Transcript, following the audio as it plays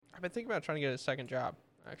I've been thinking about trying to get a second job,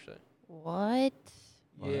 actually. What?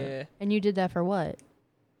 Yeah. And you did that for what?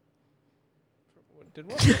 Did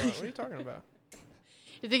what? What are you talking about?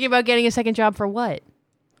 You're thinking about getting a second job for what?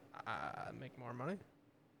 Make more money.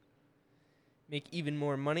 Make even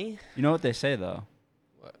more money. You know what they say though?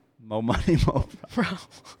 What? More money, more. Bro,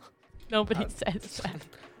 nobody says that.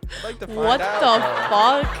 I'd like to find What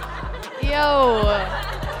out, the fuck? Yo.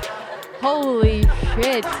 Holy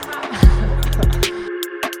shit.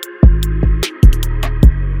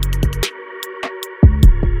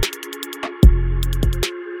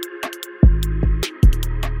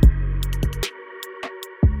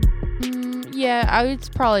 Yeah, it's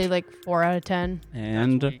probably like 4 out of 10.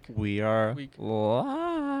 And we are Weak.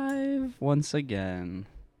 live once again.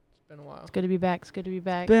 It's been a while. It's good to be back. It's good to be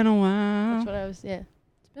back. Been a while. That's what I was, yeah.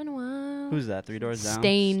 It's been a while. Who's that? 3 doors down?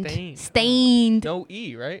 Stained. Stained. Stained. No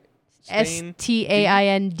E, right? Staind.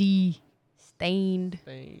 Stained.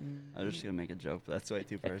 Stained. I was just going to make a joke, but that's way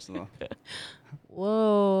too personal.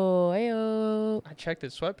 Whoa. Ayo. I checked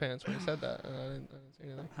his sweatpants when he said that, and I didn't see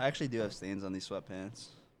anything. I actually do have stains on these sweatpants.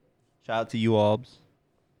 Shout out to you, Albs.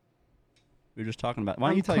 We were just talking about. Why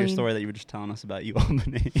don't I'm you tell your clean. story that you were just telling us about you,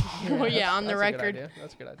 Albany? Oh, yeah, on the That's a good record. idea.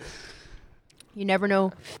 That's a good idea. You never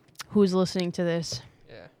know who's listening to this.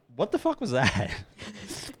 Yeah. What the fuck was that?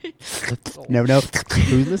 So- Never know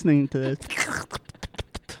who's listening to this.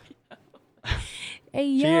 Hey,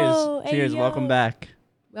 yo. Cheers. Cheers. Welcome back.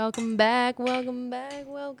 Welcome back. Welcome back.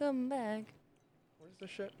 Welcome back. Where's the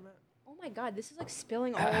shit, Matt? Oh, my God. This is like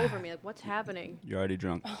spilling all over me. Like, what's happening? You're already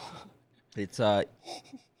drunk. It's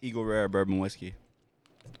Eagle Rare Bourbon Whiskey.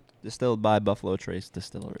 Distilled by Buffalo Trace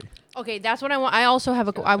Distillery. Okay, that's what I want. I also have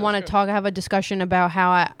That's I good, want to that's good. talk. I have a discussion about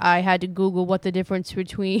how I had to Google what the difference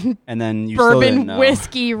between And then you still didn't bourbon, know.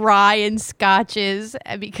 whiskey, rye, and scotch is,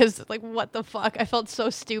 because like what the fuck? I felt so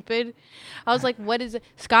stupid. I was like, what is it?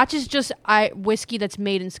 Scotch is just whiskey that's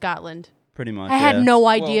made in Scotland. Pretty much. I had yeah. no Well,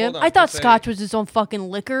 idea. hold on, I thought to say- scotch was its own fucking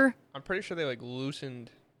liquor. I'm pretty sure they like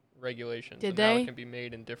loosened regulations. Did and now they? it can be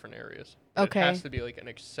made in different areas. But Okay. It has to be like an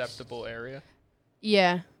acceptable area.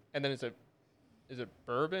 Yeah, And then is it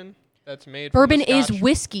bourbon that's made bourbon from the is Scotch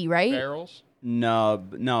whiskey, right? barrels? No.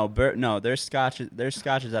 There's scotches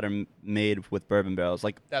that are made with bourbon barrels.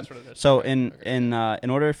 Like That's what it is. so. Okay, okay. In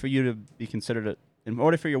order for you to be considered in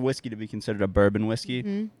order for your whiskey to be considered a bourbon whiskey,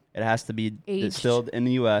 Mhm. it has to be Aged. distilled in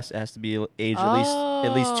the U.S. It has to be aged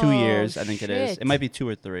at least 2 years. I think it is. shit. It might be 2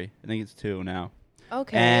 or 3. I think it's 2 now.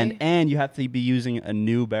 Okay. And you have to be using a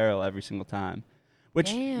new barrel every single time,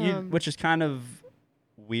 which Damn. which is kind of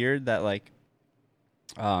weird that like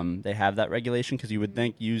they have that regulation, because you would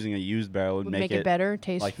think using a used barrel would make it better,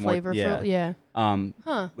 taste, like, more- flavor. yeah. Yeah.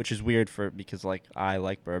 Huh. which is weird because like I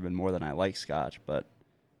like bourbon more than I like scotch, but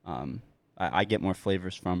I get more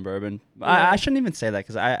flavors from bourbon. Yeah. I shouldn't even say that,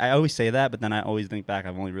 because I always say that, but then I always think back,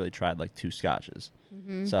 I've only really tried like 2 scotches.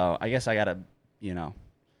 Mm-hmm. So I guess I gotta,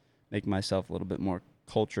 make myself a little bit more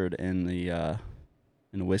cultured in the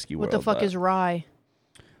whiskey What world. the fuck but, is rye?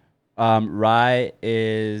 rye?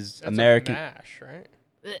 Is That's American? a mash, right?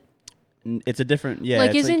 It's a different. Yeah.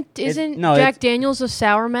 like, it's isn't no, Jack it's- Daniels a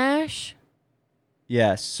sour mash?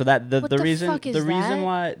 Yes. So that What the the reason fuck is the reason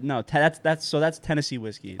that? why that's Tennessee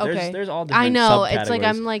whiskey. Okay. There's all different. I know. It's like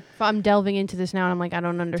subcategories. I'm delving into this now, and I'm like, I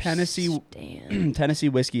don't understand. Tennessee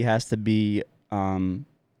whiskey has to be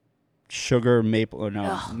sugar maple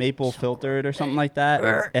maple so filtered or something like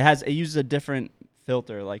that. It uses a different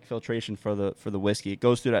filter, like filtration for the whiskey. It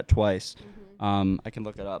goes through that twice. I can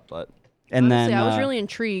look it up, but and Honestly, then I was really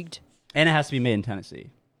intrigued. and it has to be made in Tennessee,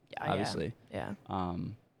 Yeah, obviously. Yeah.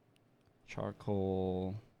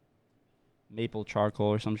 Charcoal, maple charcoal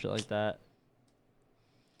or some shit like that.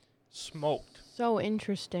 Smoked. So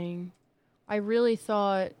interesting. I really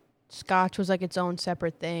thought Scotch was like its own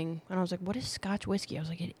separate thing, and I was like, "What is Scotch whiskey?" I was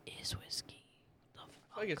like, "It is whiskey." I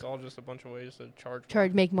feel like it's all just a bunch of ways to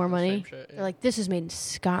Make more the money. same shit, yeah. They're like, "This is made in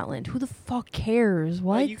Scotland. Who the fuck cares?"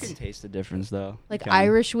 What? Well, you can taste the difference though. like You can.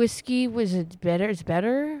 Irish whiskey, was it better? It's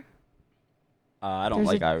better. I don't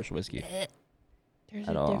There's like a- Irish whiskey. There's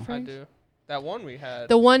At a all. I difference. do. That one we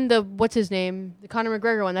had. What's his name? The Conor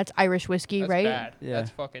McGregor one. That's Irish whiskey, that's right? bad. Yeah. That's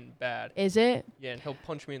fucking bad. Is it? Yeah, and he'll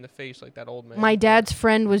punch me in the face like that old man. My dad's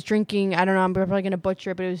friend was drinking, I don't know, I'm probably going to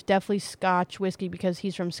butcher it, but it was definitely Scotch whiskey because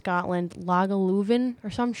he's from Scotland. Lagavulin or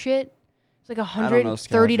some shit. It's like don't know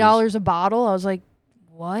 $130 a bottle. I was like,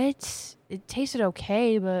 what? It tasted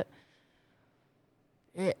okay, but...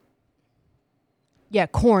 Yeah,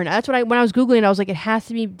 corn. That's what when I was Googling it, I was like, it has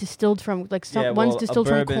to be distilled from, like, one's a distilled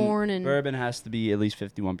from corn and... bourbon has to be at least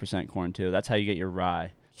 51% corn too. That's how you get your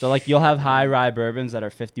rye. So like you'll have high rye bourbons that are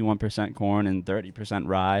 51% corn and 30%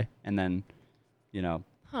 rye, and then,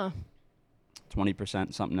 Huh.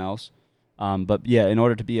 20% something else. But yeah, in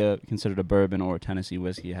order to be considered a bourbon or a Tennessee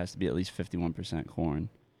whiskey, it has to be at least 51% corn.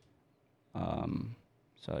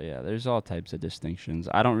 So yeah, there's all types of distinctions.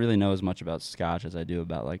 I don't really know as much about Scotch as I do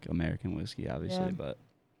about like American whiskey, obviously, Yeah. but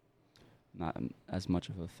not as much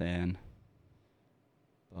of a fan.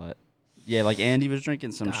 But yeah, like Andy was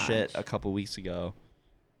drinking some shit a couple weeks ago,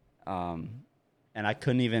 and I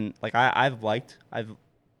couldn't even like I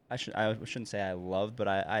shouldn't say I loved, but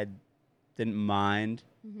I didn't mind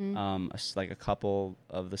like a couple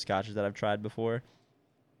of the scotches that I've tried before.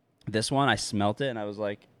 This one, I smelt it and I was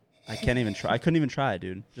like, I can't even try. I couldn't even try it,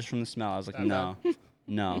 dude. Just from the smell, I was like, no,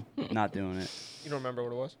 not doing it. You don't remember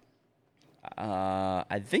what it was?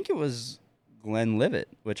 I think it was Glenlivet,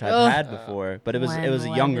 which I've had before, but it was a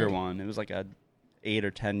younger one. It was like a 8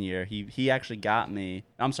 or 10 year. He actually got me.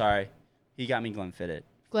 I'm sorry, he got me Glenfiddich.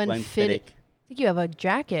 Glenfiddich. I think you have a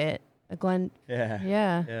jacket. A Glen. Yeah.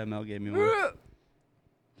 Yeah. Yeah. Mel gave me one.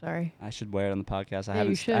 Sorry. I should wear it on the podcast.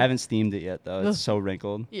 You I haven't steamed it yet though. It's so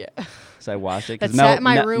wrinkled. Yeah. So I washed it That because sat in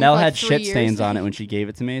my room Mel for like had 3 shit years. stains on it when she gave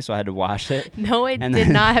it to me, so I had to wash it. No, it And did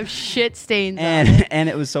then- not have shit stains on it. And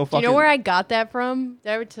it was so Do fucking. you know where I got that from?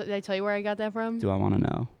 Did I tell you where I got that from? Do I want to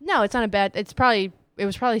know? No, it's not a bad. It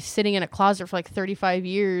was probably sitting in a closet for like 35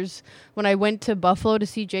 years. When I went to Buffalo to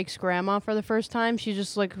see Jake's grandma for the first time, she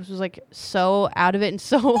just like was like so out of it and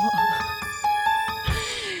so.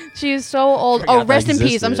 She is so old. Forgot Oh, that rest in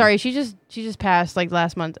peace. I'm existed. sorry. She just passed like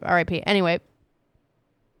last month. R.I.P. Anyway.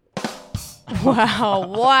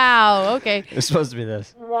 Wow. Okay. It was supposed to be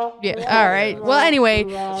this. Yeah. All right. Well, anyway, she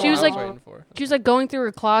was I was like. waiting for. She was like going through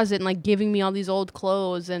her closet and like giving me all these old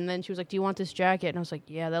clothes, and then she was like, "Do you want this jacket?" And I was like,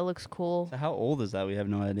 "Yeah, that looks cool." So how old is that? We have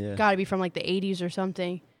no idea. Got to be from like the 80s or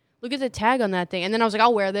something. Look at the tag on that thing. And then I was like,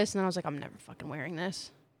 "I'll wear this," and then I was like, "I'm never fucking wearing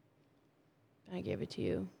this." And I gave it to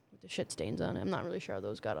you with the shit stains on it. I'm not really sure how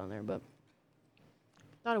those got on there, but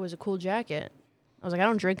thought it was a cool jacket. I was like, "I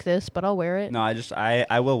don't drink this, but I'll wear it." No,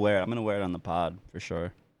 I will wear it. I'm gonna wear it on the pod for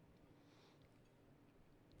sure.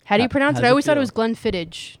 How do you pronounce How's it? I it always thought it feel? was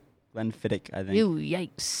Glenfiddich. Glenfiddich, I think. Ew,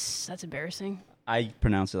 yikes. That's embarrassing. I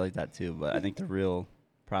pronounce it like that too, but I think the real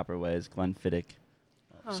proper way is Glenfiddich.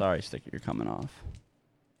 Huh. Sorry, Sticker, you're coming off.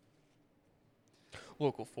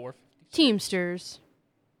 Local 4. Teamsters.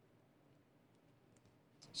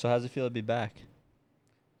 So how's it feel to be back?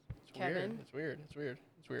 It's weird. Kevin? It's weird. It's weird.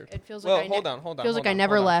 It's weird. It feels Well, like hold on. feels hold like I on,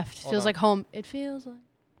 never hold on, left. hold Feels on. like home. It feels like.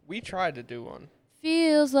 We tried to do one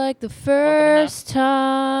Feels like the and a half. first a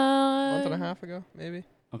time. month and a half ago, maybe.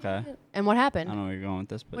 Okay. And what I happened? don't know where you're going with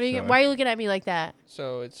this, but What are you, sure. why are you looking at me like that?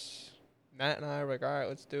 So it's Matt and I were like, all right,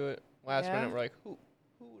 let's do it. Last Yeah? minute, we're like, who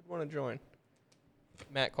would want to join?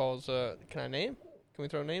 Matt calls. Can I name? Can we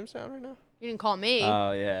throw names down right now? You didn't call me.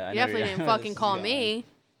 Oh yeah. I You know definitely where didn't this fucking is call going. me.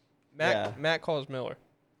 Yeah. Matt calls Miller.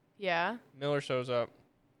 Yeah. Miller shows up.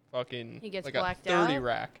 Fucking He gets like blacked a 30 out?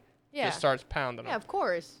 rack. Yeah. Just starts pounding Yeah, them. of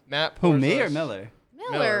course. Matt Who, pours me or us- Miller?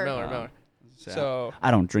 Miller. Miller. So, So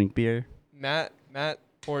I don't drink beer. Matt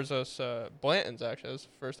pours us Blanton's. Actually, that was the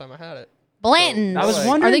first time I had it. Blanton's. I was Like-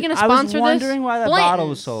 wondering. Are they going to I was sponsor this? wondering why that bottle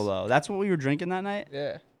was Blanton's. so low. That's what we were drinking that night.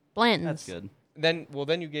 Yeah. Blanton's. That's good. Then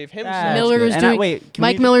you gave him That's some. Miller good. is And doing- wait, can we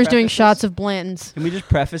Mike just Miller's doing preface shots this? of Blanton's. Can we just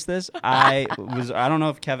preface this? I don't know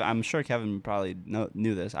if Kevin. I'm sure Kevin probably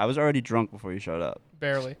knew this. I was already drunk before you showed up.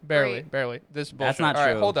 Barely. This is bullshit. That's not All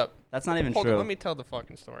right, true. hold up. That's not even Hold true. up. Let me tell the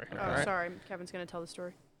fucking story. Oh, all right? sorry. Kevin's going to tell the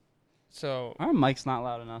story. So Our mic's not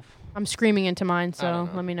loud enough. I'm screaming into mine, I so don't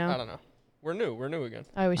know. let me I know. don't know. We're new again.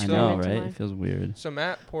 I always I scream know, into right? mine. It feels weird. So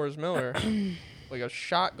Matt pours Miller like a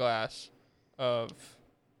shot glass of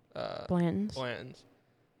Blanton's. Blanton's.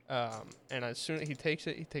 And as soon as he takes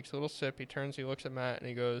a little sip, he turns, he looks at Matt, and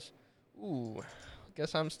he goes, "Ooh,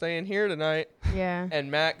 guess I'm staying here tonight." Yeah. And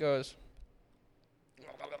Matt goes,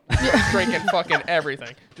 drinking fucking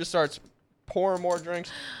everything. Just starts pouring more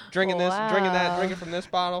drinks, drinking this, drinking that, Wow. drinking from this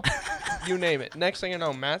bottle, you name it. Next thing you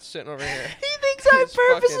know, Matt's sitting over here. He thinks I He's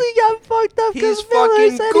purposely got fucked up. He's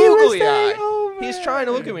fucking googly eyed. He's trying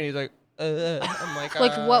to look at me. He's like, I'm like,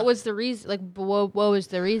 What was the reason? Like, what was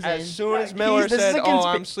the reason? As soon as Miller said, "Oh,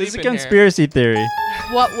 I'm sleeping This is a here," conspiracy theory.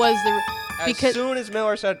 What was the? as because- soon as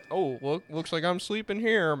Miller said, "Oh, looks like I'm sleeping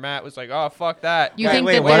here," Matt was like, "Oh, fuck that." You think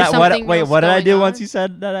wait, that what? there's something Wait, else what did I going do on? once he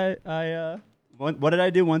said that what did I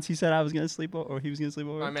do once he said I was gonna sleep or he was gonna sleep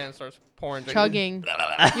over? My man starts pouring drinks. Chugging.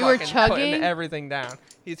 You were Fucking chugging? putting everything down.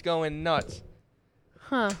 He's going nuts.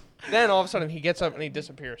 Huh. Then all of a sudden he gets up and he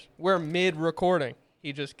disappears. We're mid recording.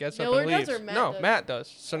 He just gets Miller up and does leaves. or Matt No, does? Matt does.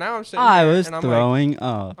 So now I'm sitting I here was and I'm throwing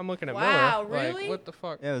up. I'm looking at Wow, Miller. really? Like, what the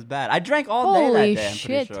fuck? It was bad. I drank all day Holy that day. I'm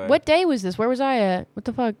shit! pretty sure. What day was this? Where was I at? What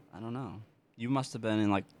the fuck? I don't know. You must have been in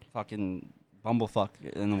like fucking bumblefuck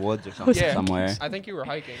in the woods or something Yeah. somewhere. I think you were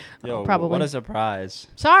hiking. Yo, Probably. what a surprise.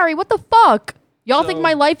 Sorry, what the fuck? Y'all think So-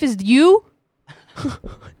 my life is you?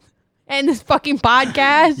 And this fucking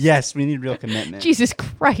podcast? Yes, we need real commitment. Jesus It'd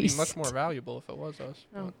be Christ. much more valuable if it was us.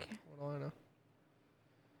 but Okay. What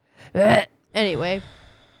do I know? Anyway,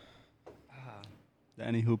 The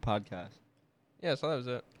Anywho podcast. Yeah, so that was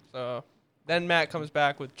it. So then Matt comes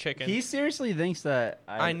back with chicken. He seriously thinks that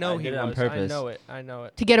I know did he it was. on purpose. I know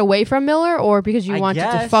it. to get away from Miller or because you I wanted to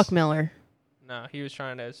guess. fuck Miller? No, he was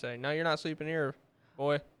trying to say, no, you're not sleeping here,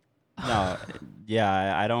 boy. No,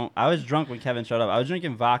 yeah, I don't. I was drunk when Kevin showed up. I was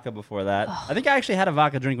drinking vodka before that. I think I actually had a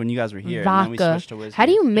vodka drink when you guys were here, and then we Vodka. switched to whiskey. How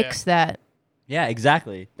do you mix that? Yeah,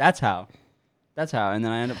 exactly. That's how. And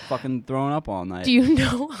then I ended up fucking throwing up all night. Do you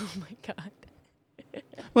know? Oh my God.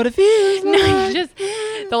 What if he? No, you just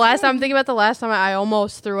the last time I'm thinking about the last time I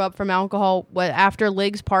almost threw up from alcohol after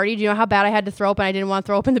Lig's party. Do you know how bad I had to throw up and I didn't want to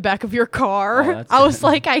throw up in the back of your car? Oh, that's I was it.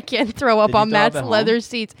 like, I can't throw up Did you on throw up Matt's at home? leather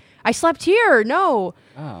seats. I slept here. No.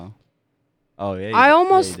 Oh. Oh yeah. I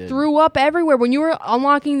almost you did. threw up everywhere. When you were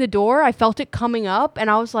unlocking the door, I felt it coming up and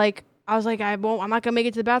I was like, I'm not gonna make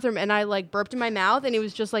it to the bathroom, and I like burped in my mouth, and it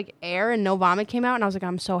was just like air, and no vomit came out, and I was like,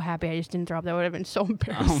 I'm so happy I just didn't throw up. That would have been so Oh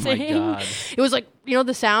embarrassing. my god. It was like, you know,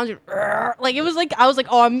 the sounds, like it was like I was like,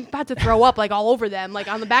 oh, I'm about to throw up, like all over them, like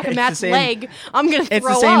on the back of It's the Matt's same- leg. I'm gonna throw up. It's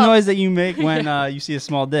the same noise that you make when you see a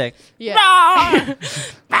small dick. Yeah.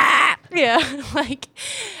 Yeah. Like,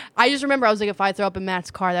 I just remember I was like, if I throw up in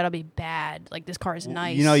Matt's car, that'll be bad. Like, this car is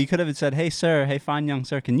nice. You know, you could have said, "Hey, sir. Hey, fine young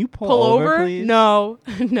sir. Can you pull over, please?" No,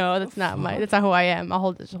 no, that's not that's not who I am.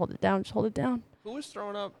 I'll just hold it down. Just hold it down. Who was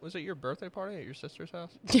throwing up? Was it your birthday party at your sister's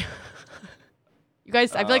house? You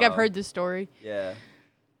guys, I feel like I've Oh. heard this story. Yeah.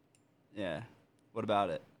 Yeah. What about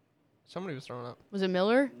it? Somebody was throwing up. Was it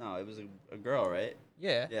Miller? No, it was a girl, right?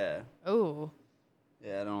 Yeah. Yeah. Oh.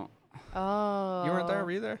 Yeah. I don't. Oh. You weren't there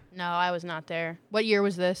either? No, I was not there. What year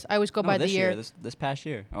was this? I always go No, by the this year. This past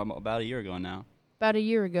year. About a year ago now. About a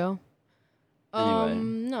year ago. Anyway,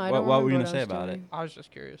 No, I what- don't what were you remember gonna say I was about doing. I was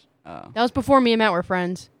just curious. Oh. That was before me and Matt were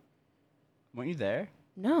friends. Weren't you there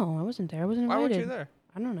No, I wasn't there. I wasn't Why invited. weren't you there?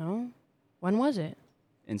 I don't know. When was it?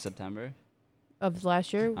 in September? Of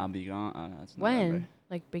last year? I'll be gone. That's when? November.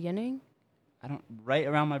 Like beginning? I don't. Right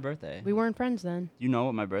around my birthday. We weren't friends then. You know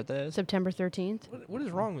what my birthday is? September 13th. What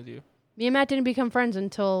is wrong with you? Me and Matt didn't become friends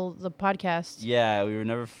until the podcast. Yeah, we were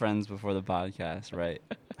never friends before the podcast, right?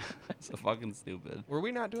 So fucking stupid. Were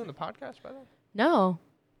we not doing the podcast by then? No.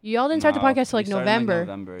 Y'all didn't start the No, podcast till we like started in, like, November.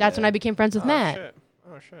 November, That's when yeah. I became friends with Oh, Matt. Shit.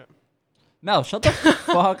 Oh, shit. Mel, shut the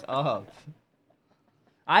fuck up.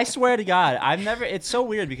 I swear to God, I've never. It's so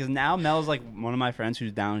weird because now Mel's like one of my friends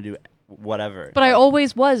who's down to do whatever. But I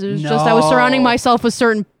always was. It was just I was surrounding No. myself with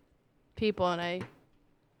certain people, and I.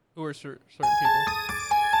 Who are certain people?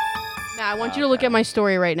 Matt, I want you to look Okay. at my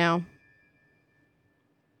story right now.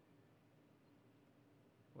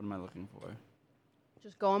 What am I looking for?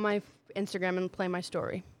 Just go on my Instagram and play my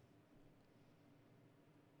story.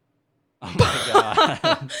 Oh my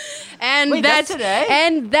God. And Wait, that's today?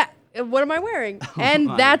 And that. What am I wearing? And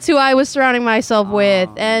my- that's who I was surrounding myself with,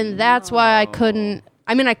 and that's why I couldn't.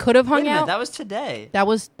 I mean, I could have Wait a hung minute, out. that was today. That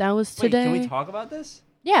was Wait, today. can we talk about this?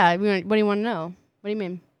 Yeah. What do you want to know? What do you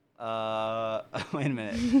mean? Wait a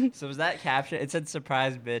minute. So was that caption? It said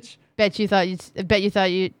 "surprise, bitch." Bet you thought you'd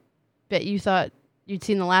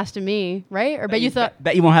seen the last of me, right? Or bet you thought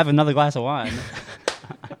Bet you won't have another glass of wine.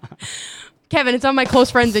 Kevin, it's on my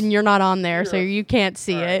close friends, and you're not on there, so You're a- you can't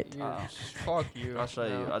see Alright, it. you- Fuck you. I'll show you.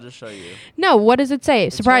 No. I'll just show you. No, what does it say?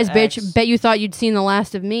 Surprise, her bitch! ex. Bet you thought you'd seen the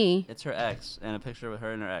last of me. It's her ex and a picture with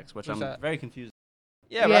her and her ex, which Who's I'm that? very confused.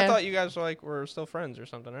 Yeah, but I Yeah. thought you guys were still friends or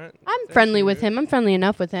something, right? I'm Didn't friendly you- with him. I'm friendly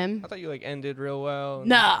enough with him. I thought you ended real well. and-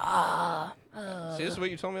 Nah. See, this is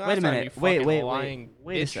what you told me last Wait a time. minute. You Wait, fucking wait, lying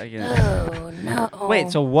wait a bitch. second. Oh no.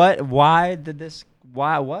 Wait, so what? Why did this?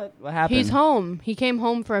 Why? What happened? He's home. He came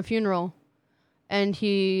home for a funeral, and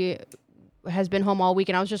he has been home all week.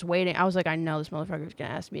 And I was just waiting. I was like, I know this motherfucker's gonna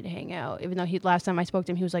ask me to hang out. Even though last time I spoke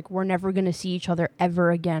to him, he was like, "We're never gonna see each other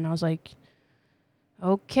ever again." I was like,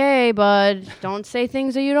 "Okay, bud, don't say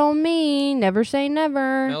things that you don't mean. Never say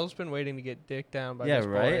never. Mel's been waiting to get dicked down by Yeah, this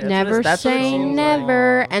boy. right? That's Never that's what it say seems like.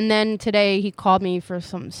 never." Aw. And then today he called me for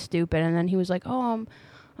something stupid, and then he was like, "Oh,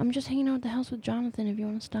 I'm just hanging out at the house with Jonathan. If you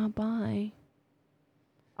want to stop by."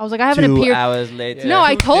 I was like, "I haven't 2 appeared." hours later. Yeah. No,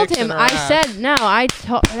 I Two told dicks him. in her I ass. said no.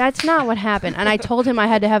 That's not what happened. And I told him I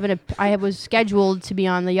had to have I was scheduled to be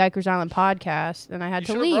on the Yikers Island podcast, and I had You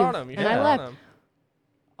to should've leave. brought him. You And I should've left. brought him.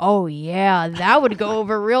 Oh yeah, that would go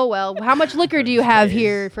over real well. How much liquor do you have Days.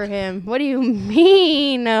 here for him? What do you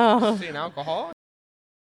mean? See an alcohol?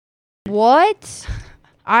 What?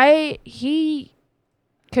 he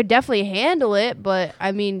could definitely handle it, but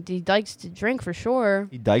I mean, he likes to drink for sure.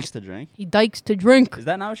 He dikes to drink? He likes to drink. Is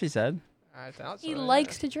that not what she said? I thought so. He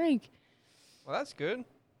likes to drink. Well, that's good.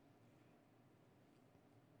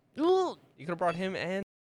 Ooh. You could have brought him and.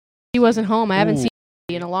 He wasn't home. I haven't Ooh. seen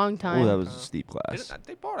him in a long time. Oh, that was a steep class.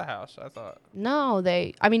 They bought a house, I thought. No,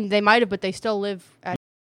 they might have, but they still live at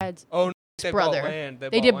dad's Oh, no, they brother. bought land.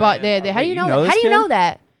 They did bought. land. How do you Wait, know you know that? How this do you kid? know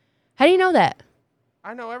that? How do you know that?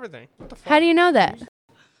 I know everything. What the fuck? How do you know that?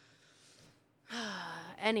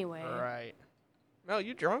 Anyway, Right. Mel,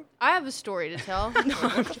 you drunk? I have a story to tell. No,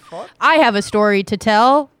 What the fuck? I have a story to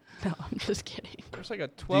tell. No, I'm just kidding. There's like a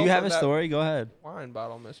 12. Do you have of a that story? Go ahead. Wine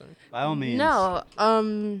bottle missing. By all means. No,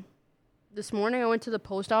 this morning I went to the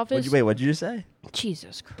post office. What'd you just say?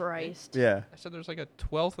 Jesus Christ. Yeah. I said there's like a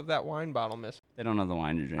 12th of that wine bottle missing. They don't know the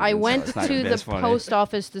wine you're drinking. I so went it's not to even the as funny. post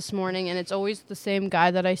office this morning, and it's always the same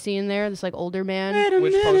guy that I see in there, this like older man. Wait a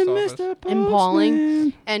Which minute, post office? Mr. In Pauling.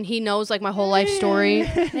 Postman. And he knows like my whole life story.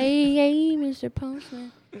 Hey, Mr.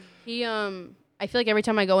 Postman. He I feel like every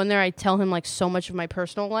time I go in there I tell him like so much of my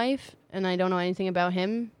personal life and I don't know anything about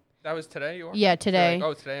him. That was today, you were? Yeah, You're today. like,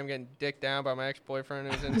 oh, today I'm getting dicked down by my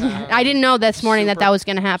ex-boyfriend who's in town. I didn't know this morning that Super- was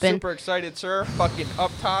going to happen. Super excited, sir. Fucking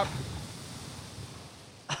up top.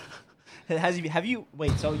 Have you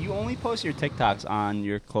wait? So you only post your TikToks on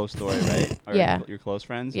your close story, right? Or Yeah. Your close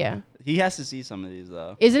friends. Yeah. He has to see some of these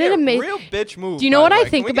though. Isn't it Yeah, amazing? real bitch move. Do you know by what the I way.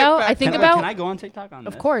 think Can we get about? back I to think that? about- Can I go on TikTok on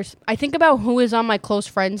Of this? course. I think about who is on my close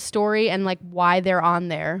friends story and like why they're on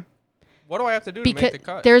there. What do I have to do to Because make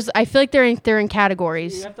the cut? I feel like they're in You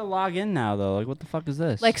categories. have to log in now though. Like what the fuck is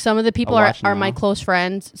this? Like some of the people I'll are watch my now. close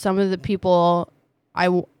friends. Some of the people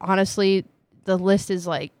honestly the list is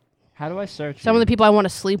like how do I search? some of you? the people I want to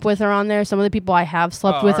sleep with are on there. Some of the people I have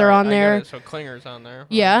slept Oh, with are alright, on I get there. it. So Klinger's on there.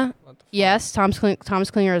 Yeah. What the fuck? Yes, Thomas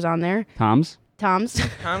Klinger is on there. Tom's. Tom's.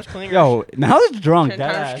 Tom's Klinger. Yo, now it's drunk. 10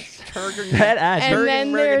 That times ass. Turger- That ass. And Turgen then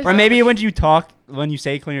Mergen there's- Or maybe when you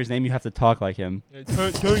say Klinger's name, you have to talk like him.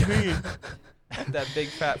 Turn me. That big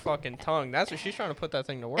fat fucking tongue. That's what she's trying to put that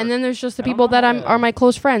thing to work. And then there's just the I don't people know that how to- are my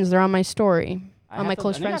close friends. They're on my story. On my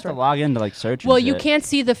close I think I friends. have to log in to like search. Well, and you shit. can't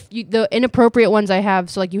see the inappropriate ones I have.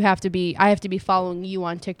 So like I have to be following you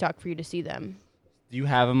on TikTok for you to see them. Do you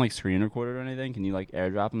have them like screen recorded or anything? Can you like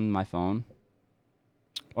airdrop them to my phone?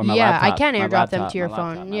 Or Yeah, I laptop, can my airdrop them laptop, to your my phone.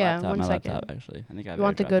 laptop, my Yeah, laptop, one my second. laptop, actually, I think I have You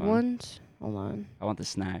want the airdrop good on. ones? Hold on. I want the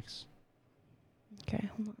snacks. Okay,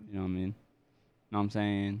 hold on. You know what I mean? Know what I'm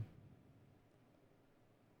saying?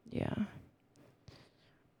 Yeah.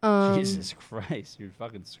 Jesus Christ, you're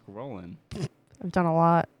fucking scrolling. I've done a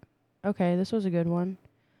lot. Okay, this was a good one.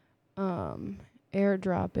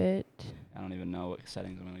 Airdrop it. I don't even know what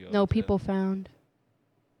settings I'm gonna go. No into. people found.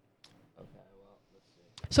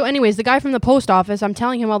 So anyways, the guy from the post office, I'm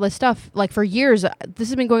telling him all this stuff like for years. This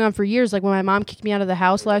has been going on for years. Like when my mom kicked me out of the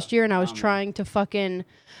house last year and I was trying to fucking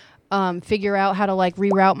figure out how to like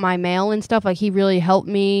reroute my mail and stuff. Like he really helped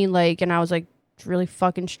me like and I was like really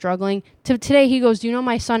fucking struggling. Today he goes, "Do you know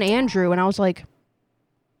my son Andrew?" And I was like,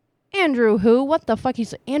 "Andrew who? What the fuck?"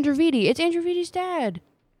 He's like, "Andrew Vitti. It's Andrew Vitti's dad."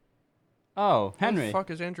 Oh, Who the Henry. fuck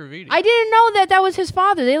is Andrew Vitti? I didn't know that was his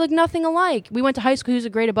father. They look nothing alike. We went to high school. He was a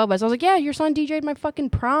grade above us. I was like, "Yeah, your son DJ'd my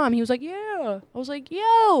fucking prom." He was like, "Yeah." I was like,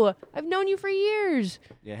 "Yo, I've known you for years."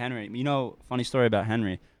 Yeah, Henry. You know, funny story about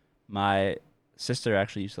Henry. My sister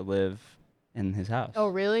actually used to live in his house. Oh,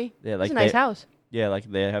 really? Yeah, It's like a nice they, house. yeah, like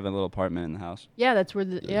they have a little apartment in the house. Yeah, that's where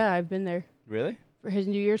yeah, I've been there Really? for his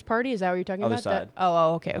New Year's party. Is that what you're talking Other about? side.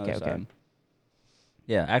 Okay. Other side.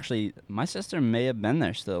 Yeah, actually, my sister may have been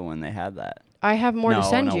there still when they had that. I have more to No,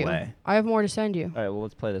 send no you. way. I have more to send you. All right, well,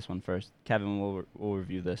 let's play this one first. Kevin, we'll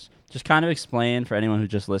review this. Just kind of explain for anyone who's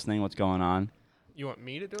just listening what's going on. You want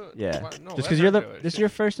me to do it? Yeah, Why- no, just let because you're her the do it. this is your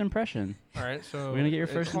first impression. All right, so We're gonna get your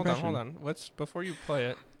first hold impression. on, hold on. Let's before you play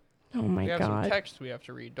it. Oh my we have some god. text we have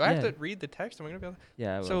to read. Do I have Yeah. to read the text? Am I gonna be able?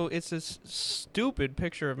 Yeah. I will. So it's this stupid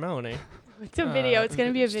picture of Melanie. It's a video. It's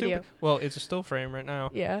gonna be a stupid- video. Well, it's a still frame right now,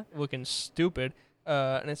 Yeah. looking stupid.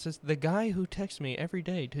 And it says the guy who texts me every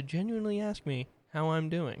day to genuinely ask me how I'm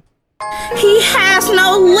doing. He has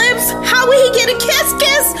no lips. How will he get a kiss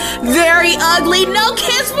kiss? Very ugly. No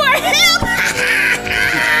kiss for him.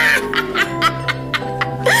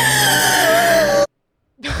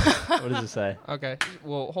 what does it say? Okay,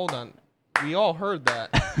 well hold on. We all heard that.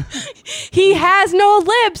 He has no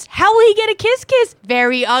lips. How will he get a kiss kiss?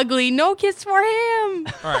 Very ugly. No kiss for him.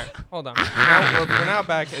 All right, hold on. Now, we're now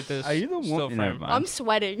back at this Are you the one- still Never frame. mind. I'm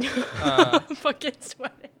sweating. Uh, I'm fucking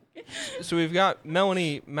sweating. So we've got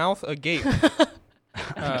Melanie mouth agape.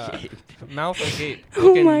 mouth agape.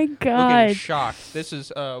 Oh my Looking God. shocked. This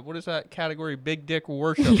is what is that category? Big dick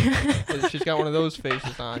worship. She's got one of those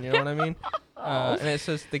faces on. You know what I mean? And it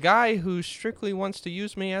says the guy who strictly wants to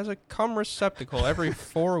use me as a cum receptacle every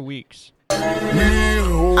 4 weeks.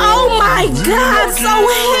 Oh my God,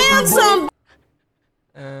 so handsome.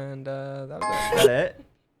 And that was Is that it?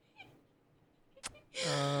 it.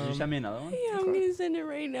 Did you send me another one? Yeah, I'm gonna send it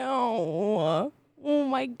right now. Oh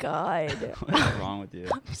my God. What's wrong with you?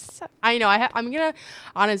 I know. I'm gonna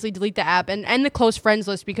honestly delete the app and end the close friends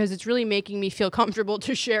list because it's really making me feel comfortable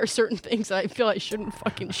to share certain things that I feel I shouldn't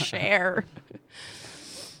fucking share.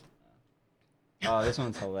 Oh, this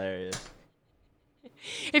one's hilarious.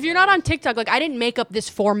 If you're not on TikTok, like I didn't make up this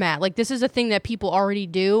format. Like this is a thing that people already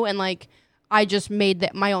do, and like I just made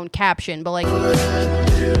that my own caption. But like,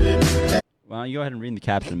 Well, you go ahead and read the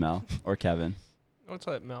caption, Mel or Kevin. Let's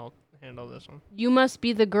let Mel handle this one. you must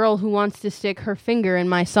be the girl who wants to stick her finger in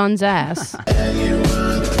my son's ass. Is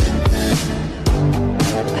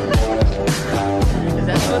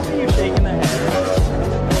that supposed to be you shaking the head?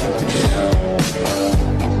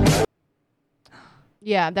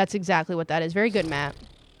 Yeah, that's exactly what that is. Very good, Matt.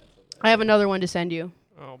 I have another one to send you.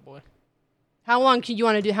 Oh boy. How long do you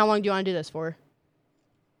want to do? How long do you want to do this for,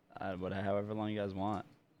 However long you guys want.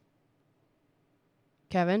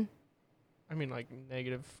 Kevin? I mean, like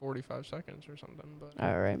negative 45 seconds or something. But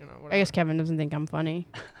All right. you know, I whatever. guess Kevin doesn't think I'm funny.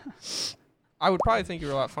 I would probably think you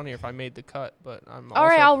were a lot funnier if I made the cut, but I'm. All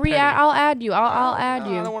right, also I'll petty. I'll add you. I'll add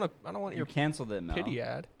No, you. I don't want to. I don't want You your canceled it, Mel. pity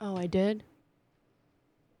ad. Oh, I did.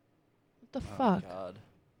 What the Oh, fuck, God.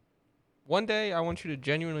 One day, I want you to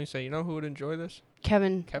genuinely say, you know who would enjoy this?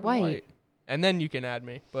 Kevin White? And then you can add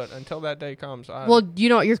me. But until that day comes, Well, you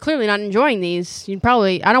know, you're clearly not enjoying these. You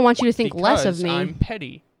probably. I don't want you to think less of because me. I'm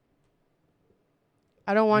petty.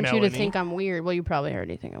 I don't want you to Melanie. think I'm weird. Well, you probably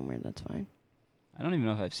already think I'm weird. That's fine. I don't even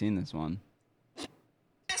know if I've seen this one.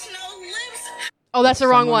 Oh, that's the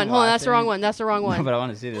wrong Someone one. Hold on, that's the watching- wrong one. That's the wrong No, one. but I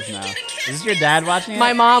want to see this now. Is this your dad watching it?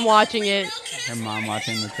 My mom watching it, Her mom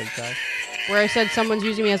watching the TikTok? where I said someone's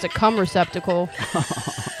using me as a cum receptacle.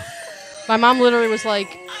 My mom literally was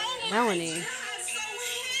like, Melanie.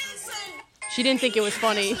 She didn't think it was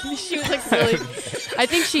funny. She was like, really. I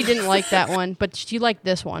think she didn't like that one, but she liked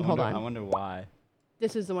this one. Hold I on. wonder why.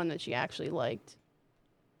 This is the one that she actually liked.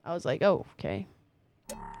 I was like, oh, okay.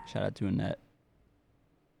 Shout out to Annette.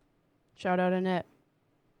 Shout out Annette.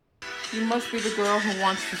 You must be the girl who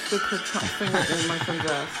wants to stick her finger in my son's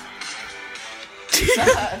ass.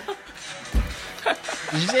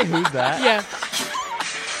 Did you say who's that? Yeah.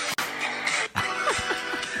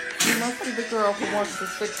 You must be the girl who wants to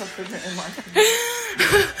stick her finger in my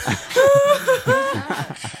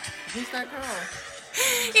Who's that girl?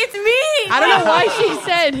 It's me. I don't know why she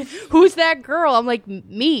said, who's that girl? I'm like,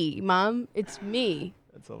 me, Mom. It's me.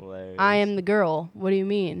 That's hilarious. I am the girl. What do you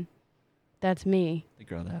mean? That's me. the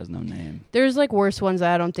girl that has no name. There's like worse ones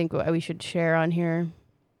that I don't think we should share on here.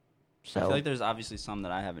 I feel So, like there's obviously some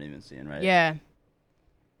that I haven't even seen, right? yeah.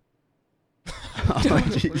 Oh, What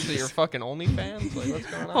is it, Jesus. your fucking OnlyFans? Like, what's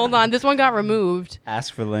going on? Hold on. This one got removed.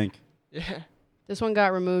 Ask for link. Yeah. This one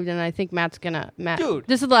got removed, and I think Matt's gonna. Dude.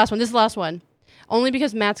 This is the last one. This is the last one. Only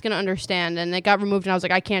because Matt's gonna understand, and it got removed, and I was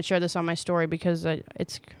like, I can't share this on my story because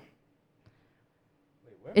it's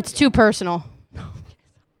too personal.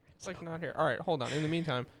 It's like not here. All right, hold on. In the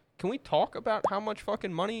meantime, can we talk about how much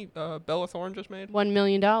fucking money Bella Thorne just made? $1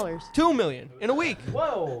 million. $2 million in a week.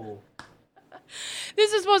 Whoa.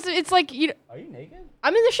 This is supposed to. It's like Are you naked?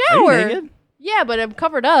 I'm in the Are you shower. naked? Yeah, but I'm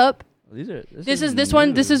covered up. These are. This is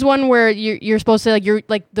one. This is one where you're supposed to like you're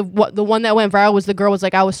like the one that went viral was the girl was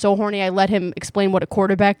like I was so horny I let him explain what a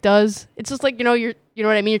quarterback does. It's just like you know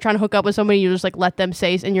what I mean. You're trying to hook up with somebody. You just like let them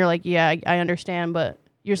say and you're like yeah I understand, but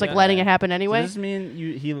you're just like letting it happen anyway. So does this mean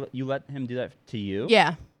you let him do that to you?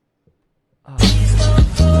 Yeah.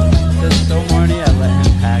 That's so horny. I let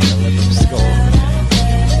him pack a lip of skull.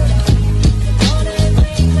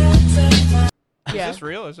 Yeah. Is this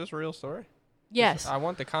real? Is this a real story? Yes. I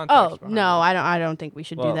want the context. Oh behind no, it. I don't think we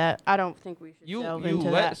should do Well, that. I don't think we should You delve you into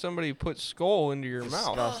let that. somebody put skull into your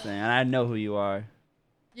mouth, Disgusting. And I know who you are.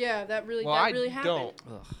 Yeah, that really well, I happened. don't,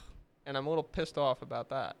 and I'm a little pissed off about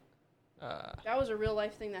that. That was a real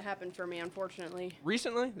life thing that happened for me, unfortunately.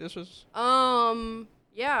 Recently, this was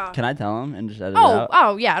Yeah. Can I tell him and just edit it out?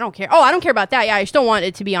 Oh yeah, I don't care. Oh, I don't care about that. Yeah, I just don't want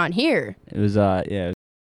it to be on here. It was yeah.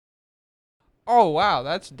 Oh wow,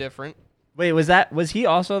 that's different. Wait, was he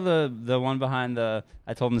also the one behind the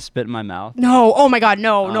I told him to spit in my mouth? No. Oh my God.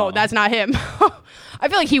 No, Oh. no, that's not him. I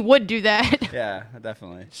feel like he would do that. Yeah,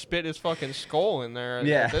 definitely. Spit his fucking skull in there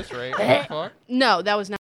Yeah. at this rate. What the fuck? No, that was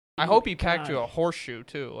not. I hope he packed you a horseshoe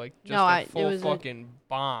too, like just No, a it full was a- fucking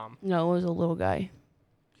bomb. No, it was a little guy.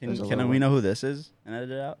 Can we know who this is and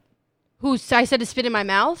edit it out? Who I said to spit in my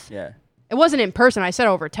mouth? Yeah. It wasn't in person. I said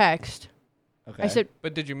over text. Okay. I said,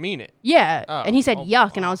 But did you mean it? yeah. Oh, And he said, oh,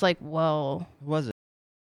 yuck. And wow. I was like, whoa. Who was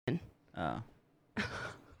it? Oh. I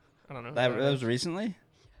don't know. That was recently?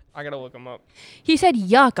 I gotta look him up. He said,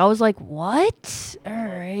 yuck. I was like, what? All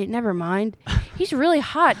right, never mind. He's really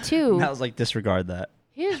hot, too. That was like, disregard that.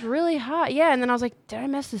 He is really hot. Yeah. And then I was like, did I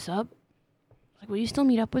mess this up? Like, will you still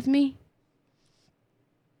meet up with me?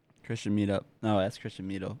 Christian Meetup. No, that's Christian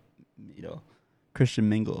Meetup. Christian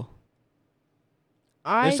Mingle.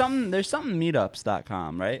 There's something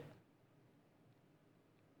meetups.com, right?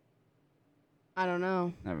 I don't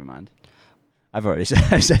know. Never mind. I've already said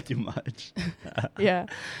I said too much. Yeah.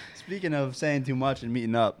 Speaking of saying too much and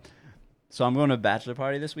meeting up, so I'm going to a bachelor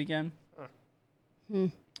party this weekend.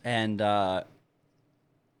 And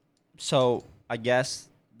so I guess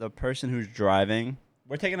the person who's driving,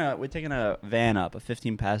 we're taking a van up, a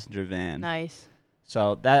 15-passenger van. Nice.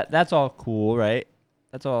 So that's all cool, right?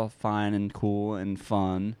 That's all fine and cool and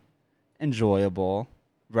fun, enjoyable,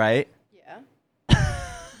 right? Yeah.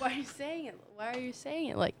 Why are you saying it? Why are you saying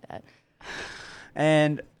it like that?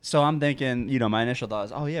 And so I'm thinking, you know, my initial thought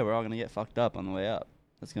is, oh yeah, we're all gonna get fucked up on the way up.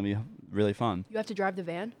 That's gonna be really fun. You have to drive the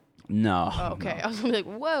van? No. Oh, okay. I was gonna be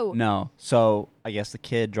like, whoa. No. So I guess the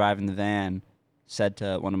kid driving the van said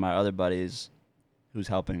to one of my other buddies, who's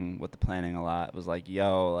helping with the planning a lot, was like,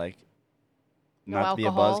 "Yo, like, No not to be a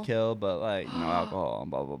alcohol? buzzkill, but like, no alcohol,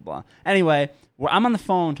 blah blah blah." Anyway, I'm on the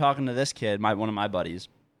phone talking to this kid, one of my buddies.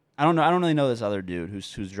 I don't really know this other dude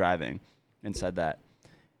who's driving, and said that.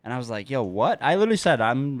 And I was like, "Yo, what?" I literally said,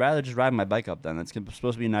 "I'm rather just riding my bike up then. It's supposed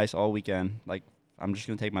to be nice all weekend. Like, I'm just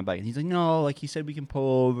gonna take my bike." And he's like, "No, like he said we can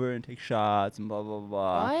pull over and take shots and blah blah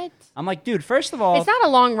blah." What? I'm like, "Dude, first of all, It's not a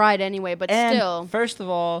long ride anyway, but and still. first of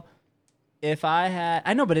all, if I had,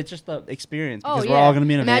 I know, but it's just the experience because Oh, we're yeah. all gonna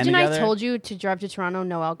be in a Imagine van I together. told you to drive to Toronto,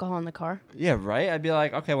 no alcohol in the car. Yeah, right. I'd be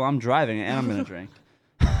like, okay, well, I'm driving and I'm gonna drink.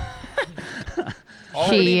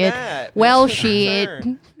 Already Shit. mad. Well, That's shit.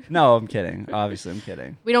 concerned. No, I'm kidding. Obviously, I'm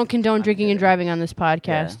kidding. We don't condone drinking and kidding. driving on this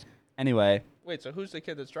podcast. Yeah. Anyway, Wait, so who's the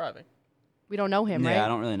kid that's driving? We don't know him, yeah, right? I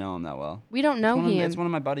don't really know him that well. We don't know him. It's one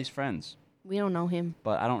of my buddy's friends, We don't know him.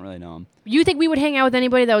 but I don't really know him. You think we would hang out with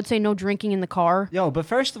anybody that would say no drinking in the car? Yo, but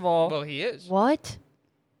first of all, Well, he is. What?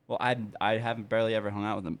 well, I haven't barely ever hung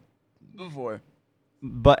out with him before.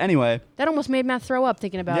 But anyway, That almost made Matt throw up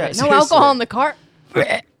thinking about Yeah, it. No seriously. alcohol in the car.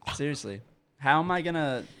 seriously, how am I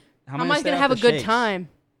gonna? How am I stay going to off have a the good shakes? time?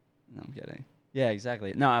 No, I'm kidding. Yeah,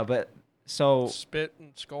 exactly. No, but so Spit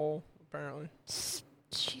and skull, apparently.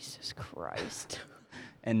 Jesus Christ.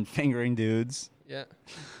 and fingering dudes. Yeah.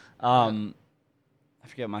 I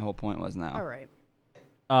forget what my whole point was now. All right.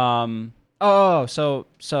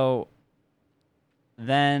 So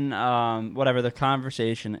then whatever, the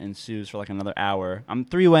conversation ensues for like another hour. I'm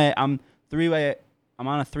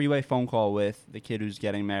on a three-way phone call with the kid who's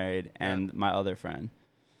getting married and my other friend.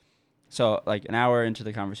 So like an hour into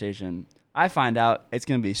the conversation, I find out it's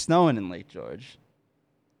going to be snowing in Lake George.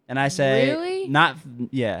 And I say, Really?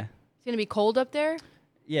 yeah. It's going to be cold up there?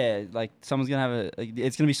 Yeah, like someone's going to have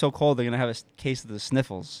it's going to be so cold they're going to have a case of the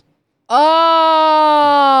sniffles.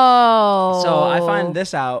 Oh. So I find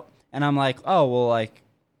this out, and I'm like, oh, well, like,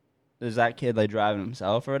 is that kid, like, driving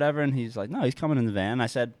himself or whatever? And he's like, no, he's coming in the van. I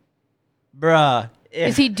said, bruh.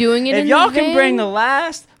 Is he doing it if in y'all the can van? bring the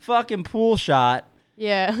last fucking pool shot,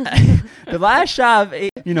 Yeah. the last shot of,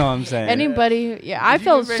 you know what I'm saying? Anybody? Yeah, I If you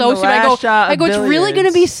felt could bring so the stupid. last shot I of go, it's really going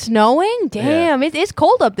to be billiards." snowing? Damn, it's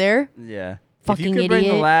cold up there. Yeah. Fucking if you could bring the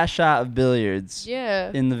idiot. last shot of billiards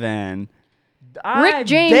Yeah. in the van, Rick I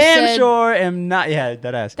James damn said- sure am not, yeah,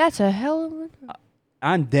 that ass. That's a hell of a...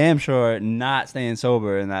 I'm damn sure not staying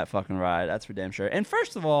sober in that fucking ride. That's for damn sure. And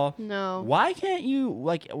first of all, No. why can't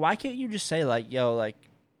you just say like, yo, like,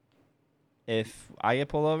 if I get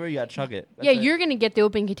pulled over, you gotta chug it. That's Yeah, it. you're going to get the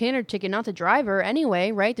open container ticket, not the driver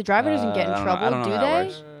anyway, right? The driver doesn't get in I don't know- trouble, I don't know do how that they?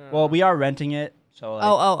 works. Well, we are renting it, so like,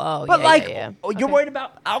 Oh, but yeah, like, yeah, yeah. oh, you're Okay. worried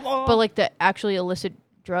about alcohol. But like the actually illicit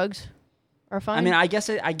drugs are fine? I mean, I guess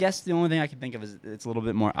the only thing I can think of is it's a little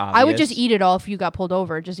bit more obvious. I would just eat it all if you got pulled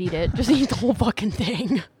over. Just eat it. Just eat the whole fucking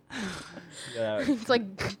thing. Yeah. It's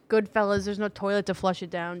like Goodfellas. There's no toilet to flush it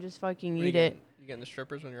down. Just fucking What, eat it. You getting the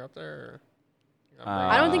strippers when you're up there? Or you're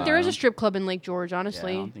not I don't think there is a Um, strip club in Lake George, Yeah,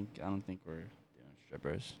 honestly. I don't think we're doing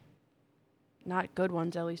strippers. Not good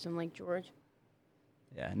ones, at least in Lake George.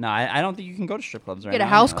 Yeah, no, I don't think you can go to strip clubs right Get now. a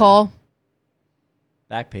house anyway. call.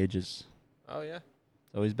 Back pages. Oh yeah.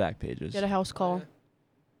 Always back pages. Get a house call.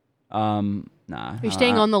 Nah. You're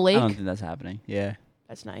staying on the I lake? don't think that's happening. Yeah.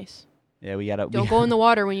 That's nice. Yeah, we gotta. Don't go in the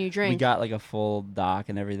water when you drink. We got like a full dock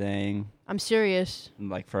and everything. I'm serious.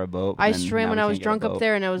 Like for a boat. I and swam now when we I can't was get a drunk up boat.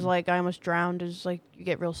 there, and it was like I almost drowned. It's like you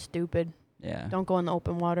get real stupid. Yeah. Don't go in the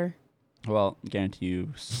open water. Well, guarantee you,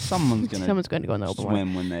 someone's gonna Someone's going to go in the open water.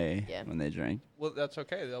 swim when they Yeah. drink. Well, that's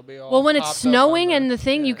okay. They'll be all. Well, when it's hopped up on snowing and the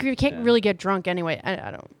thing, you yeah. can't Yeah. really get drunk anyway.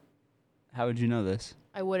 I don't. How would you know this?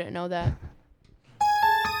 I wouldn't know that.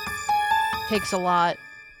 Takes a lot.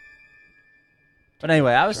 But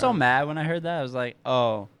anyway, I was so mad when I heard that. I was like,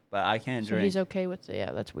 oh, but I can't So drink. he's okay with it.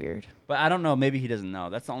 Yeah, that's weird. But I don't know. Maybe he doesn't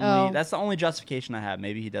know. That's the only. Oh. That's the only justification I have.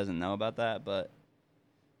 Maybe he doesn't know about that, but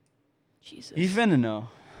Jesus. he's finna know.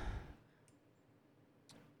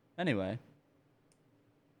 Anyway,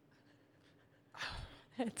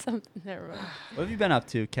 It's something. Never mind. what have you been up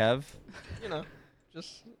to, Kev? You know,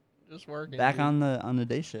 just working. Back dude. on the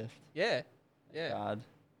day shift. Yeah. Yeah. God.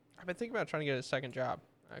 I've been thinking about trying to get a second job,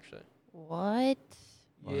 actually. What?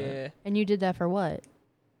 What? Yeah. And you did that for what?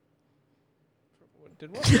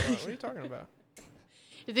 Did what? What are you talking about?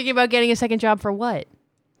 You're thinking about getting a second job for what?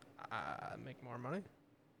 Make more money.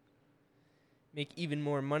 Make even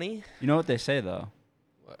more money. You know what they say though?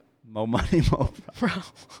 What? Mo money, mo. Bro.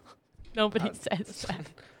 Nobody says that.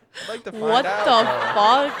 I'd like to find What out.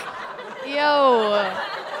 the fuck? Yo.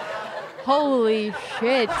 Holy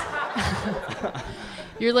shit.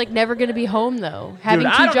 You're like never going to be home though. Having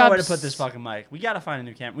Dude, two I don't jobs. know where to put this fucking mic. We gotta find a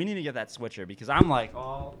new camera. We need to get that switcher because I'm like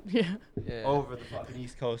all Yeah. Yeah. over the fucking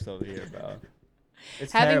East Coast over here, bro.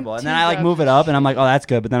 It's Having terrible. And two then I like jobs move it is up and I'm like, oh, that's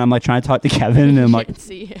good. But then I'm like trying to talk to Kevin and I'm like, Can't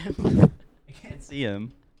see him. I can't see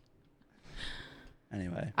him.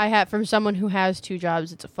 Anyway, I have from someone who has two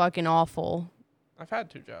jobs. It's fucking awful. I've had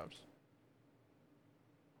 2 jobs.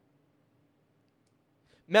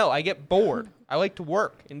 Mel, I get bored. I like to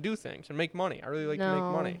work and do things and make money. I really like to make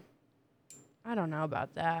money. I don't know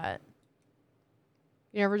about that.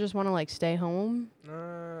 You ever just want to like stay home?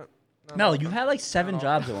 Mel, you had like 7 No.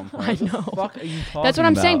 jobs at one point. I What the know. fuck are you talking That's what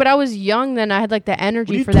I'm saying. But about? I was young then. I had like the What are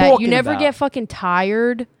energy you for that. You talking never about? get fucking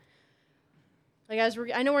tired. Like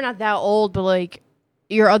I know we're not that old, but like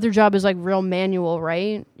your other job is like real manual,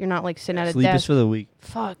 right? You're not like sitting at a Sleep is desk. for the weak.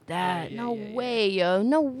 Fuck that. Yeah, No yeah. way, yo.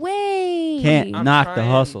 No way. Can't I'm knock the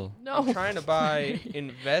trying- hustle. No. I'm trying to buy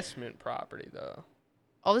investment property though.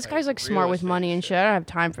 Oh, this like guy's like real smart with estate money and shit. shit. I don't have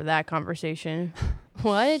time for that conversation.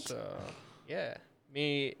 What? So, yeah.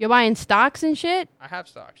 Me, You're buying stocks and shit? I have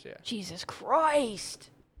stocks, yeah. Jesus Christ.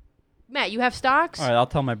 Matt, you have stocks? All right, I'll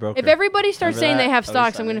tell my broker. If everybody starts Remember saying that? they have Oh,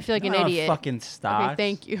 stocks, sorry. I'm going to feel like No, an I don't idiot. Fucking stocks. Okay,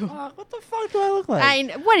 thank you. Fuck, what the fuck do I look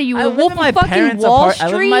like? What are you, I a live wolf in of my fucking parents' Wall I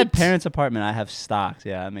live in my Street? parents' apartment. I have stocks.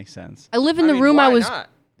 Yeah, that makes sense. I live in I the mean, room why I was. not?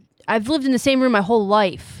 I've lived in the same room my whole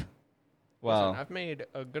life. Well, Listen, I've made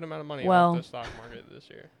a good amount of money Well. off the stock market this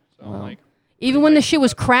year. So I'm Well. like, Even when the shit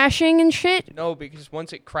was crashing and shit. no, because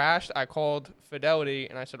once it crashed, I called Fidelity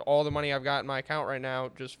and I said, all the money I've got in my account right now,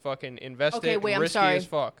 just fucking invest Okay, it. wait, I'm risky sorry. as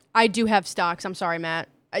fuck. I do have stocks. I'm sorry, Matt.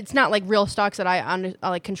 It's not like real stocks that I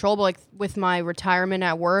like control, but like with my retirement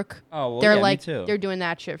at work, oh, well, they're yeah, me like too. they're doing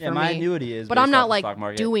that shit Yeah, for my me. annuity is But based I'm not off the like stock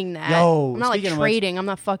market. doing that. Yo, I'm not like speaking of which- trading. I'm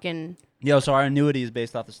not fucking Yo, so our annuity is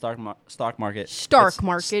based off the stock market. Stark It's-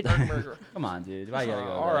 market. Come on, dude. Why you gotta go?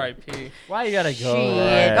 there? R.I.P. Why you gotta go? Shit.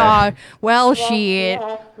 there? Well, shit.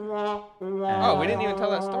 Oh, we didn't even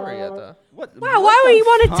tell that story yet, though. What? Wow, why would he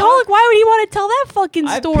want to talk? Why would he want to tell that fucking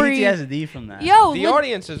I have story? PTSD from that. Yo, The look-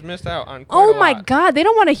 audience has missed out on quite oh a my lot. god, they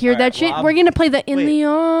don't want to hear All that right, shit. well, We're gonna play the "In wait. the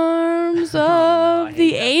Arms No, I of hate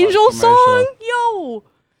the that Angel" fucking commercial. song. Yo,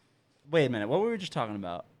 Wait a minute. What were we just talking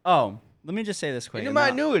about? Oh, let me just say this quick. Into and my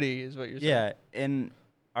then I'll- annuity is what you're saying. Yeah, and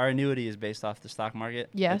our annuity is based off the stock market.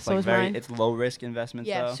 Yeah, it's so like is very, mine. It's low risk investments.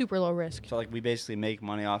 yeah, though. super low risk. So like we basically make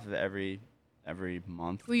money off of it every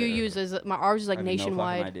month. Who you use is ours is like I have no fucking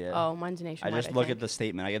nationwide. idea. Oh, mine's I nationwide. just look think. at the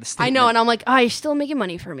statement. I get the I statement. know, and I'm like, you're still making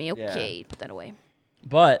money for me. Okay, put that away.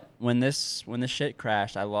 But when this shit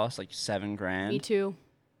crashed, I lost like $7,000. Me too.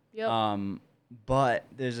 Yep. But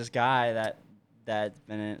there's this guy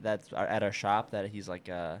that's at our shop that he's like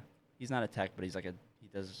he's not a tech, but he's like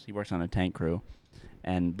he works on a tank crew,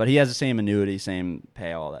 but he has the same annuity, same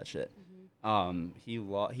pay, all that shit.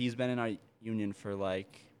 Mm-hmm. He's been in our union for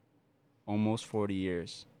like almost 40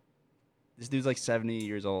 years. This dude's like 70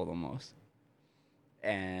 years old almost,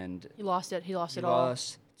 and He lost it. He lost he it all.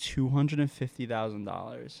 lost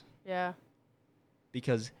 $250,000 Yeah.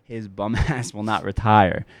 because his bum ass will not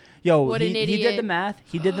retire. Yo, What an he did the idiot. math.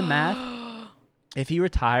 He did the math. If he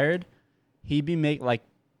retired, he'd be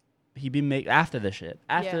after the shit.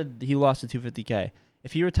 After he lost the $250K.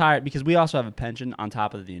 If he retired, because we also have a pension on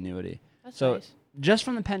top of the annuity. That's So nice. just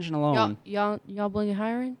from the pension alone. Y'all blank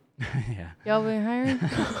hiring? Yeah. Y'all blank hiring?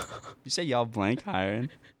 You say y'all blank hiring?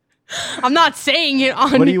 I'm not saying it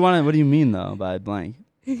on. What do you mean though by blank?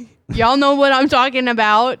 Y'all know what I'm talking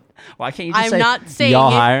about. Why can't you just I'm say not saying y'all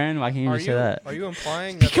it. hiring? Why can't you just say that? Are you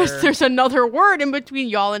implying that Because there's another word in between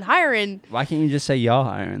y'all and hiring. Why can't you just say y'all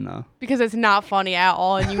hiring though? Because it's not funny at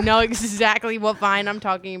all, and you know exactly what Vine I'm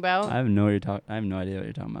talking about. I have no idea what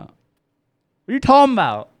you're talking about. What are you talking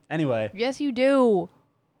about? Anyway. Yes, you do.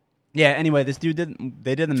 Yeah, anyway, this dude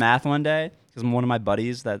they did the math one day because one of my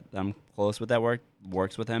buddies that I'm close with at work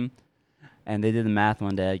works with him. And they did the math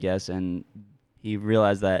one day, I guess, and he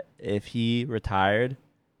realized that if he retired,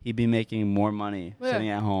 he'd be making more money sitting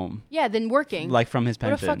at home. Yeah, than working. Like from his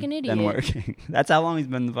pension. What a fucking idiot. Than working. That's how long he's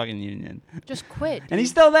been in the fucking union. Just quit. And he's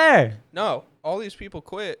still there. No, all these people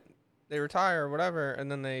quit, they retire or whatever, and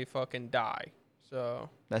then they fucking die. So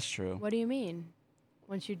That's true. What do you mean?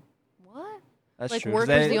 Once you... What? That's Like, true. work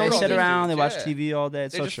 'Cause is the they only sit thing. around, they watch Yeah. TV all day.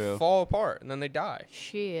 It's they so just true. fall apart and then they die.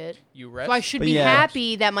 Shit. You rest. So I should But be yeah.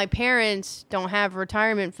 happy that my parents don't have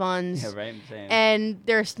retirement funds. Yeah, right. Same. And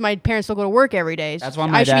my parents still go to work every day. That's why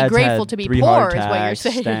my I should dad's be grateful had to be 3 poor, heart is what you're attacks,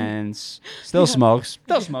 saying. stents, still smokes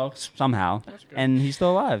somehow, That's good. and he's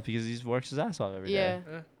still alive because he works his ass off every day. Yeah.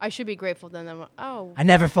 Yeah. I should be grateful then. Oh, I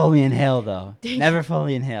never fully inhale though. Never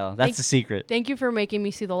fully inhale. That's the secret. thank you for making me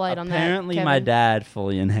see the light on that. Apparently, Kevin. my dad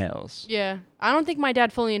fully inhales. Yeah. I don't think my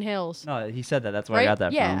dad fully inhales. No, he said that. That's where Right? I got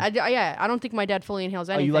that yeah, from. I don't think my dad fully inhales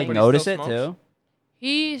Oh, anything. you like But he notice still it smokes? too?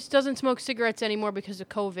 He doesn't smoke cigarettes anymore because of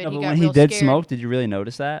COVID. No, he but got when he real did scared. smoke, did you really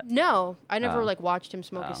notice that? No, I never Oh. watched him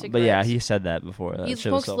smoke a cigarette. But yeah, he said that before. That He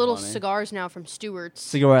shit was smokes so little funny. cigars now from Stewart's.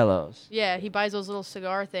 Cigarillos. Yeah, he buys those little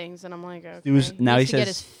cigar things, and I'm like, okay. Now he needs to get says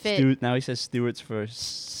his fit. now he says Stewart's for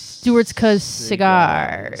Stewart's cause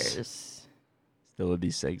cigars. Still would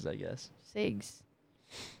be cigs, I guess. Cigs.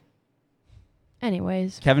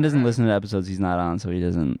 Anyways, Kevin doesn't listen to episodes he's not on, so he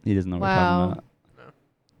doesn't know what we're Wow. talking about.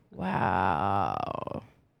 wow.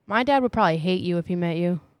 My dad would probably hate you if he met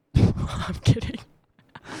you. I'm kidding.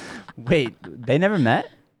 Wait, they never met?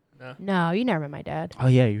 No, you never met my dad. Oh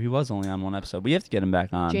yeah, he was only on one episode. We have to get him back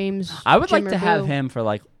on. James. I would Jim like or to have Boo. him for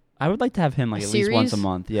like. I would like to have him like A at least once a series?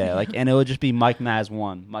 month. Yeah, like, and it would just be Mike Maz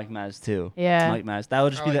 1, Mike Maz 2, Yeah. Mike Maz. That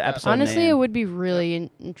would just I be like the that. episode Honestly, name. it would be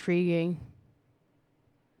really intriguing.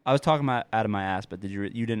 I was talking about out of my ass, but did you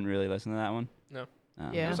didn't really listen to that one? No. Oh.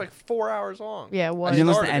 Yeah. It was like 4 hours long. Yeah, it You was. didn't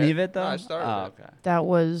listen to started any it. of it though. No, I started oh, it. okay. That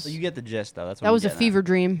was So you get the gist though. That's what that I'm was a getting at. fever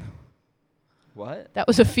dream. What? That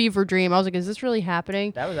was a fever dream. I was like, is this really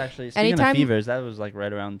happening? That was actually speaking Anytime- of fevers. That was like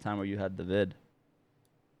right around the time where you had the vid.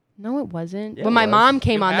 No, it wasn't. Yeah, when it my was. mom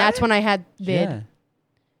came You on, had that's it? when I had vid. Yeah.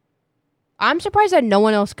 I'm surprised that no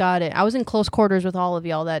one else got it. I was in close quarters with all of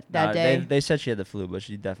y'all that day. They said she had the flu, but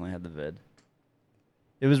she definitely had the vid.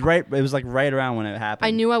 It was right. It was like right around when it happened.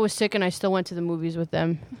 I knew I was sick, and I still went to the movies with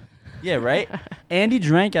them. Yeah, right. Andy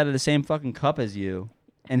drank out of the same fucking cup as you,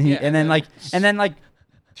 and Yeah, and then like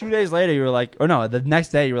 2 days later you were like, or no, the next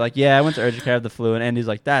day you were like, yeah, I went to urgent care of the flu, and Andy's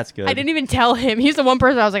like, that's good. I didn't even tell him. He's the one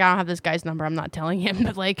person I was like, I don't have this guy's number. I'm not telling him.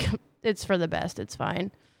 But like, it's for the best. It's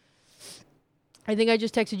fine. I think I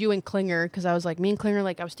just texted you and Klinger because I was like, me and Klinger,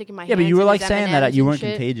 like I was sticking my Yeah, hands but you were in like his saying that M&Ms you and weren't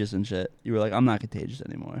shit. contagious and shit. You were like, I'm not contagious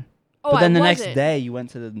anymore. Oh, But then I the next wasn't. day you went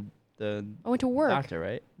to the I went to work. doctor,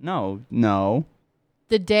 right? No.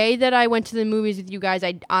 The day that I went to the movies with you guys,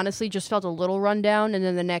 I honestly just felt a little run down, and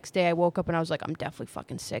then the next day I woke up and I was like, I'm definitely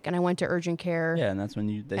fucking sick, and I went to urgent care. Yeah, and that's when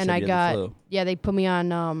they and said I you got had the flu, they put me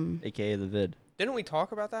on aka the vid. Didn't we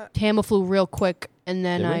talk about that Tamiflu real quick, and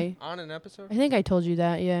then Did we? I on an episode? think I told you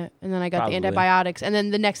that, yeah. And then I got Probably. the antibiotics, and then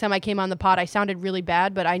the next time I came on the pod, I sounded really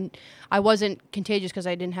bad, but I wasn't contagious because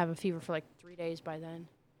I didn't have a fever for like 3 days by then.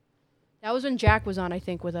 That was when Jack was on, I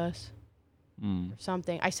think, with us or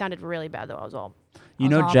something. I sounded really bad though. I was all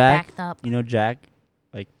Jack. backed up. You know Jack.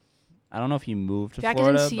 Like, I don't know if he moved to Jack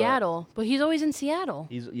Florida. is in but Seattle, but he's always in Seattle.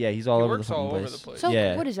 He's all He over the works fucking all over place. the place. So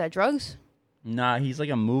yeah. what is that? Drugs? Nah, he's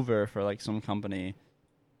like a mover for like some company,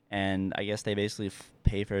 and I guess they basically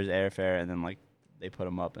pay for his airfare and then like they put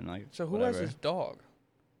him up and like. So who whatever. has his dog?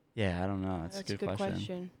 Yeah, I don't know. That's a good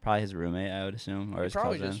question. Probably his roommate, I would assume, or He his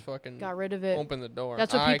probably cousin. just fucking Got rid of it. open the door.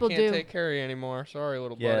 That's what people I do. can't take care of you anymore. Sorry,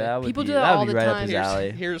 little Yeah, buddy. that would People be, do that that would all be the right time. up his Here's,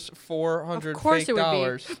 alley. here's $400 Of course fake it would be.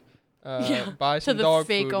 dollars. Yeah, Buy to some the dog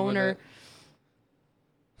fake food owner.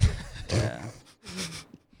 With it. Yeah.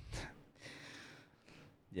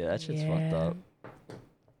 Yeah, that shit's fucked up.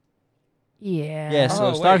 Yeah. Yeah, so Oh,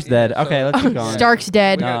 wait, Stark's yeah, dead. so- Okay, let's keep going. Stark's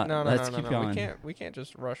dead. We No, got- no, let's keep We going. can't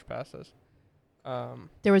just rush past this.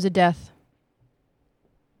 There was a death.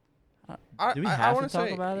 Do we have to wanna talk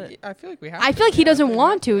say, about it? I feel like we have. I to. feel like he Yeah, doesn't we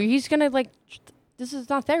want have to. He's gonna like. This is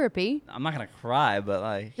not therapy. I'm not gonna cry, but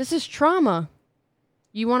like. This is trauma.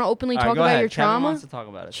 You want to openly All right, talk go about ahead. your Kevin trauma? wants to talk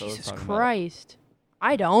about it. So let's Jesus talk about it. Christ.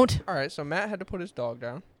 I don't. All right, so Matt had to put his dog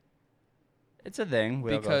down It's a thing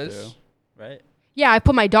we all go because. through, right? Yeah, I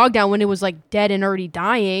put my dog down when it was like dead and already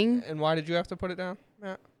dying. And why did you have to put it down,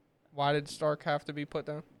 Matt? Why did Stark have to be put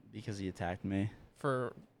down? Because he attacked me.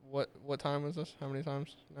 For what time was this? How many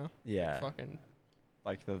times? No. Yeah, Fucking.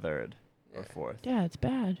 like the third or Yeah. fourth. Yeah, it's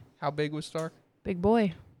bad. How big was Stark? Big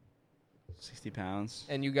boy. 60 pounds.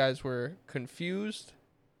 And you guys were confused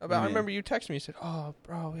about. I Yeah. remember you texted me. You said, "Oh,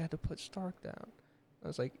 bro, we had to put Stark down." I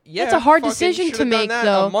was like, "Yeah." That's a hard fucking decision should've to done make, that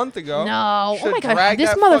though. A month ago. No. Should've Oh my God. dragged This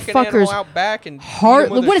that fucking animal motherfucker's out back and beat hard.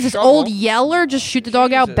 him with What a is this, shovel. old Yeller? Just shoot the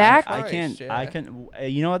dog out Jesus back? Christ. I can't. yeah. I can.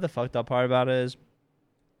 You know what the fucked up part about it is?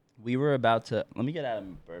 We were about to. Let me get out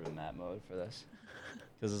of bourbon Matt mode for this,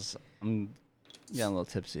 because I'm getting a little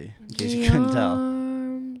tipsy. In case you couldn't tell.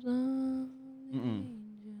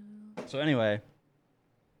 So anyway,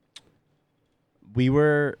 we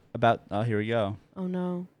were about. Oh, here we go. Oh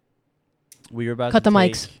no. We were about Cut to the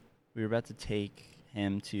take, mics. We were about to take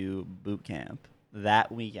him to boot camp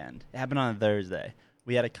that weekend. It happened on a Thursday.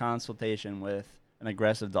 We had a consultation with an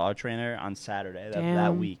aggressive dog trainer on Saturday that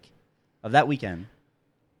Damn. week of that weekend.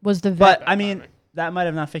 Was the vet? But I mean, that might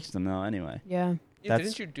have not fixed him though. Anyway, Yeah. Yeah, That's-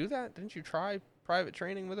 didn't you do that? Didn't you try private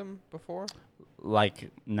training with him before? like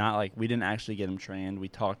not like we didn't actually get him trained. We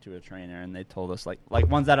talked to a trainer and they told us like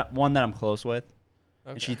one that I'm close with.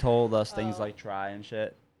 Okay. And she told us things like try and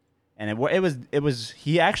shit. And it was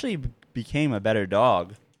he actually became a better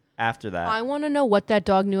dog after that. I want to know what that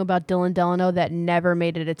dog knew about Dylan Delano that never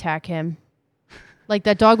made it attack him. Like,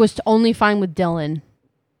 that dog was only fine with Dylan.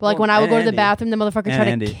 But, like, Well, when I would and go to the Andy. bathroom, the motherfucker And tried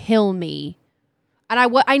Andy. to kill me. And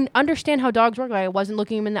I understand how dogs work. Like, I wasn't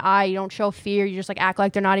looking him in the eye. You don't show fear. You just, like, act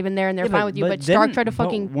like they're not even there and they're Yeah, fine with you. But Stark didn't- tried to but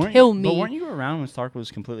fucking weren't kill you- me. But weren't you around when Stark was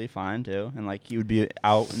completely fine too? And like he would be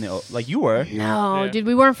out in the like you were. No, Yeah. dude,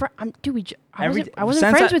 we weren't friends. Dude, I wasn't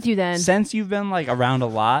since friends with you then. Since you've been like around a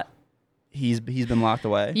lot, he's been locked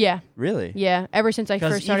away. Yeah, Really? yeah. Ever since I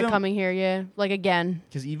 'Cause first started even- coming here, yeah. Like, again.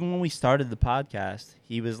 Because even when we started the podcast,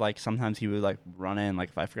 he was like sometimes he would like run in like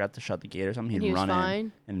if I forgot to shut the gate or something, And he'd he was run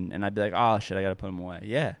fine? in and I'd be like, oh shit, I gotta put him away.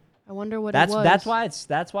 Yeah. I wonder what That's it was. that's why it's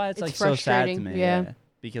It's like so sad to frustrating, me. yeah.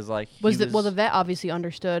 Because like Well, he the vet obviously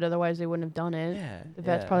understood. Otherwise, they wouldn't have done it. Yeah. The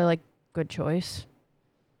vet's yeah. probably like, good choice.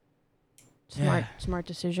 Yeah. Smart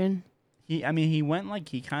decision. He went like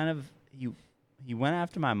he went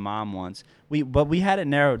after my mom once. But we had it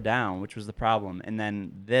narrowed down, which was the problem. And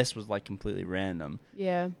then this was like completely random.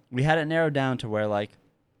 Yeah. We had it narrowed down to where like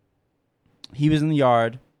he was in the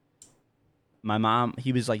yard. My mom,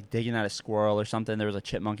 he was like digging at a squirrel or something. There was a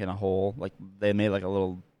chipmunk in a hole. Like they made like a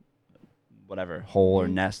little whatever hole or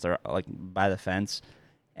nest or like by the fence,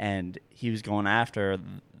 and he was going after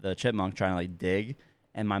the chipmunk trying to like dig.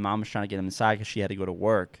 And my mom was trying to get him inside because she had to go to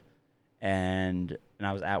work, and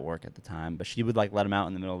I was at work at the time. But she would like let him out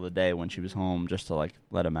in the middle of the day when she was home just to like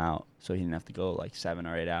let him out so he didn't have to go like 7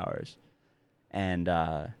 or 8 hours. And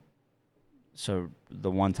so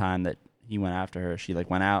the one time that he went after her, she like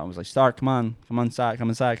went out and was like, Stark, come inside.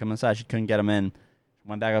 She couldn't get him in.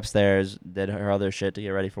 Went back upstairs, did her other shit to get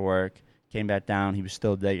ready for work, came back down. He was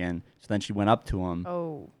still digging. So then she went up to him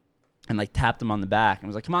Oh. and like tapped him on the back and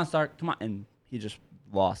was like, come on, Stark, come on. And he just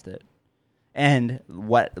lost it. And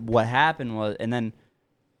what happened was, and then,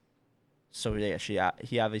 so yeah,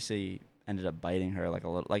 he obviously ended up biting her like a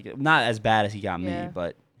little, like not as bad as he got Yeah. me,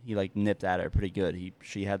 but he like nipped at her pretty good.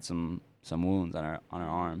 She had some wounds on her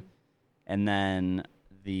arm. And then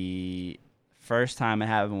the first time it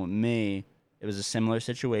happened with me, it was a similar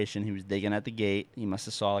situation. He was digging at the gate. He must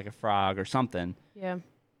have saw like a frog or something. Yeah.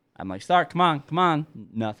 I'm like, Stark, come on.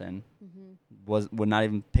 Nothing. Would not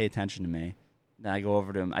even pay attention to me. Then I go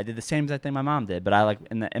over to him. I did the same exact thing my mom did, but I like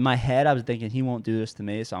in my head I was thinking he won't do this to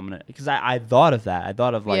me, so I'm gonna, because I thought of that. I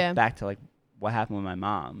thought of like Yeah. back to like what happened with my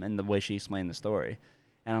mom and the way she explained the story,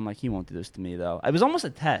 and I'm like, he won't do this to me though. It was almost a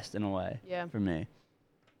test in a way. Yeah. For me.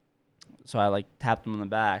 So I like tapped him on the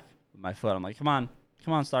back with my foot. I'm like, come on,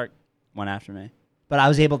 Stark. Went after me. But I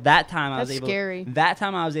was able, that time That's scary. That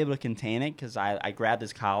time I was able to contain it because I grabbed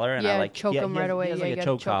his collar and Yeah, I like choke him right away. He has Yeah, like you a got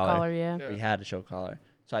choke choke collar, yeah. Yeah. He had a choke collar.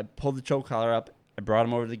 So I pulled the choke collar up. I brought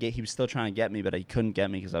him over to the gate. He was still trying to get me, but he couldn't get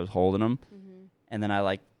me because I was holding him. And then I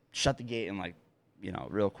like shut the gate and like,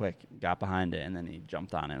 real quick, got behind it, and then he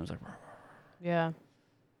jumped on it and was like, Yeah.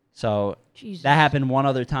 so Jesus. that happened one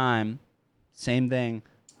other time. Same thing.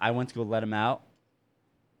 I went to go let him out.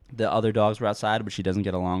 The other dogs were outside, which he doesn't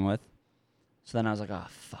get along with. So then I was like, oh,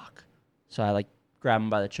 fuck. So I like grab him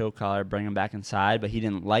by the choke collar, bring him back inside, but he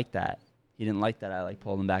didn't like that. he didn't like that I like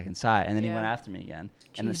pulled him back inside, and then he Yeah. went after me again.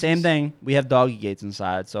 And the Jesus. same thing, we have doggy gates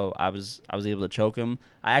inside, so I was able to choke him.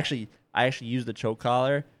 I actually used the choke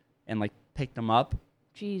collar and like picked him up.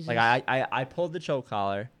 Jesus. Like I pulled the choke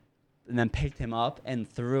collar and then picked him up and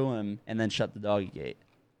threw him and then shut the doggy gate.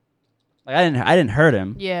 Like I didn't hurt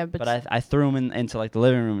him. Yeah, But I threw him into like the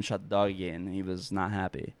living room and shut the doggy gate, and he was not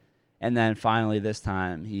happy. And then finally this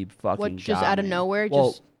time he fucking what? Just got out of me. nowhere? Well,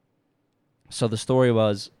 Just so the story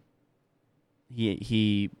was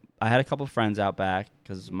I had a couple friends out back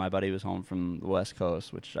because my buddy was home from the West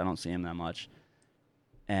Coast, which I don't see him that much.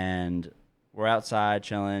 And we're outside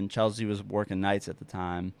chilling. Chelsea was working nights at the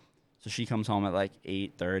time, so she comes home at like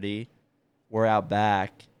 8:30. We're out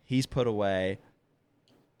back. He's put away.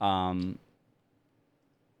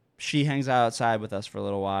 She hangs out outside with us for a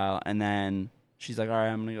little while, and then she's like, all right,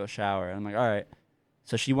 I'm going to go shower. And I'm like, all right.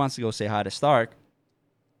 So she wants to go say hi to Stark.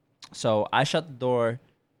 So I shut the door.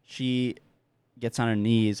 She gets on her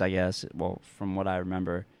knees, I guess. Well, from what I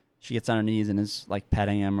remember, she gets on her knees and is like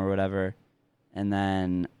petting him or whatever. And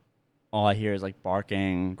then all I hear is like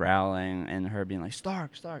barking, growling, and her being like,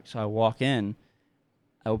 Stark, Stark. So I walk in,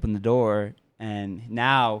 I open the door, and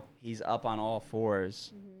now he's up on all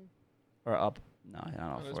fours. Or up, no, not On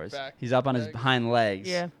all his fours. back He's up on his legs. hind legs.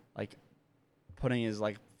 yeah. Like putting his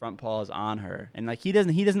like front paws on her. And like he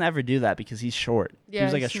doesn't ever do that because he's short. Yeah, he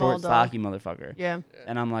was like a small short, dog. stocky motherfucker. Yeah.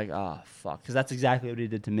 And I'm like, oh, fuck. Because that's exactly what he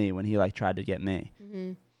did to me when he, like, tried to get me.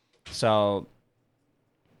 Mm-hmm. So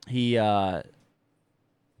he, so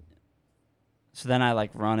then I,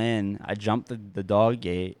 like, run in. I jump the dog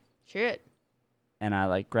gate, Shit. and I,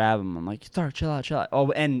 like, grab him. I'm like, Stark, chill out, chill out.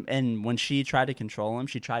 Oh, and when she tried to control him,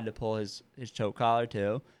 she tried to pull his choke collar,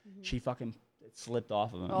 too. She fucking slipped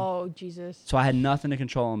off of him. Oh, Jesus. So I had nothing to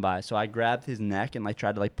control him by. So I grabbed his neck and, like,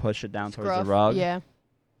 tried to, like, push it down towards Scruff. the rug. Yeah.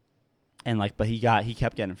 And, like, but he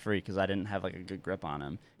kept getting free because I didn't have, like, a good grip on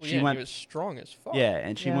him. Well, She yeah, went he was strong as fuck. Yeah,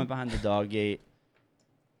 and she Yeah. went behind the dog gate,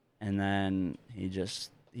 and then he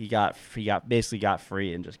basically got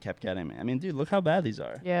free and just kept getting me. I mean, dude, look how bad these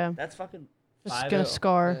are. Yeah. That's fucking. It's 5 gonna oh.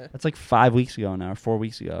 scar. Yeah. That's like 5 weeks ago now, or 4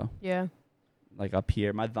 weeks ago. Yeah. Like up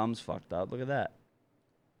here, my thumb's fucked up. Look at that.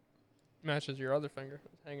 Matches your other finger.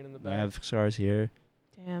 It's hanging in the I back. have scars here.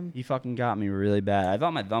 Damn. He fucking got me really bad. I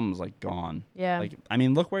thought my thumb was like gone. Yeah. Like, I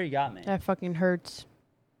mean, look where he got me. That fucking hurts.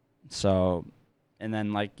 So, and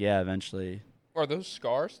then like eventually. Are those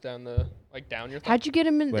scars down your thumb? How'd you get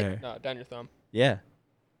him in? Where? No, down your thumb. Yeah.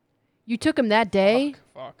 You took him that day?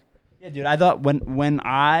 Fuck. Yeah, dude. I thought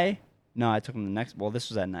I took him the next. Well, this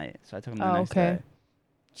was at night, so I took him the Oh, next okay. day.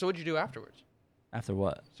 So what'd you do afterwards? After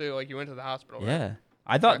what? So like you went to the hospital, right? Yeah.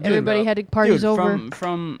 I thought dude, Everybody had parties dude, over.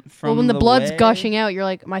 From Well, when the blood's way- gushing out, you're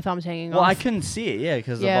like, my thumb's hanging Well, off. I couldn't see it, yeah,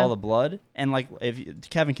 because Yeah. of all the blood. And like,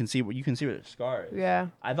 Kevin can see you can see what the scar is. Yeah.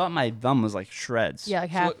 I thought my thumb was like shreds. Yeah, like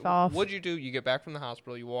So half off. What'd you do? You get back from the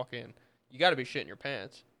hospital. You walk in. You got to be shitting your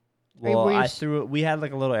pants. Well, Were you I s- threw. We had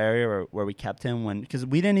like a little area where we kept him because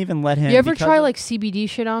we didn't even let him. You ever because try of- like CBD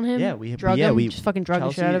shit on him? Yeah, we drug yeah, him. we Just fucking drug the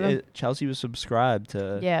Chelsea, shit out of him. Chelsea was subscribed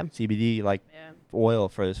to Yeah. CBD like Yeah. oil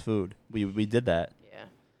for his food. We did that. Yeah.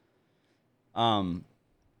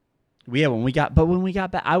 When we got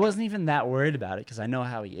back, I wasn't even that worried about it because I know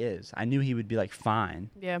how he is. I knew he would be like fine.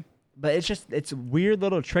 Yeah. But it's weird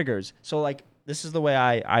little triggers. So like this is the way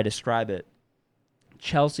I describe it.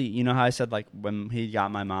 Chelsea, you know how I said like when he got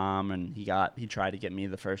my mom and he tried to get me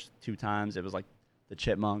the first 2 times, it was like the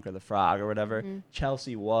chipmunk or the frog or whatever. Mhm.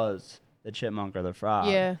 Chelsea was the chipmunk or the frog.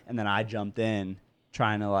 Yeah. And then I jumped in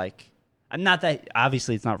trying to like, not that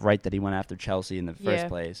obviously it's not right that he went after Chelsea in the first Yeah.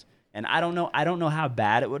 place. And I don't know how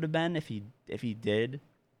bad it would have been if he did.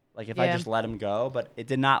 Like if I Yeah. just let him go, but it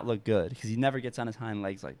did not look good because he never gets on his hind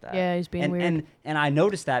legs like that. Yeah, he's being and, weird. And I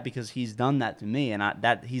noticed that because he's done that to me, and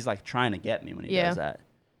that he's like trying to get me when he Yeah. does that.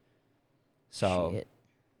 So Shit.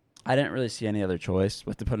 I didn't really see any other choice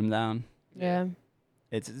but to put him down. Yeah.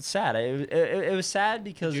 It's sad. It was sad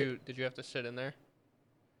because Did you have to sit in there?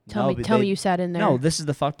 but Tell me they- you sat in there. No, this is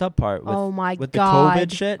the fucked up part. With, oh my with god. the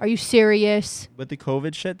COVID shit. Are you serious? With the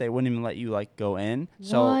COVID shit, they wouldn't even let you like go in.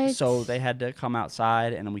 So What? they had to come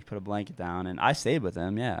outside, and then we put a blanket down, and I stayed with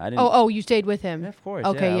him. Yeah, I didn't. Oh, you stayed with him. Yeah, of course.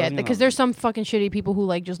 Okay, I yeah, wasn't because gonna- there's some fucking shitty people who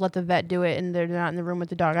like just let the vet do it and they're not in the room with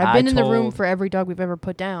the dog. I've I been in the room told- for every dog we've ever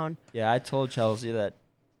put down. Yeah, I told Chelsea that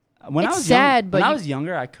when It's I was sad, young, but when I you- was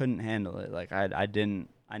younger, I couldn't handle it. Like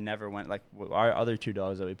I never went like our other 2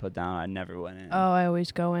 dogs that we put down. I never went in. Oh, I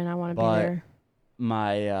always go in. I want to be But- there.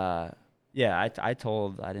 My I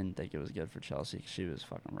told I didn't think it was good for Chelsea 'cause she was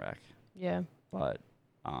fucking wreck. Yeah. But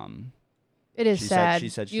It is she sad.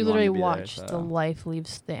 said she you wanted literally to be there, watch so- the life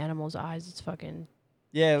leaves the animal's eyes. It's fucking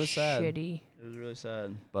yeah, it was sad. shitty. It It was really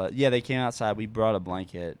sad. But yeah, they came outside. We brought a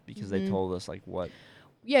blanket because they Mm-hmm. told us like what.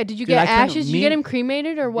 Yeah, did you Dude, get I couldn't- ashes? Did you get him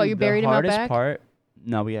cremated or what? Dude, You buried him out back? The hardest part.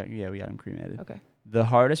 No, we got him cremated. Okay. The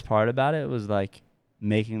hardest part about it was like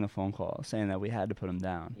making the phone call saying that we had to put him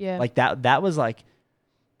down. Yeah. Like that was like,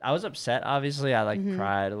 I was upset. Obviously, I like Mhm.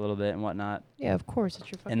 cried a little bit and whatnot. Yeah, of course.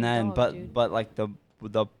 It's your fucking And then, dog, dude. but like the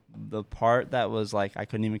part that was like I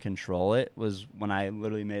couldn't even control it was when I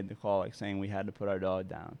literally made the call, like saying we had to put our dog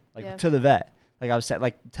down, like Yeah. to the vet. Like I was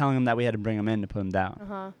like telling him that we had to bring him in to put him down.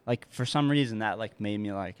 Uh-huh. Like for some reason that like made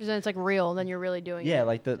me like, Because then it's like real. Then you're really doing it. yeah,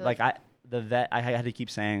 like So, the vet. I had to keep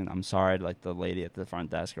saying I'm sorry to like the lady at the front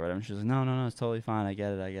desk or whatever. And she was like, no, it's totally fine. I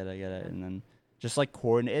get it. And then just like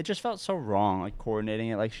coordinate. It just felt so wrong, like coordinating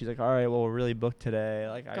it. Like she's like, all right, well we're really booked today.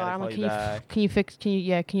 Like I God, gotta I'm call like, you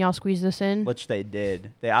back. can y'all squeeze this in? Which they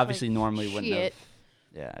did. They obviously like, normally wouldn't have. shit.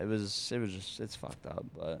 Yeah, it was just it's fucked up,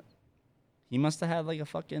 but he must have had like a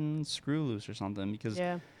fucking screw loose or something because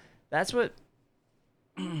Yeah. that's what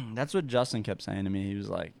that's what Justin kept saying to me. He was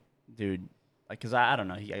like, dude, like cuz I don't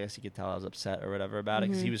know, I guess he could tell I was upset or whatever about it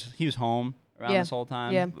cuz he was home around Yeah. this whole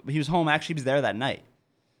time. Yeah. He was home, actually he was there that night.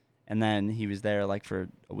 And then he was there like for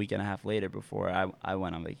a week and a half later before I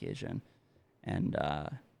went on vacation. And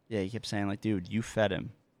yeah, he kept saying like, dude, you fed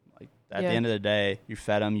him. Like at Yeah. the end of the day, you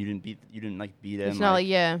fed him, you didn't beat him. It's not like,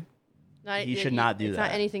 yeah. You should not do it's that.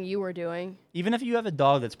 not anything you were doing. Even if you have a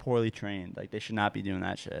dog that's poorly trained, like they should not be doing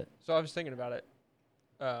that shit. So I was thinking about it.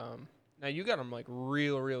 Now you got him like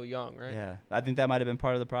real young, right? Yeah, I think that might have been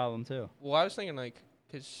part of the problem too. Well, I was thinking like,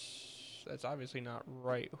 cause that's obviously not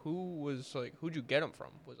right. Who'd you get him from?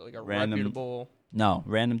 Was it like a Random- reputable? No,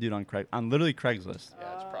 random dude on literally Craigslist. Yeah,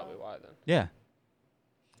 that's probably why then. Yeah.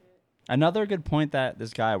 Another good point that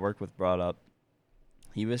this guy I worked with brought up.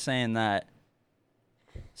 He was saying that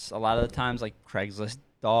a lot of the times, like Craigslist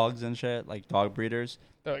dogs and shit, like dog breeders.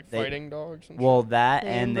 They're like They- fighting dogs. And Well, shit. that They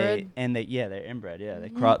and inbred? they're inbred. Yeah,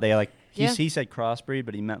 they like Yeah. he said crossbreed,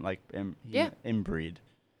 but he meant like Yeah. inbreed.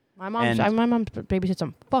 My mom babysits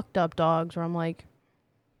some fucked up dogs where I'm like,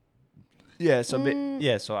 Yeah. So Mm.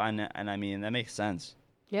 yeah. So I mean that makes sense.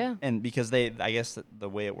 yeah. And because I guess the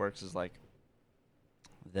way it works is like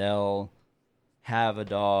they'll have a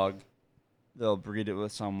dog, they'll breed it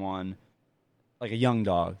with someone, like a young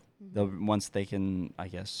dog. They'll once they can, I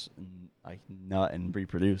guess, like nut and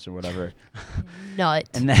reproduce or whatever, Nut.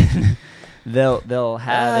 and then they'll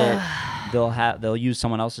have it. They'll use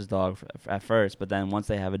someone else's dog at first, but then once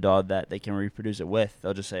they have a dog that they can reproduce it with,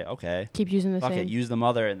 they'll just say, okay, Keep using the fuck same. it, use the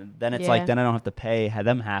mother, and then it's Yeah. like then I don't have to pay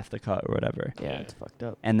them half the cut or whatever. Yeah, it's fucked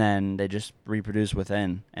up. And then they just reproduce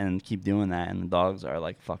within and keep doing that, and the dogs are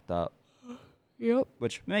like fucked up, Yep.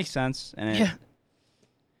 which makes sense. And Yeah.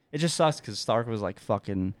 it just sucks because Stark was like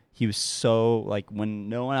fucking. He was so like when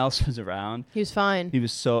no one else was around, He was fine. he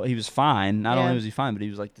was fine. Not Yeah. only was he fine, but he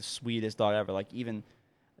was like the sweetest dog ever. Like even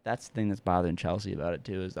that's the thing that's bothering Chelsea about it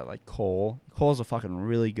too is that like Cole's a fucking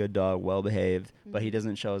really good dog, well behaved, but he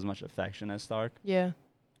doesn't show as much affection as Stark Yeah.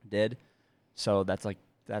 did. So that's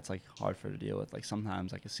hard for her to deal with. Like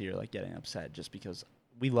sometimes I can see her like getting upset just because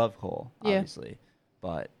we love Cole, Yeah. obviously,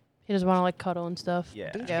 but He doesn't want to like cuddle and stuff.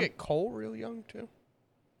 yeah. Didn't Yeah. you get Cole real young too?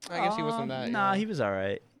 I guess he wasn't that. Nah, young. he was all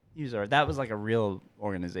right. That was like a real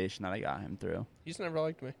organization that I got him through. He's never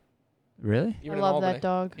liked me. Really? Even I in love Albany. that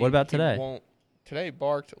dog. What about today? Today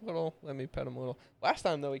barked a little. Let me pet him a little. Last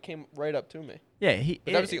time though, he came right up to me. Yeah,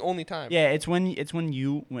 But that was the only time. Yeah, it's when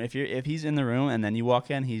if he's in the room and then you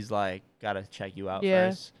walk in, he's like gotta check you out Yeah.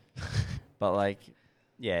 first. But like,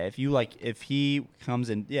 yeah, if he comes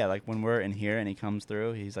in, yeah, like when we're in here and he comes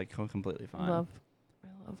through, he's like completely fine. I love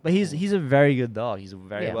But he's a very good dog. He's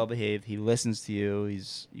very Yeah. well behaved. He listens to you.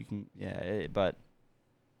 But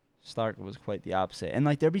Stark was quite the opposite. And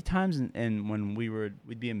like there'd be times in when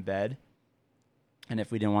we'd be in bed, and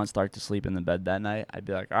if we didn't want Stark to sleep in the bed that night, I'd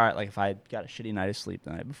be like, all right, like if I got a shitty night of sleep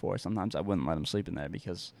the night before, sometimes I wouldn't let him sleep in there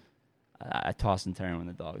because I toss and turn when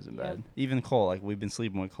the dog's in Yeah. bed. Even Cole, like we've been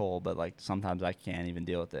sleeping with Cole, but like sometimes I can't even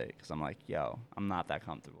deal with it because I'm like, yo, I'm not that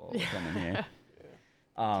comfortable with him in here.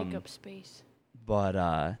 take up space. But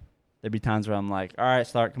there'd be times where I'm like, all right,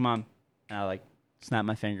 Stark, come on. And I like snap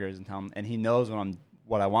my fingers and tell him, and he knows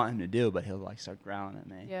what I want him to do, but he'll like start growling at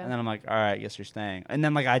me. Yeah. And then I'm like, all right, I guess you're staying. And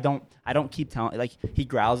then like I don't keep telling, like he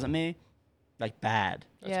growls at me like bad.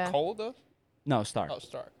 That's Yeah. Cole though. No, Stark. Oh,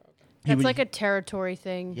 Stark. Okay. He That's would- like a territory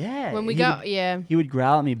thing. Yeah. When we he got, would- yeah. He would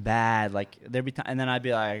growl at me bad, like there'd be time, and then I'd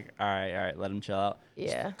be like, all right, let him chill out.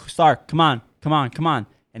 Yeah. Stark, come on,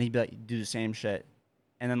 and he'd be like, do the same shit.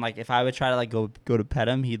 And then like if I would try to like go to pet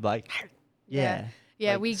him, he'd like, yeah.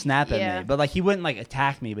 Yeah, like, snap at me. But like he wouldn't like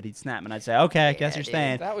attack me, but he'd snap, and I'd say, "Okay, I guess you're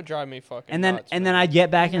staying." That would drive me fucking. And then nuts, and man. then I'd get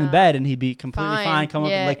back in the Nah. bed, and he'd be completely fine, come up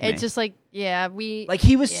and lick me. It's just like like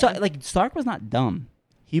he was like Stark was not dumb.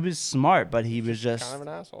 He was smart, but he was just kind of an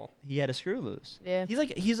asshole. he had a screw loose. Yeah.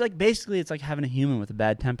 He's like basically it's like having a human with a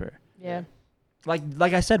bad temper. Yeah.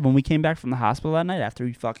 Like I said, when we came back from the hospital that night after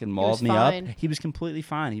he fucking mauled me fine. up, he was completely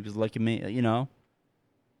fine. He was looking at me, you know.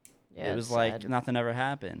 Yeah. It was it's like sad. nothing ever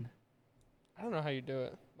happened. I don't know how you do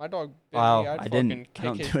it. My dog bit Well, me. I'd I fucking didn't. I kick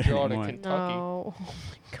don't his do it jaw anymore. to Kentucky. No. Oh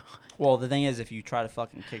my god. Well, the thing is, if you try to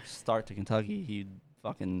fucking kick Stark to Kentucky, he'd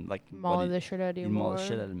fucking like Maul the shit out of you he'd maul more. the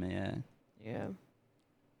shit out of me. Yeah. Yeah.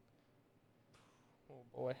 Oh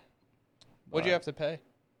boy. What'd you have to pay?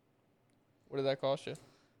 What did that cost you?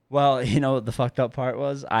 Well, you know, the fucked up part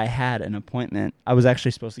was I had an appointment. I was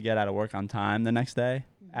actually supposed to get out of work on time the next day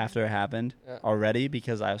after it happened already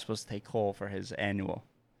because I was supposed to take Cole for his annual.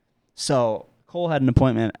 So Cole had an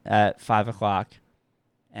appointment at 5 o'clock,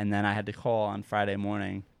 and then I had to call on Friday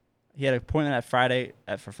morning. He had an appointment at Friday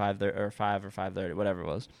for 5:30 or 5 or 5:30, whatever it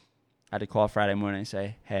was. I had to call Friday morning and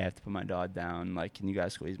say, "Hey, I have to put my dog down. Like, can you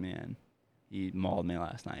guys squeeze me in? He mauled me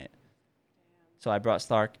last night." So I brought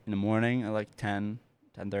Stark in the morning at like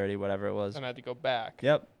 10:30, whatever it was. And I had to go back.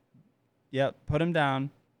 Yep. Put him down.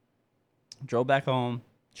 Drove back home.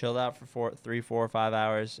 Chilled out for 3, 4, 5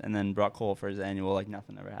 hours, and then brought Cole for his annual like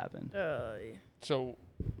nothing ever happened. So,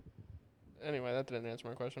 anyway, that didn't answer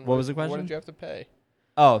my question. What was the question? What did you have to pay?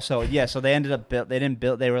 Oh, so yeah, so they ended up they didn't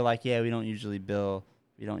bill. They were like, yeah, we don't usually bill.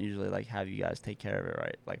 We don't usually like have you guys take care of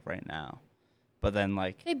it right now. But then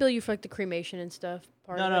like They bill you for like the cremation and stuff.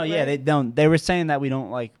 no, yeah, they don't. They were saying that we don't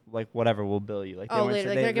like whatever, we'll bill you. Like they Oh, weren't later,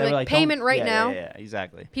 sa- like, they're they gonna were like, don't- payment right yeah, now? Yeah,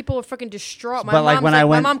 exactly. People were fucking distraught. But, like, when I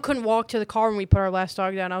went- my mom couldn't walk to the car when we put our last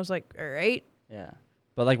dog down. I was like, all right. Yeah.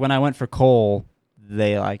 But like when I went for Cole,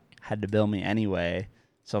 they like had to bill me anyway.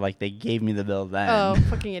 So like they gave me the bill then. Oh,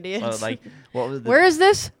 fucking idiots. So like what was the Where is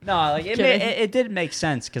this? No, like Kidding. it did make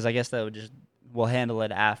sense because I guess that would just we'll handle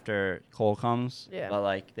it after Cole comes. Yeah. But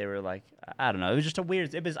like they were like I don't know. It was just a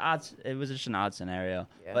weird. It was odd. It was just an odd scenario.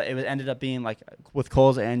 Yeah. But ended up being like with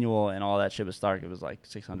Cole's annual and all that shit with Stark. It was like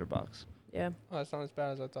 $600. Yeah. Oh, that's not as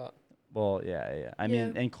bad as I thought. Well, yeah. I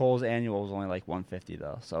mean, and Cole's annual was only like $150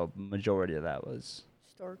 though. So majority of that was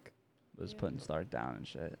Stork. putting Stark down and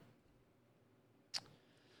shit.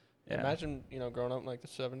 Yeah. Imagine, growing up in like the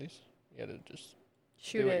 70s. You had to just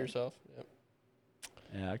Shoot do it it. yourself. Yep.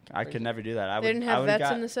 Yeah, I could never do that. They didn't have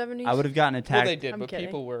vets in the 70s? I would have gotten Well, attacked. they did, I'm but kidding.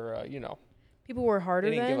 people were, People were harder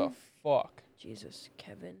they didn't then? give a fuck. Jesus,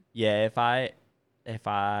 Kevin. Yeah, if I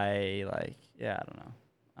like, yeah, I don't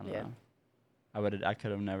know. Yeah. I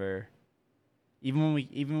could have never. Even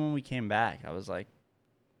when we came back, I was like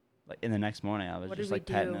in the next morning, I was What just did we like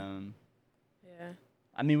petting do? him. Yeah.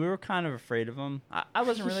 I mean, we were kind of afraid of him. I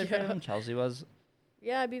wasn't really afraid of Yeah. him. Chelsea was.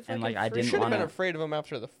 Yeah, I'd be fucking like, I You didn't should have been wanna- afraid of him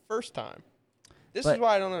after the first time. This But- is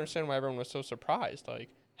why I don't understand why everyone was so surprised. Like,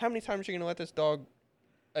 how many times are you going to let this dog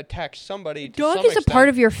attack somebody to Dog some is a part extent?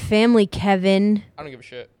 of your family, Kevin. I don't give a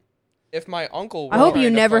shit. If my uncle I was hope you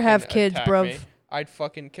trying to never fucking have kids, attack bruv. me, I'd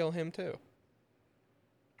fucking kill him too.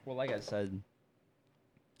 Well, like I said,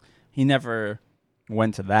 he never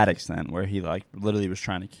went to that extent where he like literally was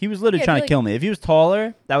trying to. He was literally Yeah, I trying feel to like- kill me. If he was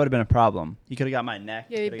taller, that would have been a problem. He could have got my neck.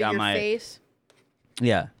 Yeah, could you have bit got your my face.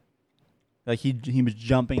 Yeah. Like he was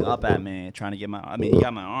jumping up at me trying to get my. I mean, he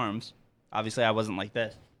got my arms. Obviously, I wasn't like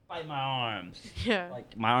this. Fight my arms. Yeah.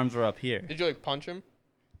 Like my arms were up here. Did you like punch him?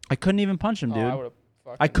 I couldn't even punch him, Oh, dude. I would have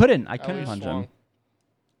fucking. I couldn't would've punch swung. him.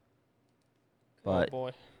 But Oh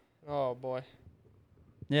boy. Oh boy.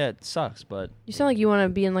 yeah, it sucks. But You sound like you want to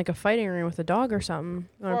be in like a fighting ring with a dog or something.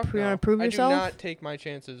 You want Fuck to no. prove yourself? I do not take my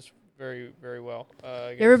chances very, very well. You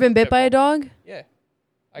ever been bit by a dog? Yeah.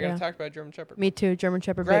 I got Yeah. attacked by a German Shepherd. Me too. German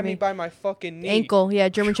Shepherd Grabbed bit me me. by my fucking knee. Ankle. Yeah,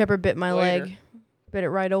 German Shepherd bit my Later. leg. Bit it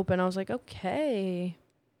right open. I was like, okay.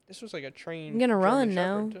 This was like a train. I'm gonna German run Shepherd,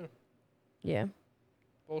 now. Too. Yeah.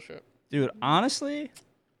 Bullshit. dude, honestly,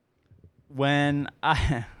 when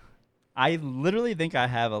I literally think I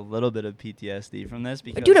have a little bit of PTSD from this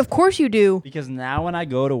because Dude, of course you do. because now when I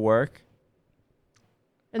go to work,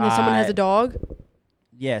 And then someone has I- a dog.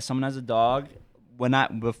 yeah, someone has a dog.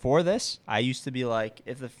 Before this, I used to be like,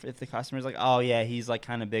 if the customer's like, oh yeah, he's like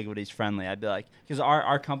kind of big, but he's friendly, I'd be like, because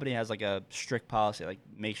our company has like a strict policy, like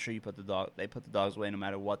make sure you put the dogs away no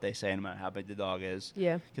matter what they say, no matter how big the dog is,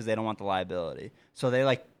 Yeah. because they don't want the liability. So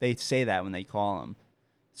they say that when they call them.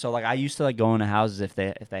 So like I used to like go into houses if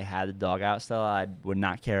they had the dog out still, I would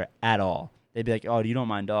not care at all. They'd be like, oh, you don't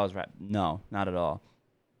mind dogs, right? No, not at all.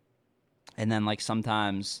 And then like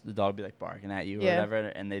sometimes the dog would be like barking at you or Yeah. whatever,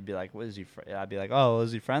 and they'd be like, "What is he?" I'd be like, "Oh,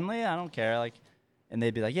 is he friendly? I don't care." Like, And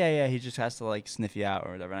they'd be like, yeah, he just has to like sniff you out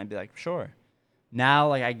or whatever. And I'd be like, sure. Now,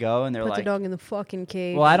 like, I go and they're Put like, the dog in the fucking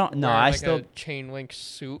cage. well, I don't know. Wearing, I like, still, a chain link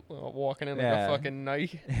suit, walking in like Yeah. a fucking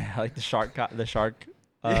knight. yeah, like the shark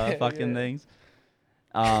Yeah, fucking yeah. things.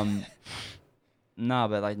 No,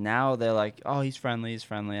 but like now they're like, oh, he's friendly.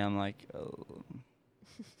 I'm like, oh.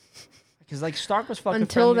 Because like Stark was fucking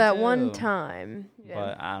Until friendly, that too. one time. Yeah.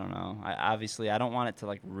 But I don't know. I don't want it to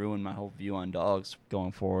like ruin my whole view on dogs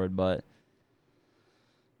going forward. But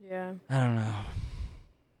Yeah. I don't know.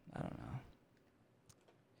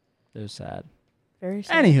 It was sad. Very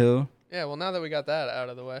sad. Anywho, Yeah, well, now that we got that out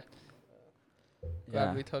of the way, glad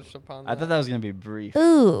yeah. we touched upon I that. thought that was gonna be brief.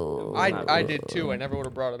 Ooh. I did too. I never would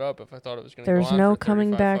have brought it up if I thought it was going to go There's on no for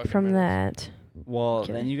coming 35 back fucking from minutes. that. Well,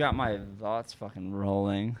 Kidding. then you got my thoughts fucking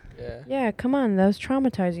rolling. Yeah. Yeah, come on. That was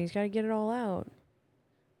traumatizing. He's got to get it all out.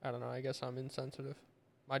 I don't know. I guess I'm insensitive.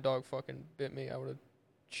 My dog fucking bit me. I would have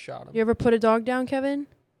shot him. You ever put a dog down, Kevin?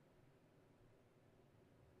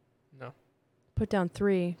 No. Put down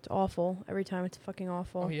 3. It's awful. Every time it's fucking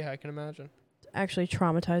awful. Oh, yeah, I can imagine. It's actually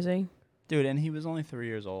traumatizing. Dude, and he was only 3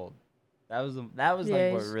 years old. That was Yeah,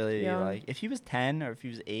 like what he's really young. like. If he was 10 or if he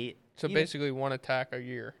was 8, So he- basically, one attack a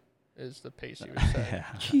year is the pace he was saying. yeah,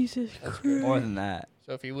 Jesus That's Christ. good. more than that.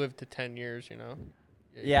 So if he lived to 10 years, you know.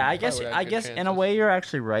 Yeah, I you guess probably would have good in a chances. way you're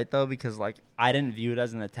actually right though, because like I didn't view it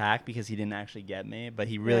as an attack because he didn't actually get me, but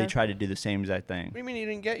he really Yeah. tried to do the same exact What thing. do you mean he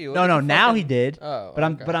didn't get you? No, Look no, at the now fucking- he did. Oh, But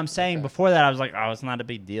okay. I'm saying Okay. before that I was like, oh, it's not a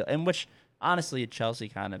big deal. And which honestly Chelsea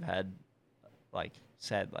kind of had like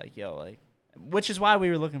said like, yo, like, which is why we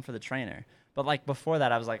were looking for the trainer. But like before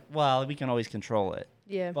that I was like, well, we can always control it.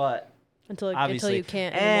 Yeah. But Until obviously you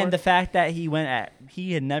can't and anymore. the fact that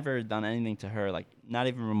he had never done anything to her, like not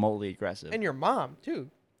even remotely aggressive. And your mom, too.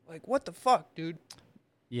 Like, what the fuck, dude?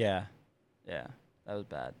 Yeah, that was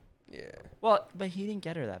bad. Yeah. Well, but he didn't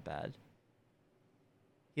get her that bad.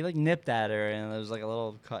 He like nipped at her and there was like a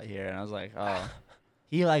little cut here, and I was like, oh.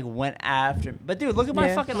 He like went after. But dude, look at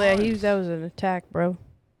my fucking Yeah, arms. that was an attack, bro.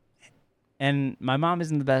 And my mom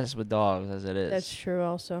isn't the best with dogs as it is. That's true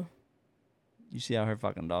also. You see how her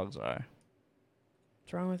fucking dogs are.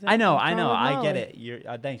 What's wrong with that? I know, What's I wrong know, with I Molly? get it. You're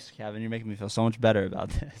thanks, Kevin. You're making me feel so much better about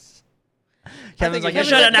this. Kevin's like, it Kevin's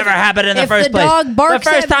should have like, never happened in the if first the place. dog barks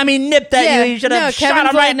the first at- time he nipped at Yeah, you, you should have no, shot Kevin's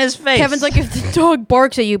him right like- in his face. Kevin's like, if the dog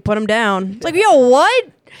barks at you, put him down. It's like, yo, what?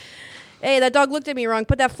 Hey, that dog looked at me wrong.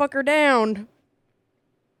 Put that fucker down.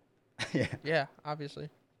 yeah. Yeah, obviously.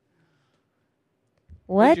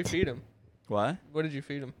 What? What did you feed him? What? What did you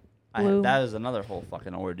feed him? Blue. That was another whole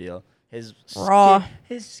fucking ordeal. Raw.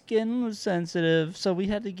 His skin was sensitive, so we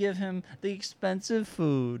had to give him the expensive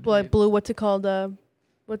food. Blue, what's it called?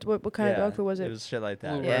 What kind of Yeah, dog food was it? It was shit like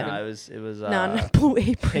that. Blue Yeah, ribbon? it was no, not Blue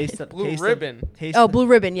Apron. taste of, Blue taste ribbon. Of, taste Oh, of, Blue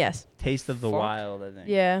Ribbon, yes. Taste of the Fuck. Wild. I think.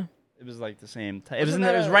 Yeah. It was like the same. It was Wasn't in there.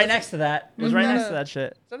 It that was a- right next to that. It was right Wasn't next that to a- that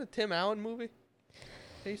shit. Is that a Tim Allen movie?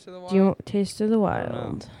 Taste of the Wild? Do you want Taste of the know.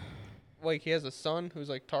 Wild? Like, he has a son who's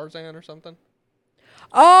like Tarzan or something?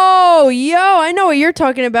 Oh, yo, I know what you're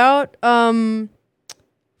talking about.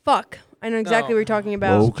 Fuck. I know exactly No. what you're talking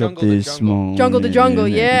about. Woke Jungle to Jungle. morning Jungle to Jungle,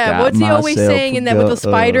 and yeah. got What's he always myself saying a in that with the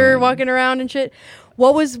spider gun. walking around and shit?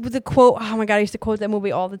 What was the quote? Oh my god, I used to quote that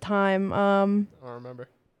movie all the time. I don't remember.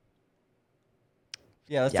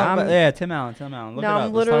 Yeah, let's Yeah, talk about I'm- Tim Allen. Tim Allen. Look no, it up.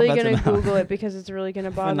 I'm Let's talk literally about gonna Tim Allen. Google it because it's really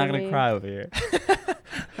gonna bother I'm not gonna me. cry over here.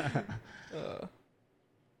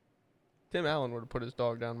 Tim Allen would have put his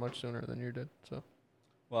dog down much sooner than you did. So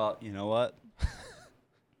Well, you know what?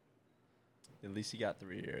 At least he got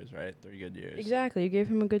 3 years, right? 3 good years. Exactly, you gave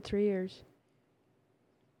him a good 3 years.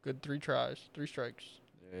 good 3 tries, 3 strikes,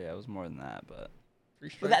 Yeah, it was more than that, but 3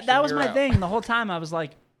 strikes. But that and was you're my out. thing. The whole time I was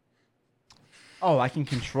like, oh, I can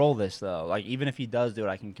control this, though. Like, even if he does do it,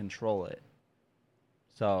 I can control it.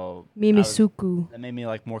 So Mimisuku. that made me,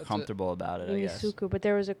 like, more That's it. comfortable about it, I guess. Mimisuku, but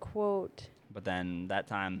there was a quote. But then that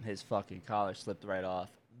time, his fucking collar slipped right off.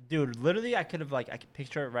 Dude, literally, I could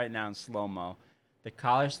picture it right now in slow-mo. The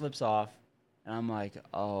collar slips off, and I'm like,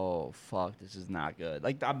 oh, fuck, this is not good.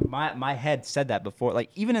 Like, my head said that before. Like,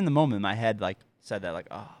 even in the moment, my head, like, said that, like,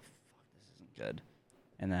 oh, fuck, this isn't good.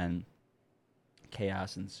 And then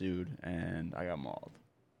chaos ensued, and I got mauled.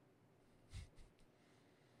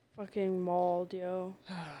 Fucking mauled, yo.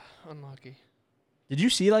 Unlucky. Did you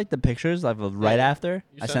see, like, the pictures of right Yeah. after?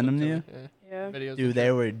 I sent them to you? me, Yeah. Yeah. Videos. Dude, and they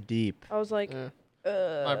shit. were deep. I was like, Yeah.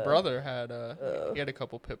 uh. My brother had he had a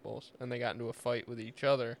couple pit bulls, and they got into a fight with each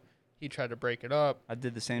other. He tried to break it up. I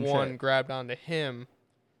did the same One shit. grabbed onto him,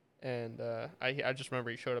 and I just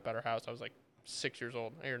remember he showed up at our house. I was like 6 years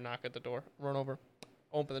old. I hear a knock at the door. Run over,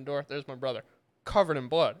 open the door. There's my brother, covered in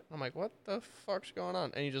blood. I'm like, what the fuck's going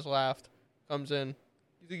on? And he just laughed. Comes in.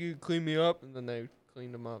 You think you can clean me up? And then they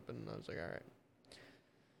cleaned him up, and I was like, all right.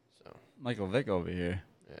 So Michael Vick over here.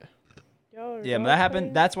 yeah. Yeah, but that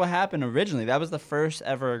happened. That's what happened originally. That was the first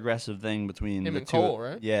ever aggressive thing between Him the and two. Cole,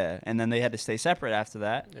 right? Yeah, and then they had to stay separate after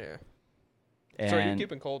that. Yeah. And So you're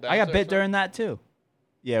keeping Cole down. I got bit during that too.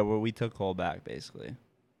 Yeah, where we took Cole back basically,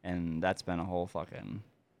 and that's been a whole fucking.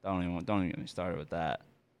 Don't even get me started with that.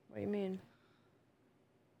 What do you mean?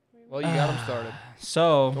 Well, you got him started.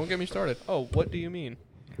 So Don't get me started. Oh, what do you mean?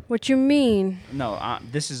 What you mean? no,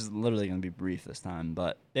 this is literally gonna be brief this time,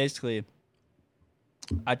 but basically,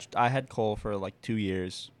 I had Cole for like 2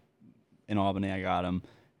 years in Albany. I got him,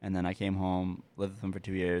 and then I came home, lived with him for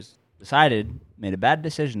 2 years. Made a bad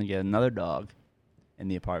decision to get another dog in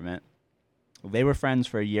the apartment. They were friends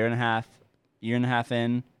for a year and a half. Year and a half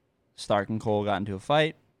in, Stark and Cole got into a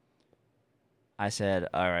fight. I said,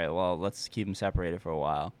 all right, well, let's keep them separated for a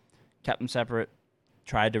while. Kept them separate.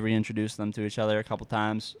 Tried to reintroduce them to each other a couple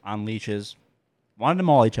times on leashes. Wanted them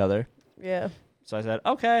all each other. Yeah. So I said,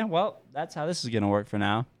 okay, well, that's how this is going to work for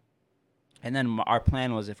now. And then our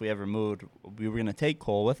plan was if we ever moved, we were going to take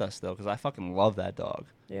Cole with us, though, because I fucking love that dog.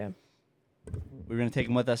 Yeah. We were going to take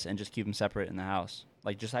him with us and just keep him separate in the house,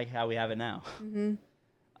 just like how we have it now. Mm-hmm.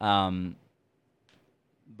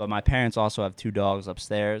 But my parents also have 2 dogs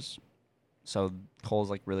upstairs, so Cole's,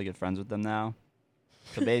 like, really good friends with them now.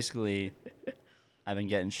 So basically, I've been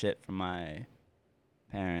getting shit from my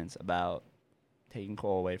parents about taking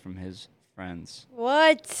Cole away from his friends.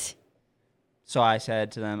 What? So I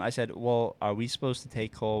said to them, well, are we supposed to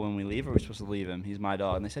take Cole when we leave, or are we supposed to leave him? He's my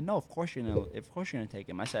dog. And they said, no, of course you're gonna take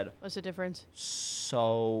him. I said, What's the difference?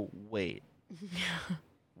 so wait,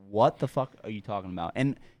 what the fuck are you talking about?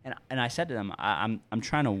 And I said to them, I'm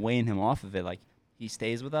trying to wean him off of it. Like, he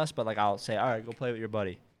stays with us, but like I'll say, all right, go play with your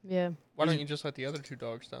buddy. Yeah. Why don't you just let the other 2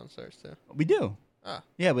 dogs downstairs too? We do. Ah.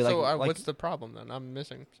 Yeah, we So like what's the problem then? I'm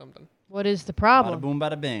missing something. What is the bada problem? boom,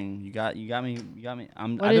 bada bing. You got me. What I've is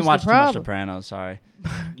been the watching too much problem? Sopranos. Sorry.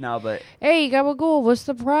 No, but Hey, Gabagool, what's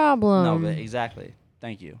the problem? no, but exactly.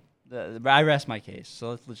 Thank you. I rest my case. So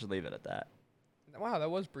let's just leave it at that. Wow,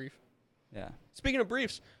 that was brief. Yeah. Speaking of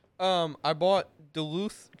briefs, I bought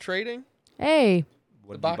Duluth Trading. Hey,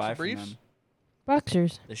 What The did you box buy of from briefs? them?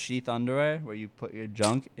 boxers. The sheath underwear where you put your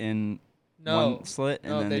junk in No, one slit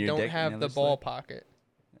and no, then they your don't dick in have the the other ball slit? pocket.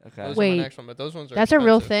 Okay. Those are Wait, my next one, but those ones are That's a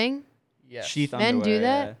real expensive. thing? Yes. Sheath Men do underwear,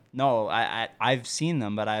 that? yeah. No, I've seen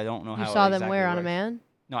them, but I don't know how You it saw them exactly where on a works. man?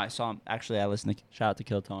 No, I saw them. Actually, I listened to shout out to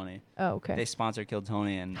Kill Tony. Oh, okay. They sponsor Kill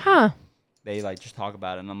Tony, and Huh. they like just talk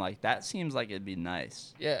about it, and I'm like, that seems like it'd be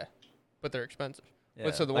nice. Yeah, but they're expensive. Yeah.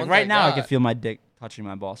 But so the like ones right I now, I got- can feel my dick touching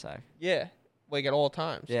my ball sack. Yeah, like at all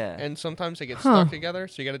times. Yeah. And sometimes they get Huh. stuck together,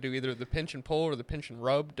 so you got to do either the pinch and pull or the pinch and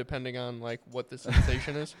rub, depending on like what the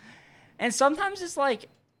sensation is. And sometimes it's like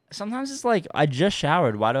I just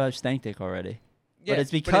showered. Why do I have stank dick already? Yeah,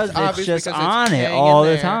 it's because it's obvious just because on it hanging all the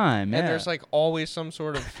there, time, yeah. And there's like always some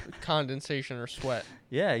sort of condensation or sweat.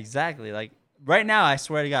 Yeah, exactly. Like right now, I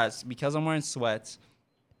swear to God, it's because I'm wearing sweats.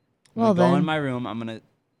 I'm Well, gonna go then. in my room. I'm gonna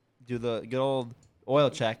do the good old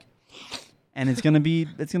oil check, and it's gonna be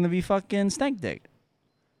fucking stank dick.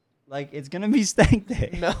 Like it's gonna be stank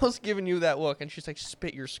dick. Mel's giving you that look, and she's like,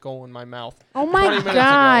 "Spit your skull in my mouth." Oh 20 my minutes ago.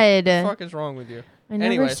 God. What the fuck is wrong with you? I never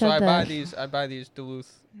Anyway, said so I that. buy these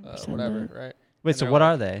Duluth, said whatever, that. right? Wait, And so they're what like-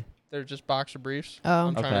 are they? They're just boxer briefs. Oh.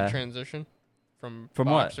 I'm trying to Okay. transition from From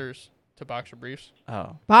what? boxers to boxer briefs.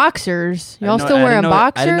 Oh, Boxers. I Y'all didn't know- still I didn't wearing know-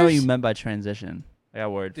 boxers? I didn't know what you meant by transition. I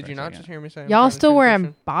got worried. Did for you a not second. just hear me say? I'm Y'all trying to still wearing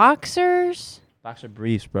transition? boxers? Boxer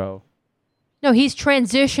briefs, bro? No, he's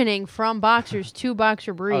transitioning from boxers to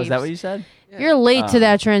boxer briefs. Oh, is that what you said? Yeah. You're late to Oh.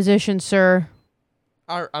 that transition, sir.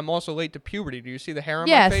 I'm also late to puberty. Do you see the hair on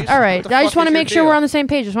Yes. my face? All right. What the I fuck just want to is your make sure deal? we're on the same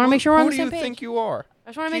page. Just want to make sure we're on the Who same do you page. think you are? I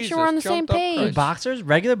just want to make sure Jesus, we're on the same jumped up page. Christ. Boxers,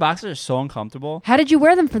 regular boxers are so uncomfortable. How did you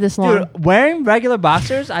wear them for this long? Dude, wearing regular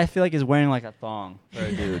boxers, I feel like is wearing like a thong for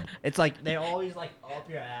a dude. It's like they always like up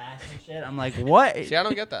your ass and shit. I'm like, what? See, I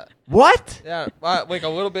don't get that. What? Yeah, like a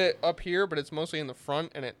little bit up here, but it's mostly in the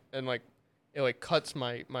front, and it cuts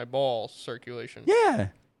my ball circulation. Yeah,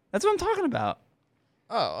 that's what I'm talking about.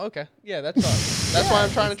 Oh, okay. Yeah, that's that's why I'm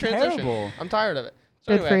trying to it's transition. terrible. I'm tired of it. So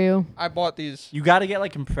Good anyway, for you. I bought these. You got to get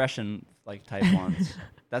like compression like type ones.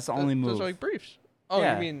 That's the only move. Those are like briefs. Oh,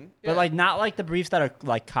 Yeah. you mean? But like not like the briefs that are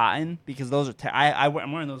like cotton because those are.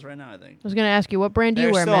 I'm wearing those right now. I think. I was going to ask you, what brand do you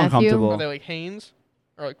They're wear, still Matthew? uncomfortable. Are they like Hanes?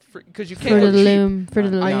 Or like because you For can't the go cheap. loom. For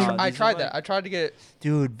the No, loom. no. I These are tried like- that. I tried to get.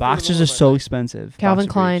 Dude, boxers little are bit. so expensive. Calvin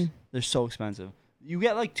Boxer Klein. briefs. They're so expensive. You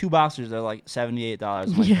get like 2 boxers. They're like $78.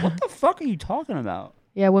 I'm like, Yeah. what the fuck are you talking about?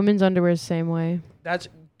 Yeah, women's underwear is the same way. That's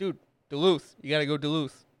dude. Duluth. You gotta go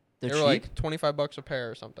Duluth. They're They cheap. were like $25 a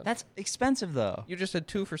pair or something. That's expensive though. You just said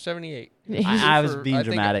 2 for $78. I was For, being I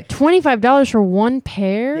think, dramatic. $25 for one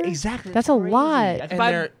pair? Yeah, exactly. That's a lot. I could And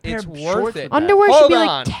buy they're- a pair it's of worth shorts it. with that. Underwear should Hold be on.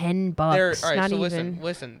 like $10. They're, all right, not so even.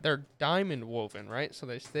 listen. They're diamond woven, right? So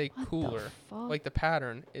they stay What the cooler. fuck? Like the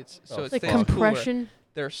pattern, it's so Oh, it Like stays compression. cooler.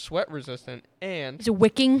 They're sweat resistant and Is it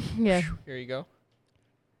wicking? Yeah. here you go,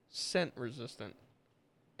 scent resistant.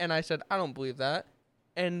 And I said, I don't believe that,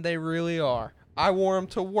 and they really are. I wore them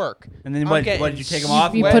to work. And then I'm what getting did you take them You-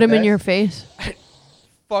 off? You Wet put them in vest? your face.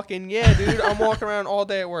 Fucking yeah, dude! I'm walking around all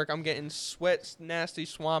day at work. I'm getting sweat, nasty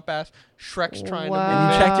swamp ass. Shrek's trying to move And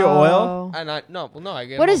you in. checked your oil? And I I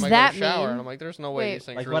get What home, does I that go shower, mean? and I'm like, there's no way Wait. these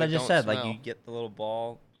things Like really what I just don't said. smell. Like you get the little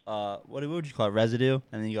ball. What would you call it? Residue,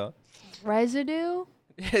 and then you go. Residue?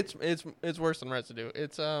 It's worse than residue.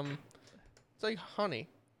 It's like honey,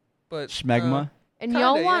 but Schmegma. And Kinda,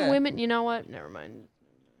 y'all want yeah. women? You know what? Never mind.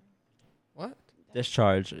 What?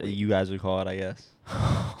 Discharge, you guys would call it, I guess.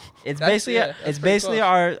 It's That's- basically yeah, that's it's pretty basically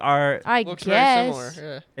close. our. I Looks very guess.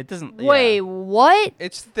 similar. Yeah. It doesn't. Wait, yeah. what?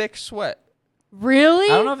 It's thick sweat. Really?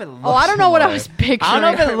 I don't know if it looks. Oh, I don't know what I similar. was picturing. I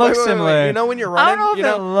don't know if it looks Wait, similar. You know when you're I running, don't know if you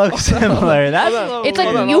know, it looks similar. That's Hold a on. little It's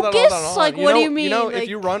like weird. mucus? Like, what do you mean? You know, Like- if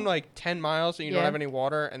you run like 10 miles and you Yeah. don't have any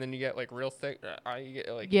water, and then you get like real thick, you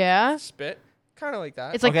get like Yeah. spit, kind of like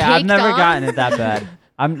that. It's like Okay, I've caked never on? gotten it that bad.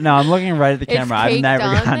 I'm looking right at the It's camera. I've caked never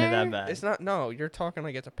on gotten there? it that bad. It's not. No, you're talking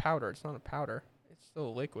like it's a powder. It's not a powder. It's still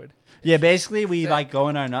a liquid. Yeah, basically we thick. like go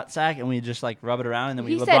in our nutsack and we just like rub it around and then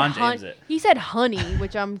we He said, LeBron James it. he said honey,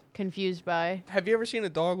 which I'm confused by. Have you ever seen a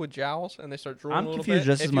dog with jowls and they start drooling I'm a little confused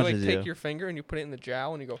bit? just if as you much like as take you. your finger and you put it in the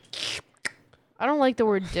jowl and you go, I don't like the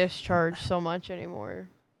word discharge so much anymore.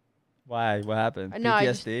 Why? What happened? No,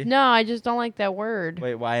 PTSD? I just don't like that word.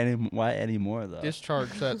 Wait, why anymore though?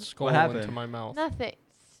 discharge that skull happened? into my mouth. Nothing.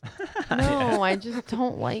 No, I just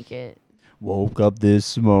don't like it. Woke up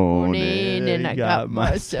this morning And I got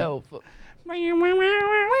myself.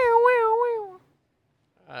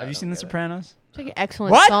 Have you seen The Sopranos? It's like an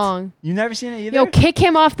excellent What? song. You never seen it either? Yo, kick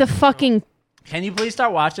him off the fucking. Can you please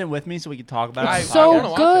start watching it with me so we can talk about It's it? I so wanna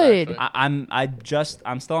watch it, good. actually.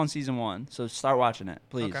 I'm still on season 1, so start watching it,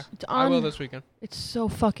 please. Okay. It's I will on. this weekend. It's so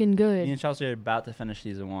fucking Me good. and Chelsea are about to finish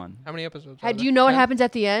season 1. How many episodes? How, are do there? you know what 10? happens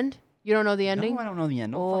at the end? You don't know the ending? No, I don't know the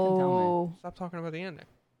end. Don't fucking tell me. Oh. Stop talking about the ending.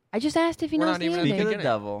 I just asked if he We're knows not the even Speak ending. of the beginning.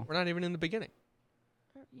 devil. We're not even in the beginning.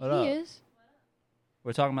 What he up? is.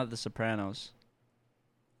 We're talking about The Sopranos.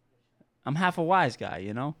 I'm half a wise guy,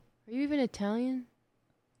 you know? Are you even Italian?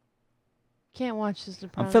 Can't watch The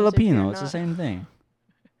Sopranos. I'm if you're Filipino. It's the not. same thing.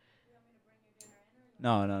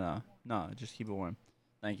 No, just keep it warm.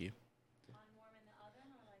 Thank you.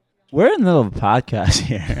 We're in the middle of a podcast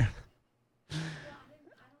here.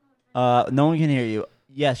 No one can hear you.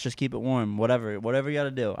 Yes, just keep it warm. Whatever you got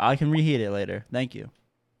to do. I can reheat it later. Thank you.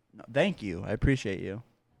 No, thank you. I appreciate you.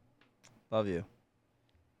 Love you.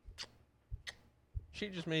 She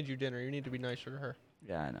just made you dinner. You need to be nicer to her.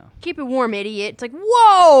 Yeah, I know. Keep it warm, idiot. It's like,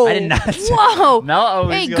 whoa. I did not say- Whoa. Mel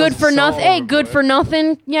always Hey, goes good for so nothing. Hey, good overboard. for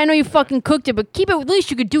nothing. Yeah, I know you fucking cooked it, but keep it. At least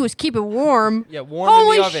you could do is keep it warm. Yeah, warm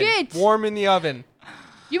Holy in the oven. shit. Warm in the oven.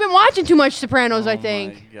 You've been watching too much Sopranos, I Oh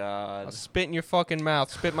think. my God. I'll spit in your fucking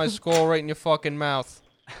mouth. Spit my skull right in your fucking mouth.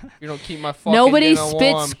 You don't keep my fucking Nobody dinner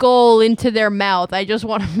spits warm. skull into their mouth. I just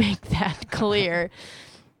want to make that clear.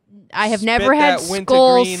 I have Spit never had that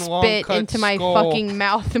skull wintergreen, long spit cut into my skull. fucking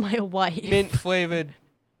mouth in my life. Mint flavored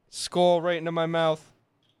skull right into my mouth.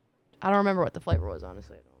 I don't remember what the flavor was,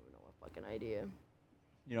 honestly. I don't even know what fucking idea.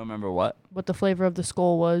 You don't remember what? What the flavor of the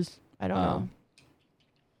skull was. I don't know.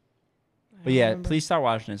 I But don't yeah, remember. please start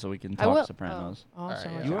watching it so we can I will. talk Sopranos. Oh, Alright,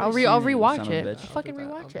 sorry. yeah. You I'll already I'll seen it, you rewatch son of a it. bitch. I'll fucking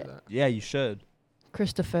rewatch it. Yeah, you should.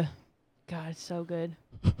 Christopher. God, it's so good.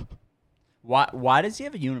 Why does he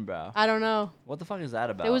have a unibrow? I don't know. What the fuck is that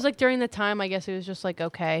about? It was like during the time, I guess it was just like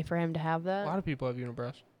okay for him to have A that. lot of people have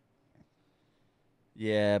unibrows.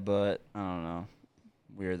 Yeah, but I don't know.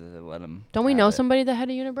 Weird that they let him. Don't we have know it. somebody that had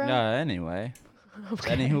a unibrow? No, anyway.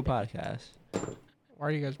 Okay. Anywho podcast. Why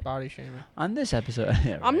are you guys body shaming? On this episode.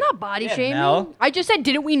 Yeah, I'm right. not body Yeah, shaming. Mel. I just said,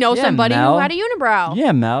 didn't we know Yeah, somebody Mel. who had a unibrow?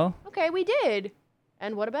 Yeah, Mel. Okay, we did.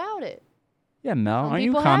 And what about it? Yeah, Mel. Some Aren't you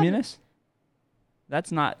people have it. communist? That's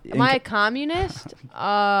not. Am I a communist?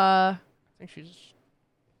 I think she's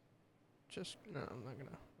just no. I'm not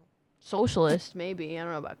gonna Socialist, maybe. I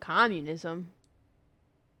don't know about communism.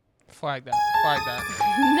 flag that. Flag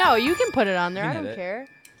that. No, you can put it on there. You I can don't hit it. care.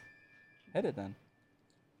 Hit it then.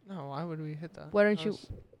 No, why would we hit that? Why don't That you? was-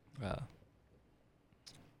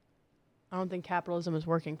 I don't think capitalism is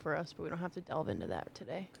working for us, but we don't have to delve into that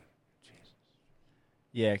today.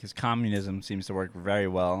 Yeah, because communism seems to work very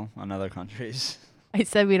well on other countries. I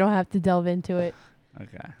said we don't have to delve into it.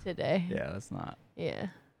 Okay. today. Yeah, let's not. Yeah.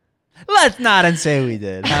 Let's not and say we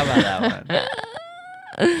did. How about that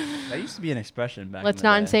one? That used to be an expression back Let's in the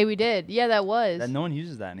not day. and say we did. Yeah, that was. That no one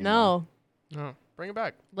uses that anymore. No. No, bring it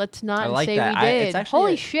back. Let's not I and like say that. we It's did. actually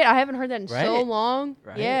Holy a- shit, I haven't heard that in so Right? long.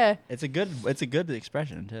 Right? Yeah. It's a good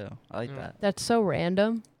expression too. I like that. That's so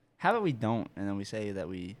random. How about we don't and then we say that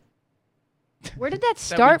we Where did that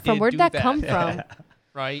start from? did Where did do that that. come from?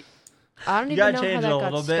 Right? I don't You even gotta know how change that it a got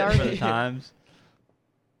little bit started. for the times.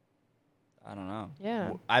 I don't know.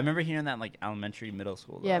 Yeah. I remember hearing that in like elementary, middle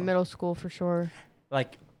school. Yeah, though. middle school for sure.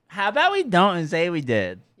 Like, how about we don't and say we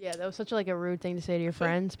did? Yeah, that was such like a rude thing to say to your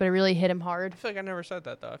friends, but it really hit him hard. I feel like I never said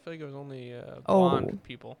that though. I feel like it was only Oh. blonde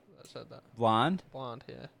people that said that. Blonde? Blonde,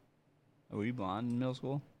 yeah. Were you blonde in middle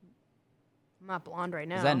school? I'm not blonde right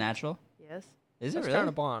now. Is that natural? Yes. Is it That's really? kind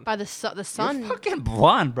of blonde. By the sun. You're fucking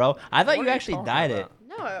blonde, bro. I thought What you are you actually talking dyed about? it.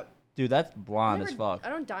 No, Dude, that's I blonde as fuck. I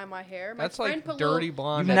don't dye my hair. My That's friend like put dirty little,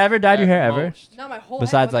 blonde. You've at- never dyed your at hair ever? most. No, my whole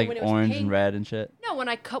Besides head like when it was orange pink. and red and shit. No, when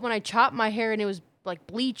I chopped my hair and it was like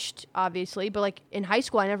bleached, obviously, but like in high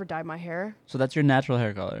school I never dyed my hair. So that's your natural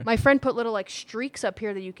hair color. My friend put little like streaks up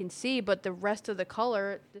here that you can see, but the rest of the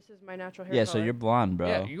color, this is my natural hair Yeah, color. so you're blonde, bro.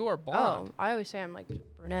 Yeah, you are blonde. Oh, I always say I'm like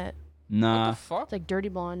brunette. What Nah, the fuck? It's like dirty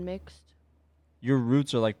blonde mixed. your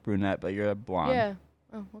roots are like brunette, but you're a blonde. Yeah.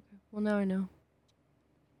 Oh, okay. Well, now I know.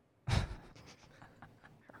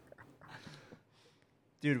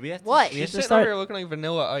 Dude, we have to, What? We She's have to sitting over start. here looking like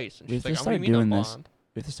Vanilla Ice, and We she's have to like, "I'm gonna start mean I'm doing this. blonde."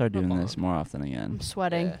 We have to start doing Not this more often again. I'm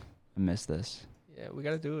sweating. Yeah. I miss this. Yeah, we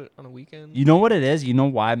gotta do it on a weekend. You know what it is? You know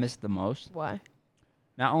why I miss it the most? Why?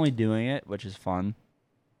 Not only doing it, which is fun,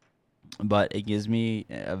 but it gives me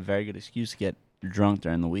a very good excuse to get drunk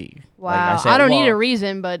during the week. Like Wow. said, I don't need well, a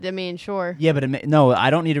reason, but I mean, sure. Yeah, but no,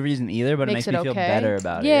 I don't need a reason either. But Makes it makes it me feel okay. better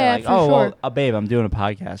about it. Yeah, Like, for oh sure. well, babe, I'm doing a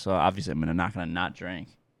podcast, so obviously I'm not gonna not drink.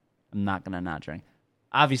 I'm not gonna not drink.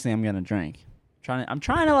 Obviously, I'm gonna drink. I'm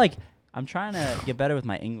trying to get better with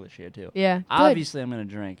my English here too. Yeah. Good. Obviously, I'm gonna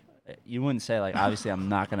drink. You wouldn't say like, obviously, I'm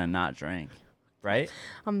not gonna not drink, right?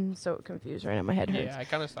 I'm so confused right now. My head hurts. Yeah, I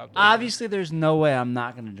kind of stopped. doing Obviously, there's no way I'm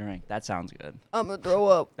not gonna drink. That sounds good. I'm gonna throw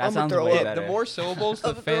up. That I'm sounds gonna way throw up. that. better. The more syllables, the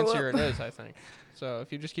I'll throw fancier up. it is. I think. So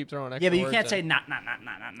if you just keep throwing extra Yeah, but you words can't say in- not. No,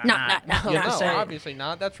 You No, have to say obviously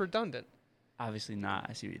not. That's redundant. obviously not.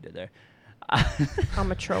 I see what you did there. I'm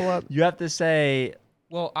gonna throw up. You have to say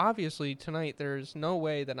Well, obviously tonight there's no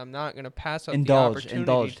way that I'm not gonna pass up the indulge. opportunity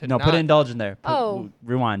Indulge. to No, not, put indulge in there. Oh.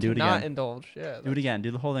 Rewind. Do it not again. indulge. Yeah. Do it again.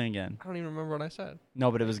 Do the whole thing again. I don't even remember what I said.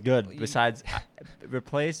 No, but it was good. Well, you- Besides,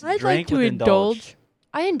 replace I'd drink like to with indulge.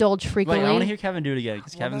 I indulge Wait, frequently. I want to hear Kevin do it again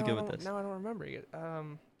because Well, Kevin's now good I with don't- this. Now I don't remember it.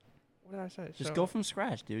 What did I say? Just So- go from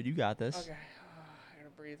scratch, dude. You got this. Okay. I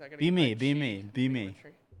gotta breathe. I gotta Be get me, my be cheese. me, be Get me. my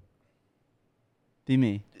tree. Be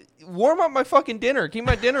me. Warm up my fucking dinner. Keep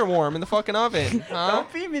my dinner warm in the fucking oven. Huh?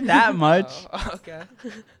 Don't be me that much. Okay.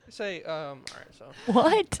 Say, all right, so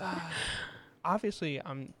What? obviously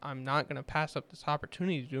I'm not gonna pass up this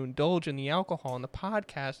opportunity to indulge in the alcohol and the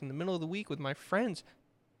podcast in the middle of the week with my friends.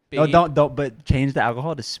 No, babe. don't. But change the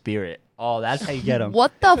alcohol to spirit. Oh, that's how you get them.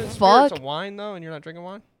 What the Isn't spirits fuck? a wine though, and you're not drinking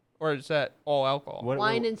wine, or is that all alcohol?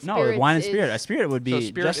 Wine and No, spirits wine and spirit. is- A spirit would be So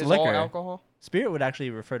spirit just is liquor. all alcohol. Spirit would actually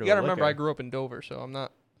refer to You gotta a remember, I liquor. grew up in Dover, so I'm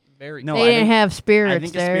not very. No, They I didn't think- have spirits I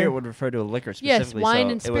think there. a spirit would refer to a liquor Yes, specifically. wine so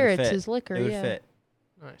and it would spirits fit. is liquor, It would yeah. fit.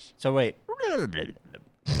 Nice. So wait.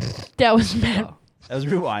 That was mad. Oh, that was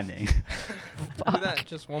rewinding. Do that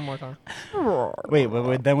just one more time. wait,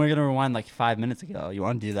 then we're gonna rewind like 5 minutes ago. You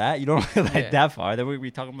want to do that? You don't want to like Yeah. that far. Then we're gonna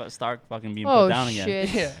be talking about Stark fucking being Oh put down again. shit.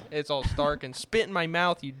 Yeah, it's all Stark and spit in my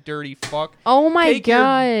mouth, you dirty fuck. Oh my Take your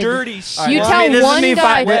god. dirty. You slut. tell this is one me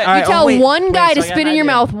guy. wait, all right, You tell wait, one wait, guy so to I got spit an in your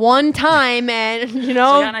idea. mouth one time, and you So I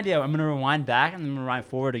know. got an idea. I'm gonna rewind back and then rewind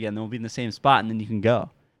forward again. Then we'll be in the same spot, and then you can go.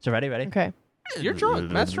 So ready? Okay. You're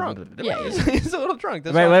drunk. Matt's drunk. Yeah. he's a little drunk.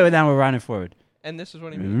 That's Wait, why- wait. Now we're running forward. And this is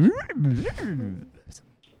what he means.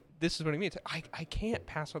 This is what he means. I can't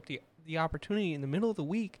pass up the opportunity in the middle of the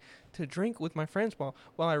week to drink with my friends while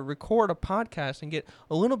I record a podcast and get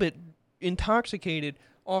a little bit intoxicated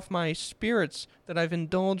off my spirits that I've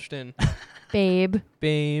indulged in. Babe.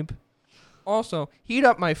 Babe. Also, heat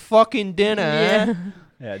up my fucking dinner. Yeah.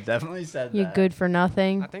 Yeah, definitely said You're good for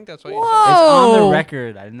nothing. I think that's what you Whoa. said. It's on the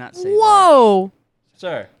record. I did not say that. Whoa.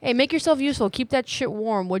 Sir. Hey, make yourself useful. Keep that shit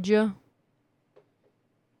warm, would you?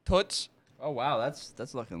 Toots. Oh wow, that's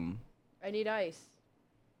looking. I need ice.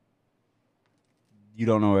 You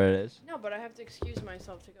don't know where it is. No, but I have to excuse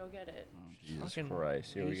myself to go get it. Jesus Fucking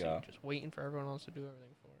Christ! Here we easy, go. Just waiting for everyone else to do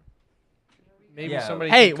everything for her. Maybe Yeah. somebody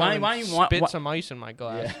Hey, could why- come why and you want- spit why- some ice in my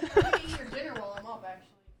glass. Yeah. Eat your dinner while I'm up,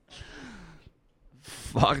 actually.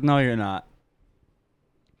 Fuck no, you're not.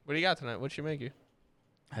 What do you got tonight? What'd she make you?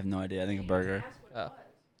 I have no idea. I think a burger. Oh.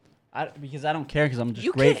 Because I don't care because I'm just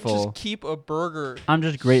You grateful. can't just keep a burger I'm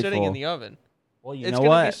just grateful. sitting in the oven. Well, you It's know gonna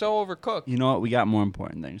what? be so overcooked. You know what? We got more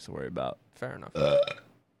important things to worry about. Fair enough.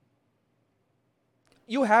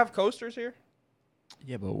 You have coasters here?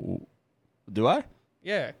 Yeah, but do I?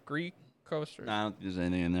 Yeah, Greek coasters. No, I don't think there's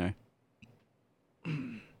anything in there.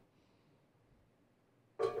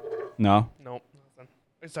 No? Nope, nothing.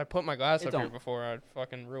 Because I put my glass It up here don't- before I'd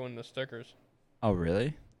fucking ruin the stickers. Oh,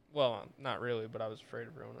 really? Well, not really, but I was afraid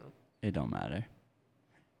of ruining them. It don't matter.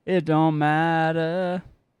 It don't matter.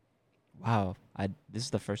 Wow. This is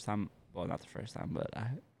the first time. Well, not the first time, but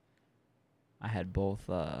I had both.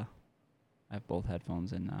 I have both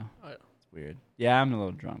headphones in now. Oh, yeah. It's weird. Yeah, I'm a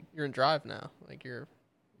little drunk. You're in drive now. Like you're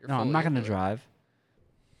No, I'm fully not gonna into it. drive.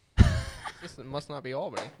 This must not be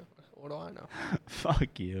Albany. What do I know?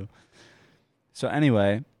 Fuck you. So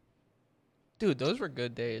anyway, Dude, those were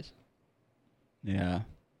good days. yeah.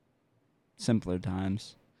 Simpler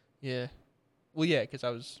times. Yeah. Well, yeah, because I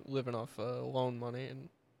was living off loan money and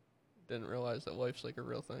didn't realize that life's like a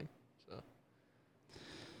real thing. So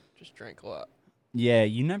just drank a lot. Yeah,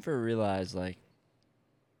 you never realize like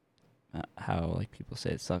how like people say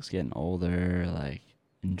it sucks getting older. Like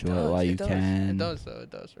enjoy it while you can. It does, though. It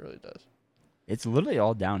does. It really does. It's literally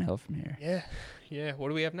all downhill from here. Yeah. Yeah. What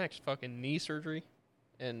do we have next? Fucking knee surgery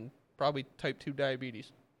and probably type 2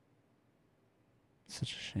 diabetes.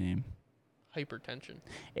 Such a shame. Hypertension.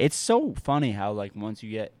 It's so funny how like once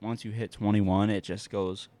you hit 21, it just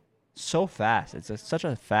goes so fast. It's such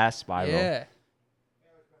a fast spiral. Yeah.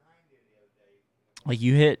 Like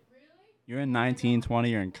you're in 19, 20,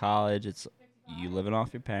 you're in college. It's you living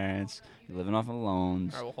off your parents. You're living off of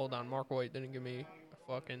loans. All right, well, hold on. Mark White didn't give me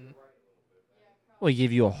a fucking... Well, he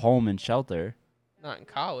gave you a home and shelter. Not in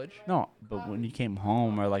college. No, but when you came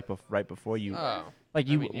home or like right before you, Oh. like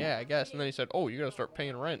you, I mean, yeah, I guess. And then he said, "Oh, you gotta start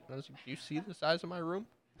paying rent." And I was like, "Do you see the size of my room?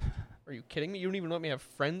 Are you kidding me? You don't even let me have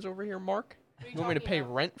friends over here, Mark. You want me to pay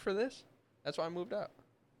rent for this?" That's why I moved out.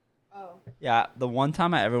 Oh. yeah. The one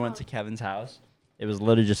time I ever went to Kevin's house, it was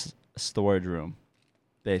literally just a storage room,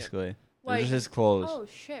 basically. It was Like- just his clothes. Oh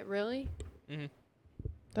shit! Really? Mm-hmm.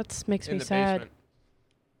 That makes In me the sad. basement.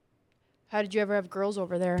 How did you ever have girls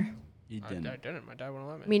over there? He I didn't. didn't. My dad wouldn't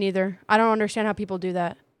let me. Me neither. I don't understand how people do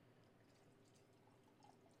that.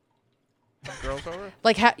 Girls over?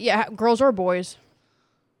 Like, girls or boys.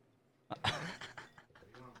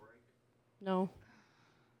 No.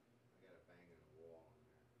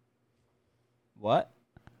 What?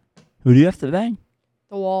 Who do you have to bang?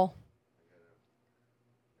 The wall.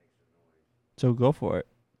 So go for it.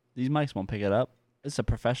 These mics won't pick it up. It's a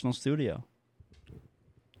professional studio.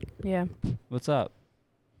 Yeah. What's up?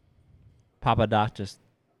 Papa Doc just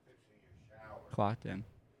clocked in.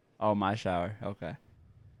 Oh, my shower. Okay.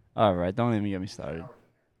 All right. Don't even get me started.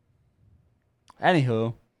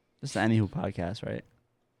 Anywho, this is the Anywho podcast, right?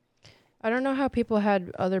 I don't know how people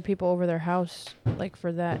had other people over their house, like,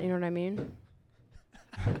 for that. You know what I mean?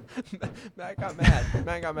 Matt got mad.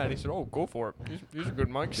 Matt got mad. He said, "Oh, go for it. These are good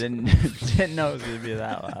mics." Didn't know it was gonna be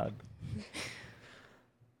that loud.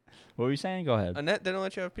 What were you saying? Go ahead. Annette didn't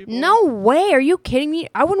let you have people. No way. Are you kidding me?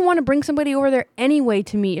 I wouldn't want to bring somebody over there anyway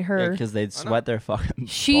to meet her. Because they'd sweat their fucking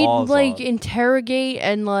She'd balls like off. interrogate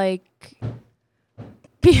and like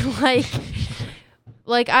be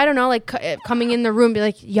like I don't know, like coming in the room, be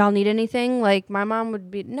like, "Y'all need anything?" Like my mom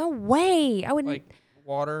would be, "No way, I wouldn't." Like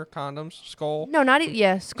water, condoms, skull. No, not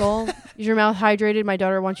yeah, skull. Is your mouth hydrated? My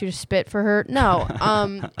daughter wants you to spit for her. No,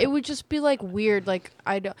 it would just be like weird. Like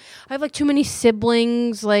I have like too many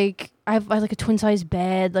siblings. Like I have like a twin size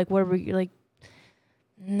bed. Like what are we like?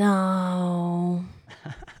 No,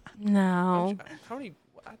 no. How many?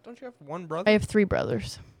 Don't you have one brother? I have 3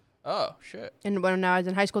 brothers, Oh shit. and when I was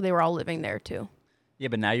in high school, they were all living there too. Yeah,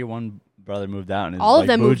 but now your one brother moved out and is All of like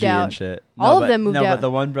them moved bougie out. and shit. All of but- them moved no, out. but the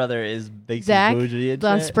one brother is big Zach, bougie and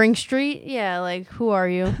on shit. Spring Street. Yeah, like who are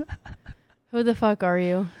you? Who the fuck are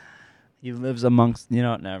you? He lives amongst,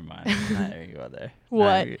 never mind. I'm not gonna go there.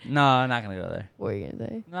 What? No, I'm not gonna go there. What are you gonna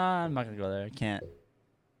say? No, I'm not gonna go there. I can't.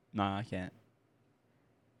 No, I can't.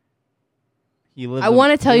 He lives. I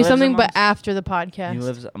want to tell he you lives something, but amongst- after the podcast. he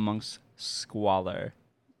lives amongst squalor,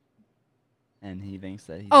 and he thinks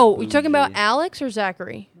that he's. Oh, you talking about bougie. Alex or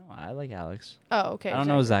Zachary? No, I like Alex. Oh, okay. I don't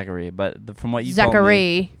know Zachary, but from what you told me,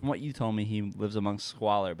 Zachary. from what you told me, he lives amongst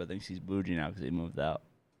squalor, but thinks he's bougie now because he moved out.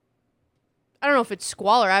 I don't know if it's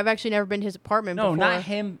squalor. I've actually never been to his apartment No, before. not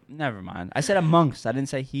him. Never mind. I said amongst. I didn't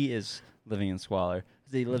say he is living in squalor.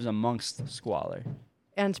 He lives amongst squalor.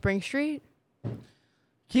 On Spring Street?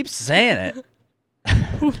 Keep saying it.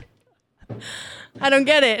 I don't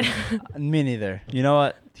get it. Me neither. You know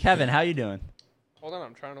what, Kevin? How you doing? Hold on,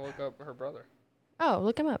 I'm trying to look up her brother. Oh,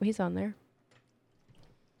 look him up. He's on there.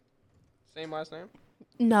 Same last name?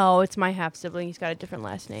 No, it's my half sibling. He's got a different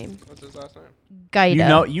last name. What's his last name?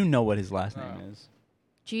 Gaida. You know what his last name is.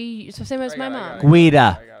 G. It's the same as my mom.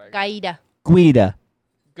 Guida. Gaida. Guida.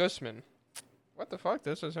 Gusman. What the fuck?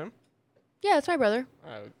 This is him? Yeah, that's my brother.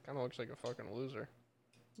 Kind of looks like a fucking loser.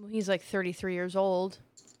 Well, he's like 33 years old.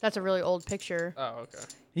 That's a really old picture. Oh, okay.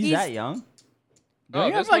 He's that young? Do Oh,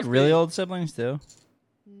 you have this like must really be- old siblings too?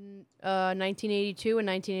 1982 and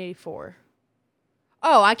 1984.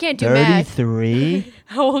 Oh, I can't do math. 33?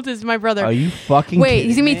 How old is my brother? Are you fucking Wait, kidding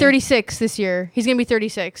he's gonna be me? 36 this year. He's gonna be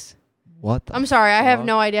 36. What the I'm sorry, I have fuck?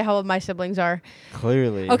 no idea how old my siblings are.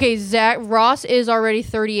 Clearly. Okay, Ross is already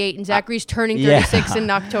 38, and Zachary's turning yeah. 36 in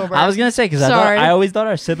October. I was gonna say because Sorry. I always thought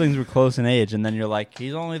our siblings were close in age, and then you're like,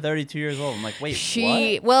 he's only 32 years old. I'm like, wait,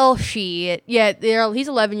 what? He's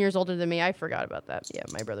 11 years older than me. I forgot about that. Yeah,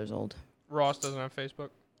 my brother's old. Ross doesn't have Facebook?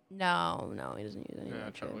 No, he doesn't use any of Yeah, I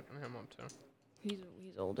that tried shit. looking him up too.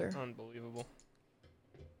 He's older. Unbelievable.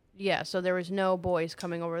 Yeah, so there was no boys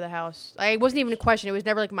coming over the house. I wasn't even a question. It was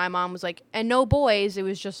never like my mom was like, and no boys. It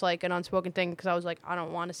was just like an unspoken thing because I was like, I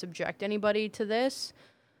don't want to subject anybody to this.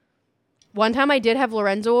 One time I did have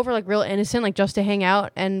Lorenzo over, like real innocent, like just to hang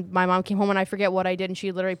out. And my mom came home and I forget what I did.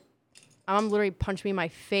 And my mom literally punched me in my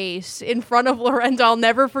face in front of Lorenzo. I'll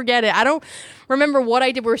never forget it. I don't remember what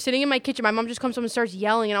I did. We were sitting in my kitchen. My mom just comes home and starts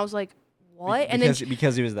yelling. And I was like, what?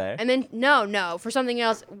 Because he was there. And then no, for something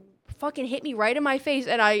else, fucking hit me right in my face,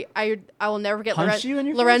 and I will never forget. Punched you in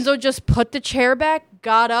your Lorenzo just put the chair back,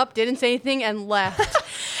 got up, didn't say anything, and left.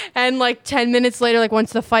 And like 10 minutes later, like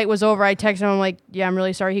once the fight was over, I texted him. I'm like, "Yeah, I'm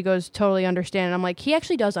really sorry." He goes, "Totally understand." And I'm like, he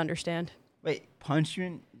actually does understand. Wait, punch you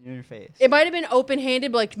in your face? It might have been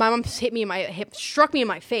open-handed, but like my mom hit me in my hip, struck me in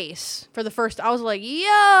my face for the first. I was like,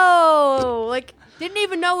 "Yo!" Like didn't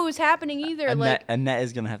even know it was happening either. Annette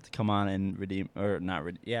is gonna have to come on and redeem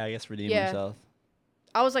himself.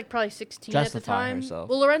 I was like probably 16 at the Justify time. herself.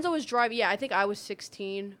 Well, Lorenzo was driving. Yeah, I think I was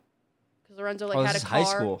 16 because Lorenzo like had this a is car. high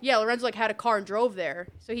school. Yeah, Lorenzo like had a car and drove there.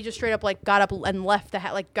 So he just straight up like got up and left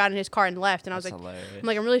got in his car and left. And I was That's like, hilarious. I'm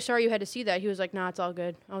like, I'm really sorry you had to see that. He was like, Nah, it's all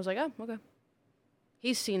good. I was like, Oh, okay.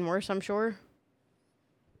 He's seen worse, I'm sure.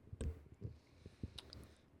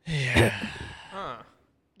 Huh.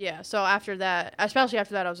 Yeah. So especially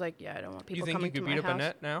after that, I was like, Yeah, I don't want You people think you coming could to beat my up house.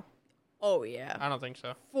 Annette now? Oh yeah, I don't think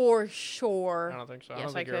so. for sure. I don't think so. I Yes,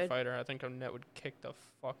 don't think I you're a could. fighter. I think Annette would kick the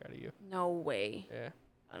fuck out of you. No way. Yeah.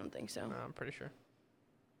 I don't think so. No, I'm pretty sure.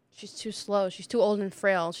 She's too slow. She's too old and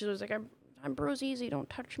frail. She's always like, I'm bruise easy. Don't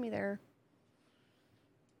touch me there.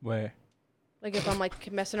 Where? Like if I'm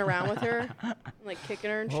like messing around with her, I'm, like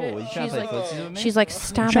kicking her and shit. Oh, you trying She's to play like, footsie with me? she's like,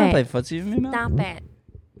 stop You trying to it. play footsie with me, man? Stop it.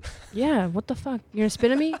 Yeah, what the fuck? You're gonna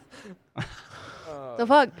spit at me? Oh, The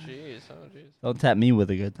fuck? Jeez. Oh, jeez. Don't tap me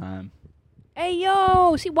with a good time. Hey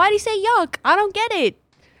yo, see why'd he say yuck? I don't get it.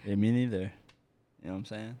 Yeah, me neither. You know what I'm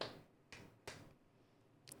saying?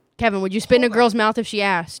 Kevin, would you spit in a Hold on. girl's mouth if she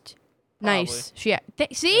asked? Nice. See? Yeah,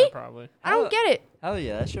 probably. I don't get it. Hell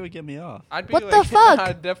yeah, that shit would get me off. I'd be What like, the fuck?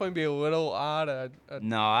 I'd definitely be a little odd.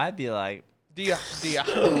 No, I'd be like, She's like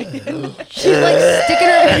sticking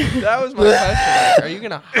her. That was my question. Are you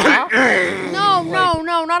gonna hop?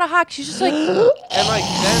 No, not a hawk. She's just like And like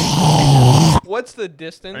then, what's the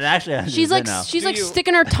distance? but actually, I she's do like know. she's Do like you-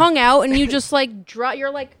 sticking her tongue out, and you just like drop.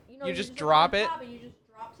 You're like You just look drop on it? top and you just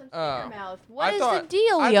drop some shit in Oh. your mouth. What I is thought, the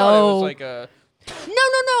deal, I yo? thought it was like a.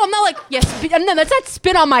 No. I'm not like yes. No, that's not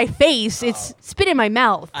spit on my face. It's spit in my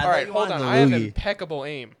mouth. I All right, thought you hold on. wanted I have the loogie. impeccable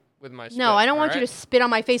aim with my. Spit, No, I don't want you to spit on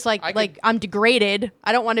my face like I like could- I'm degraded.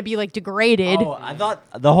 I don't want to be like degraded. Oh, I thought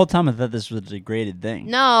the whole time I thought this was a degraded thing.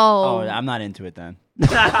 No. Oh, I'm not into it then.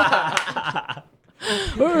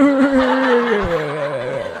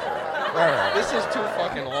 This is too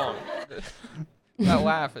fucking long. That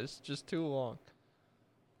laugh is just too long.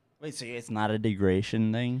 Wait, so it's not a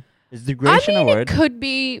degradation thing? Is I degradation mean, a it word? could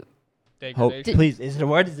be Hope, Degradation. please, is it a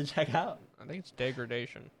word? Does it check out? I think it's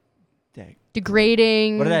degradation.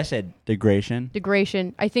 degrading. What did I say? Degradation?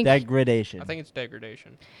 Degradation. I think Degradation. I think it's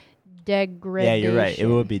degradation. degradation. Yeah, you're right. It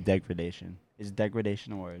would be degradation. Is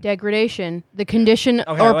degradation a word? Degradation. The condition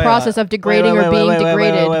Okay, or wait, process of degrading or being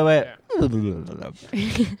degraded. Wait.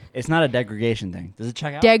 It's not a degradation thing. Does it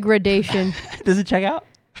check out? Degradation. Does it check out?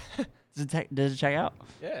 Does it check out?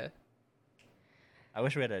 Yeah. I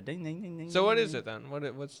wish we had a ding ding ding ding. So what is it then?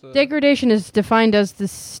 What's the? Degradation is defined as the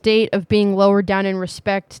state of being lowered down in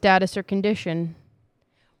respect, status, or condition.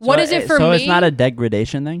 What is it for so me? it's not a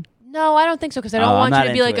degradation thing? No, I don't think so because I Oh, don't I'm want you not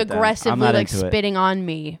to be into like it then. I'm aggressively not like into it. spitting on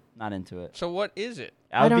me. Not into it. So what is it?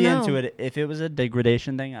 I would don't be know. into it if it was a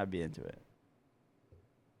degradation thing. I'd be into it.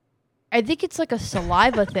 I think it's like a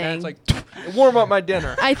saliva And thing. it's like, warm up my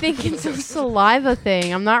dinner. I think it's a saliva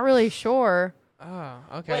thing. I'm not really sure. Oh,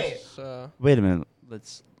 okay. So, Wait a minute.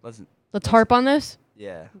 Let's. Let's harp on this.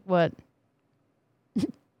 Yeah. What? it's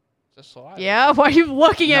a saliva. Yeah? Why are you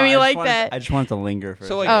looking at me like that? I just wanted to linger for.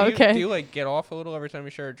 So, a like, second. Oh, okay. do you like get off a little every time you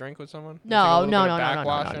share a drink with someone? There's, No, like, a no, little no, bit no, of no,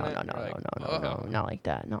 backwash no, in no, it? no, You're like, no, not like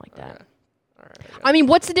that. Not like that. Okay. All right. I mean,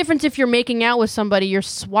 what's the difference if you're making out with somebody? You're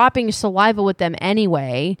swapping saliva with them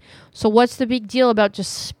anyway. So what's the big deal about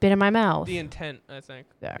just spit in my mouth? The intent, I think.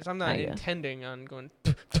 Yeah, Because I'm not I guess. intending on going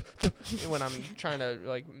when I'm trying to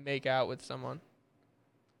like make out with someone.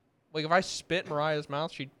 Like if I spit in Mariah's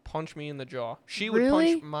mouth, she'd punch me in the jaw. She would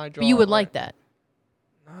Really? punch my jaw. But you would right. like that.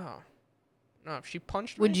 No, if she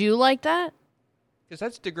punched me. Would you like that? Because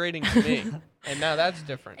that's degrading to me, and now that's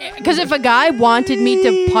different. Because if a guy wanted me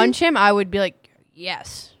to punch him, I would be like,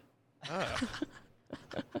 yes. Ugh.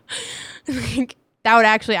 Like, that would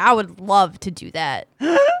actually, I would love to do that.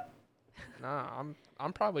 Nah,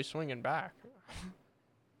 I'm probably swinging back.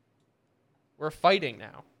 We're fighting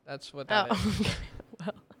now. That's what that is.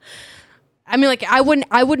 Well, I mean, like,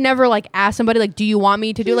 I would never like ask somebody like, do you want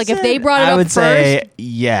me to do? Like, if they brought it I up would first, say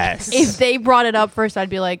yes. if they brought it up first, I'd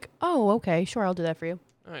be like, oh, okay, sure, I'll do that for you.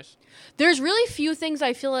 Nice. There's really few things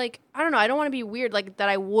I feel like, I don't know, I don't want to be weird, like, that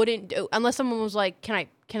I wouldn't do. Unless someone was like, can I,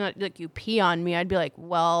 like, you pee on me? I'd be like,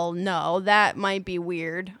 well, no, that might be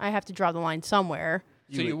weird. I have to draw the line somewhere.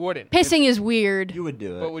 So you wouldn't. Pissing is weird. You would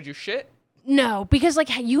do But it. would you shit? No, because, like,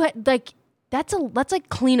 you had, like, that's like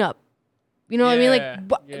cleanup. You know what I mean? Like,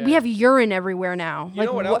 Yeah, we yeah. have urine everywhere now. You like,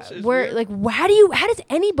 know what else is where, weird? like, how does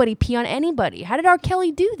anybody pee on anybody? How did R.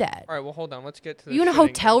 Kelly do that? All right, well, hold on. Let's get to the You in a shitting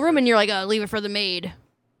hotel thing room and first. you're like, leave it for the maid.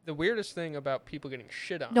 The weirdest thing about people getting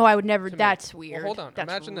shit on. No, I would never. to me- That's weird. Well, hold on. That's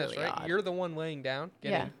Imagine really this, right? odd. You're the one laying down,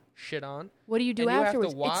 getting Yeah. shit on. What do you do and you have to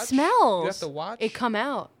afterwards? watch- It smells. you have to watch it come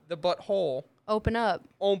out. The butthole Open up.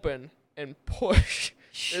 open and push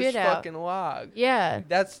Shit this out. fucking log. Yeah.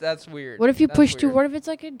 That's weird. What if you That's push too? weird. What if it's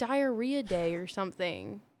like a diarrhea day or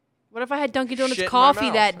something? What if I had Dunkin' Donuts Shit in my coffee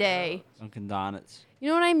mouth. that day? Dunkin' Donuts. You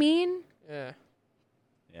know what I mean? Yeah.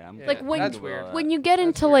 Yeah, I'm Yeah, Like when that's weird. when you get That's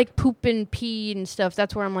into weird. like poop and pee and stuff,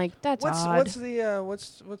 that's where I'm like, that's odd.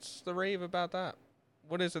 What's the rave about that?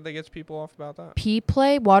 What is it that gets people off about that? Pee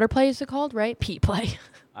play, water play is it called, right? Pee play.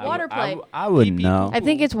 Water play. I wouldn't Pee-pee know. I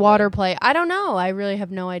think it's water play. I don't know. I really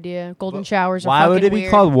have no idea. Golden showers are Why fucking would it be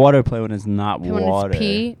weird. called water play when it's not when water? it's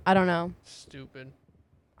pee? I don't know. Stupid.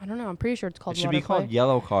 I don't know. I'm pretty sure it's It called should water be called play.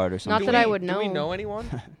 yellow card or Not something. that I would Do we know. know anyone?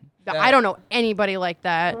 I don't know anybody like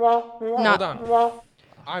that. Not Hold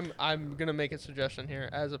on. I'm gonna make a suggestion here.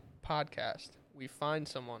 As a podcast, we find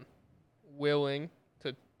someone willing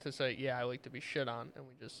to say, yeah, I like to be shit on, and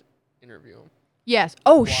we just interview them. Yes.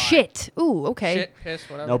 Oh Why? shit. Ooh. Okay. Shit, piss,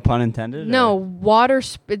 whatever. No pun intended? No, or- water.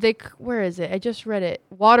 Where is it? I just read it.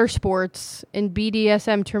 Water sports in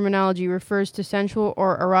BDSM terminology refers to sensual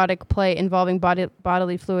or erotic play involving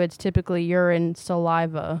bodily fluids, typically urine,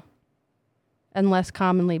 saliva, and less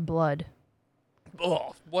commonly blood.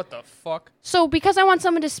 Oh, what the fuck? So, because I want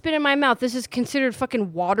someone to spit in my mouth, this is considered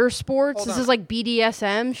fucking water sports. Hold This on. is like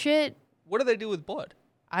BDSM shit. What do they do with blood?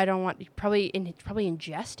 I don't want probably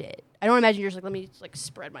ingest it. I don't imagine you're just like, let me just like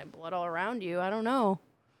spread my blood all around you. I don't know.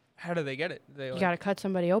 How do they get it? They You like, gotta cut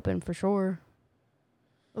somebody open for sure.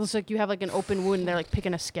 It looks like you have like an open wound and they're like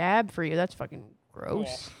picking a scab for you. That's fucking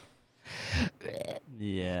gross.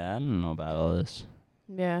 Yeah, I don't know about all this.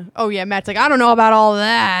 Yeah. Oh yeah, Matt's like, I don't know about all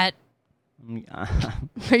that.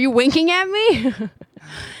 Are you winking at me?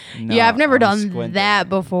 No, yeah, I've never I'm done squinting. that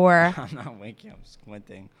before. I'm not winking. I'm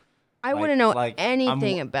squinting. I Like- wouldn't know like,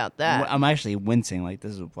 anything about that. I'm actually wincing. Like,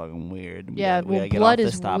 this is fucking weird. We yeah, gotta- we well, gotta get blood off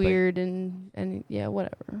is this topic. weird and yeah,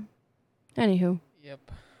 whatever. Anywho. Yep.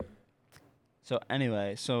 So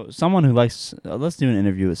anyway, so someone who likes, let's do an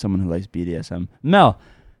interview with someone who likes BDSM. Mel,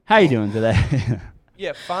 how you doing today?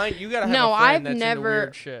 Yeah, fine. You gotta have No, a friend I've that's into never-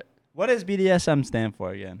 weird shit. What does BDSM stand for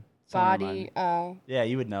again? Someone remind Body. me. Yeah,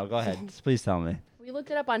 you would know. Go ahead. Please tell me. We looked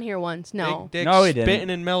it up on here once. No. Big dick No, we didn't. spitting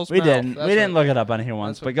in Mel's We mouth. didn't. That's We didn't what- look it up on here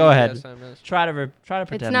once. that's But what go ahead. BDSM is. Try to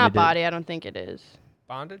pretend. It's we not did. body. I don't think it is.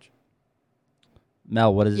 Bondage.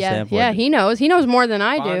 Mel, what does it Yeah, stand for? yeah, he knows. He knows more than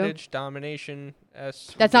I do. Bondage, domination,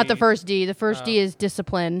 S. That's not the D. first D. The first Oh. D is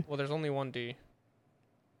discipline. Well, there's only one D.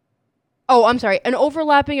 Oh, I'm sorry. An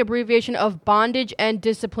overlapping abbreviation of bondage and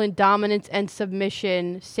discipline, dominance and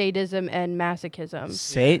submission, sadism and masochism.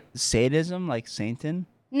 Sadism, like Satan.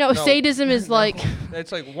 No, No. sadism is like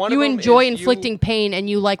It's like one you of them enjoy is inflicting pain and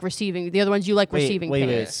you like receiving. The other ones you like receiving pain.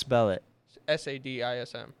 Wait, spell it.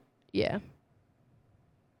 SADISM. Yeah.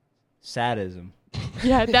 Sadism.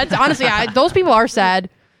 Yeah, that's honestly, those people are sad.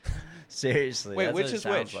 Seriously. Wait, that's which what it is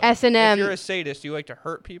sounds which? like. S&M. If you're a sadist, you like to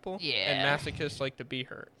hurt people. Yeah. And masochists like to be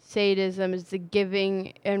hurt. Sadism is the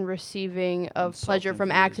giving and receiving of so pleasure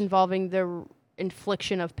from acts confused. involving the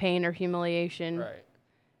infliction of pain or humiliation. Right.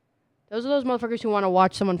 Those are those motherfuckers who want to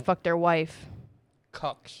watch someone fuck their wife.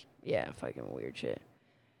 Cucks. Yeah, fucking weird shit.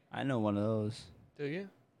 I know one of those. Do you?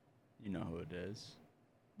 You know who it is.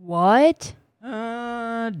 What?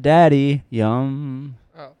 Daddy. Yum.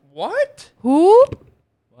 What? Who?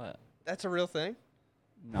 What? That's a real thing?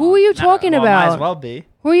 No, Who are you talking Might about? as well be.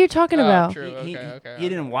 Who are you talking Oh, about? true. Okay. He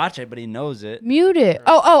didn't watch it, but he knows it. Mute it.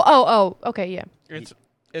 Oh. Okay, yeah. It's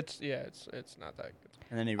not that good.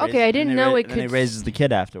 And then he Okay, I didn't know it And then he could raises the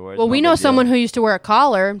kid afterwards. Well, No we big know deal. someone who used to wear a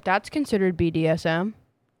collar. That's considered BDSM.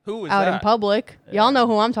 Who is Out that? in public. Y'all know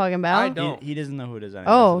who I'm talking about. I don't. He doesn't know who it is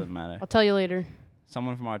anyway, Oh. so it doesn't matter. I'll tell you later.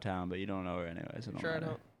 Someone from our town, but you don't know her anyway, so it don't Sure, I matter.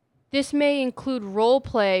 don't. This may include role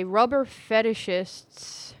play, rubber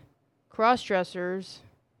fetishists, cross-dressers,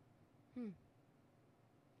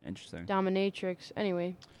 Interesting. dominatrix.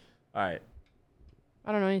 Anyway, All right.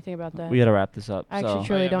 I don't know anything about that. We got to wrap this up. I actually so.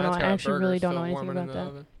 truly Oh, yeah, don't know. Matt's I got a actually burger really don't still know anything warming in about the that.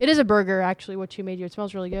 oven. It is a burger, actually, what she made you. It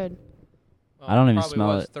smells really good. Well, I don't even probably smell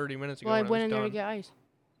was it. 30 minutes ago Well, I when went it in was there to done. get ice.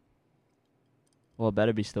 Well, it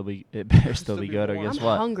better still be good, or warm. guess I'm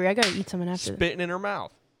what? hungry. I gotta eat something after this. Spitting in her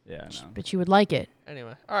mouth. Yeah, I know. But you would like it.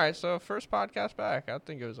 Anyway, all right. So first podcast back. I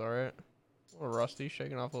think it was all right. A little rusty,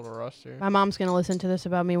 shaking off a little rust here. My mom's gonna listen to this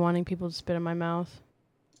about me wanting people to spit in my mouth.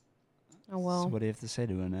 Oh So well. what do you have to say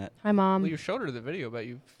to Annette? Hi, Mom. Well, you showed her the video, but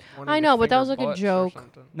you. I know, but that was like a joke.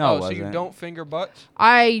 No, it so you wasn't. don't finger butts.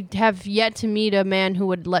 I have yet to meet a man who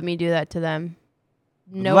would let me do that to them.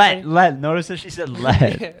 No. Let. Notice that she said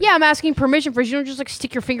let. Yeah, I'm asking permission for. You don't just like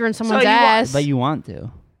stick your finger in someone's So you want- ass. but you want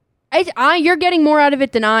to. You're getting more out of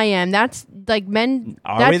it than I am. That's like men.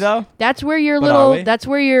 Are we though? That's where your But are little. we? That's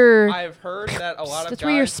where your. I've heard that a lot of That's guys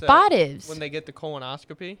where your spot is. when they get the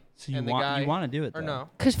colonoscopy. So you and the want guy, you want to do it though. or no?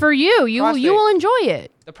 Because for you Prostate. will enjoy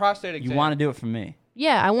it. The prostate exam. You want to do it for me.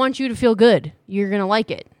 Yeah, I want you to feel good. You're gonna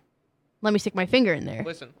like it. Let me stick my finger in there.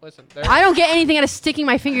 Listen. I don't get anything out of sticking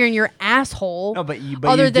my finger in your asshole. No, but you.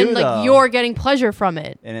 other you than do, like though. you're getting pleasure from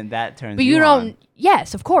it. And then that turns. But you on. don't.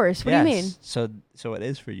 Yes, of course. What do you mean? Yes. So it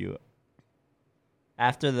is for you.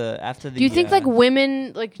 After the. Do you think like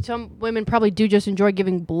women, like some women probably do just enjoy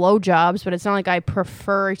giving blowjobs, but it's not like I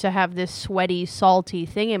prefer to have this sweaty, salty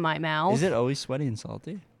thing in my mouth. Is it always sweaty and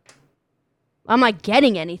salty? I'm not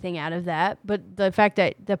getting anything out of that, but the fact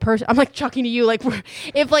that the person, I'm like chucking to you, like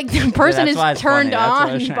if like the person that's why is it's funny. turned That's what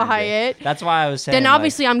I was on trying to by do. it, That's why I was saying. then like-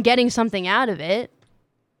 obviously I'm getting something out of it.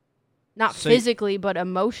 Not So physically, but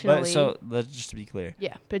emotionally. But so let's just to be clear.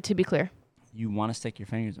 Yeah, but to be clear, You want to stick your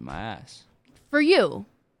fingers in my ass, for you,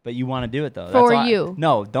 but you want to do it though. For That's why, you.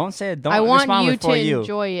 No, don't say it. Don't I want respond you with to for you.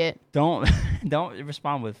 enjoy it. Don't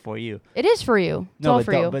respond with for you. It is for you. It's No, all but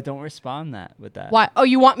for don't, you. but don't respond with that. Why? Oh,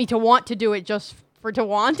 you want me to do it just for to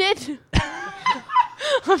want it?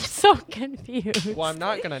 I'm so confused. Well, I'm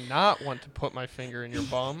not gonna not want to put my finger in your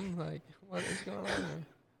bum. Like, what is going on here?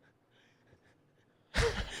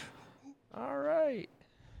 All right.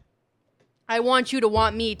 I want you to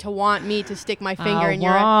want me to stick my finger I in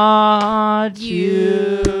your. want You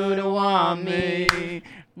you to want me.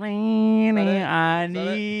 I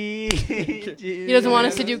need you. He doesn't want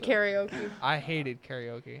us to do karaoke. I hated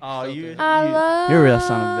karaoke. Oh, So you- good. I love You're a real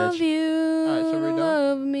son of a bitch. you. Alright, so we're done?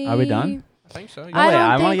 Love me. Are we done? I think so. Oh, I wait, don't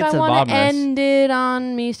I wanna think get I to the want bottom to of this. end it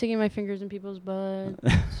on me sticking my fingers in people's butts.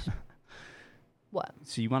 What?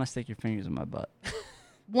 So you want to stick your fingers in my butt?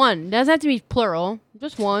 One. Doesn't have to be plural.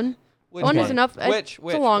 Just one. Which One Okay. is enough. Which?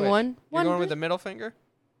 It's a long which? one. You're One. going with the middle finger?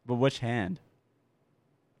 But which hand?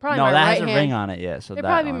 Probably no, my that right has a hand. ring on it. Yeah, so It'd that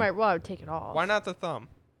probably be one. my. Well, I would take it off. Why not the thumb?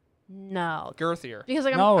 No. Girthier. Because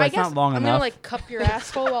like No, I it's guess not long I'm enough. gonna like cup your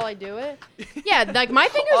asshole while I do it. Yeah, like my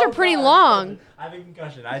fingers are pretty long. I have a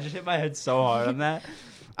concussion. I just hit my head so hard on that.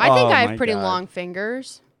 I think Oh I my have pretty God. long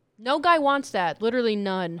fingers. No guy wants that. Literally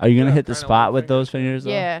none. Are you gonna Yeah, hit the kinda spot long with those fingers. fingers?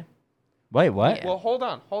 Though? Yeah. Wait, what? Yeah. Well, hold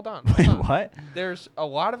on. Hold Wait, on. what? There's a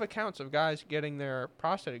lot of accounts of guys getting their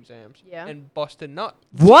prostate exams Yeah. and busting nut.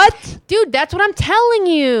 What? Dude, that's what I'm telling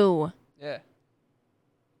you. Yeah.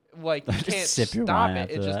 Like you Just can't sip your stop wine it.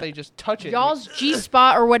 after It's just that. they just touch it. Y'all's G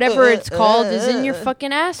spot or whatever it's called is in your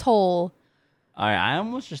fucking asshole. All right, I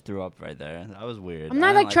almost just threw up right there. That was weird. I'm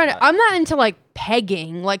not I like trying that. to. I'm not into like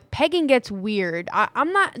pegging. Like pegging gets weird.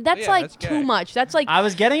 I'm not. That's Yeah, like that's too gay. much. That's like I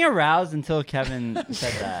was getting aroused until Kevin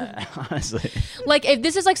said that. Honestly. like if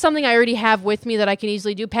this is like something I already have with me that I can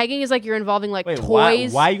easily do. Pegging is like you're involving like Wait,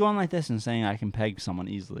 toys. why are you going like this and saying I can peg someone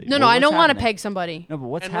easily? No, I What's don't want to happening? peg somebody. No, but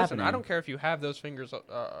what's And happening? listen, I don't care if you have those fingers.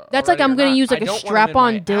 That's like already I'm or gonna not. use like I a don't want 'em in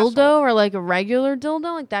strap-on my dildo asshole. or like a regular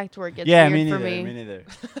dildo. Like that's where it gets Yeah, weird me for neither. me. Me neither.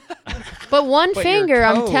 But one But your finger,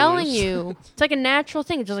 I'm telling toes. you, it's like a natural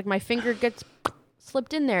thing. It's just like my finger gets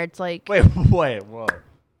slipped in there. It's like Wait, whoa. it's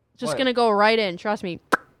just what? gonna go right in. Trust me.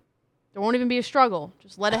 There won't even be a struggle.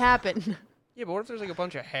 Just let it happen. Yeah, but what if there's like a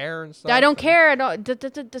bunch of hair and stuff? I don't care. I don't.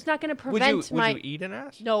 That's not gonna Would prevent you, my. would you eat an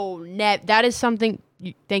ass? No, that is something.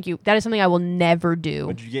 Thank you. That is something I will never do.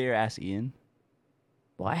 Would you get your ass eaten?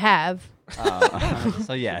 Well, I have.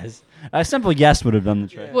 So yes, a simple yes would have done the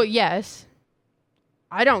trick. Well, yes.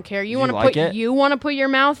 I don't care. You Did want you to like put it? you want to put your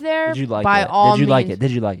mouth there? Did you like by it? all Did you like means. it?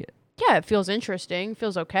 Did you like it? Yeah, it feels interesting.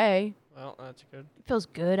 Feels okay. Well, that's good. It feels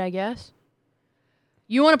good, I guess.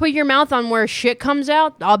 You want to put your mouth on where shit comes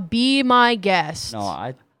out? I'll be my guest. No,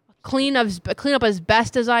 I. Clean up as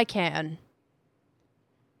best as I can.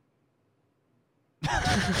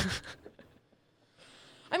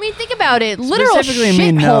 I mean, think about it. Literal Specifically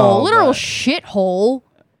me, shithole. no, Literal but- shithole.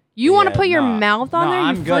 You want to Yeah, put your nah. mouth on No, there? You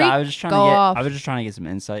I'm good. freak? I was just trying Go to get. off. I was just trying to get some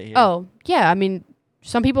insight here. Oh, yeah. I mean,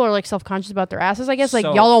 some people are like self-conscious about their asses. I guess like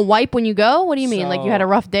So- y'all don't wipe when you go. What do you mean? Like you had a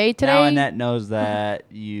rough day today? Now Annette knows that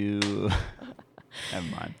you. Never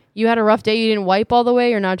mind. You had a rough day. You didn't wipe all the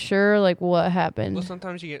way. You're not sure. Like what happened? Well,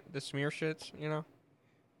 sometimes you get the smear shits, you know,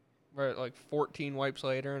 where like 14 wipes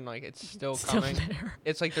later and like it's still coming.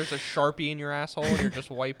 It's like there's a Sharpie in your asshole and you're just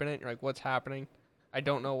wiping it. You're like, what's happening? I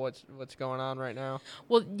don't know what's going on right now.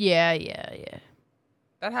 Well, yeah.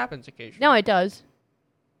 That happens occasionally. No, it does.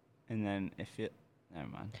 And then if it. Never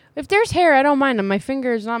mind. If there's hair, I don't mind. My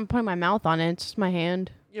finger's not putting my mouth on it. It's just my hand.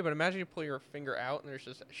 Yeah, but imagine you pull your finger out and there's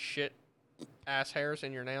just shit ass hairs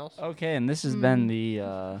in your nails. Okay, and this has Hmm. been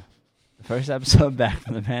the first episode back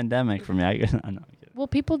from the pandemic for me. I guess. I know. Well,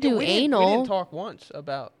 people Yeah, do we anal. didn't talk once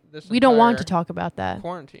about this. We don't want to entire talk about that.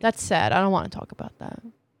 quarantine. That's sad. I don't want to talk about that.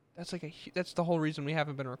 That's like that's the whole reason we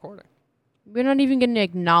haven't been recording. We're not even going to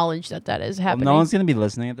acknowledge that is Well, happening. no one's gonna be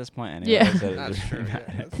listening at this point anyway. Yeah. So That's true. Yeah,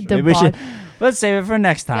 that's true. Maybe we should. Debauch- Let's save it for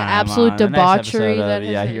next time. absolute on the next debauchery episode that of,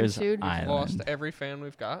 has yeah, here's ensued. We've Island. Lost every fan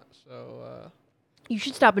we've got. So You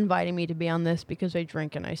should stop inviting me to be on this because I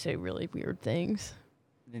drink and I say really weird things.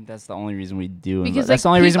 I think that's the only reason we do. Because, That's like,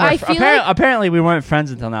 the only reason. I We're feel like- apparently we weren't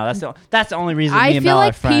friends until now. That's the only reason. Me I and feel Mel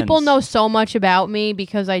like are friends. people know so much about me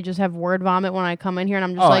because I just have word vomit when I come in here and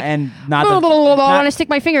I'm just Oh, like, and not I to, want to not, stick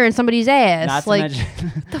my finger in somebody's ass. not to Like, mention,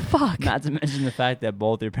 what the fuck? not to mention the fact that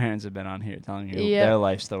both your parents have been on here telling you Yeah. their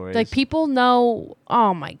life stories. Like people know.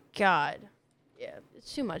 Oh my god. Yeah,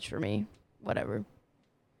 it's too much for me. Whatever.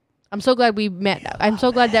 I'm so glad we met. I'm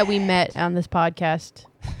so glad that we met on this podcast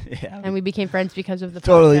yeah, and we became friends because of the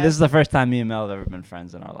totally. podcast. This is the first time me and Mel have ever been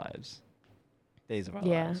friends in our lives. Days of our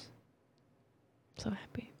Yeah. lives. So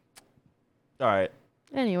happy. All right.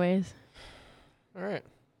 Anyways, all right.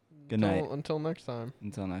 Good night. Until next time.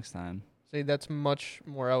 Until next time. See, that's much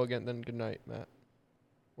more elegant than good night, Matt.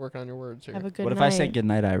 Work on your words here. have a good What if night. I say good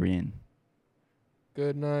night, Irene?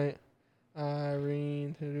 Good night,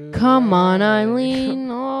 Irene. Come on, Eileen.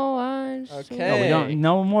 Oh, Okay. No, we don't.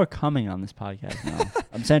 No more coming on this podcast. No.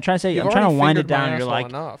 I'm saying, trying to say. You've I'm trying to already wind it fingered my down. You're asshole like,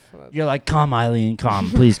 enough. you're like, come, Eileen, come,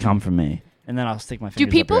 please come for me, and then I'll stick my Do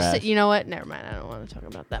fingers people up your say, ass. you know what? Never mind. I don't want to talk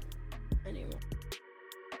about that.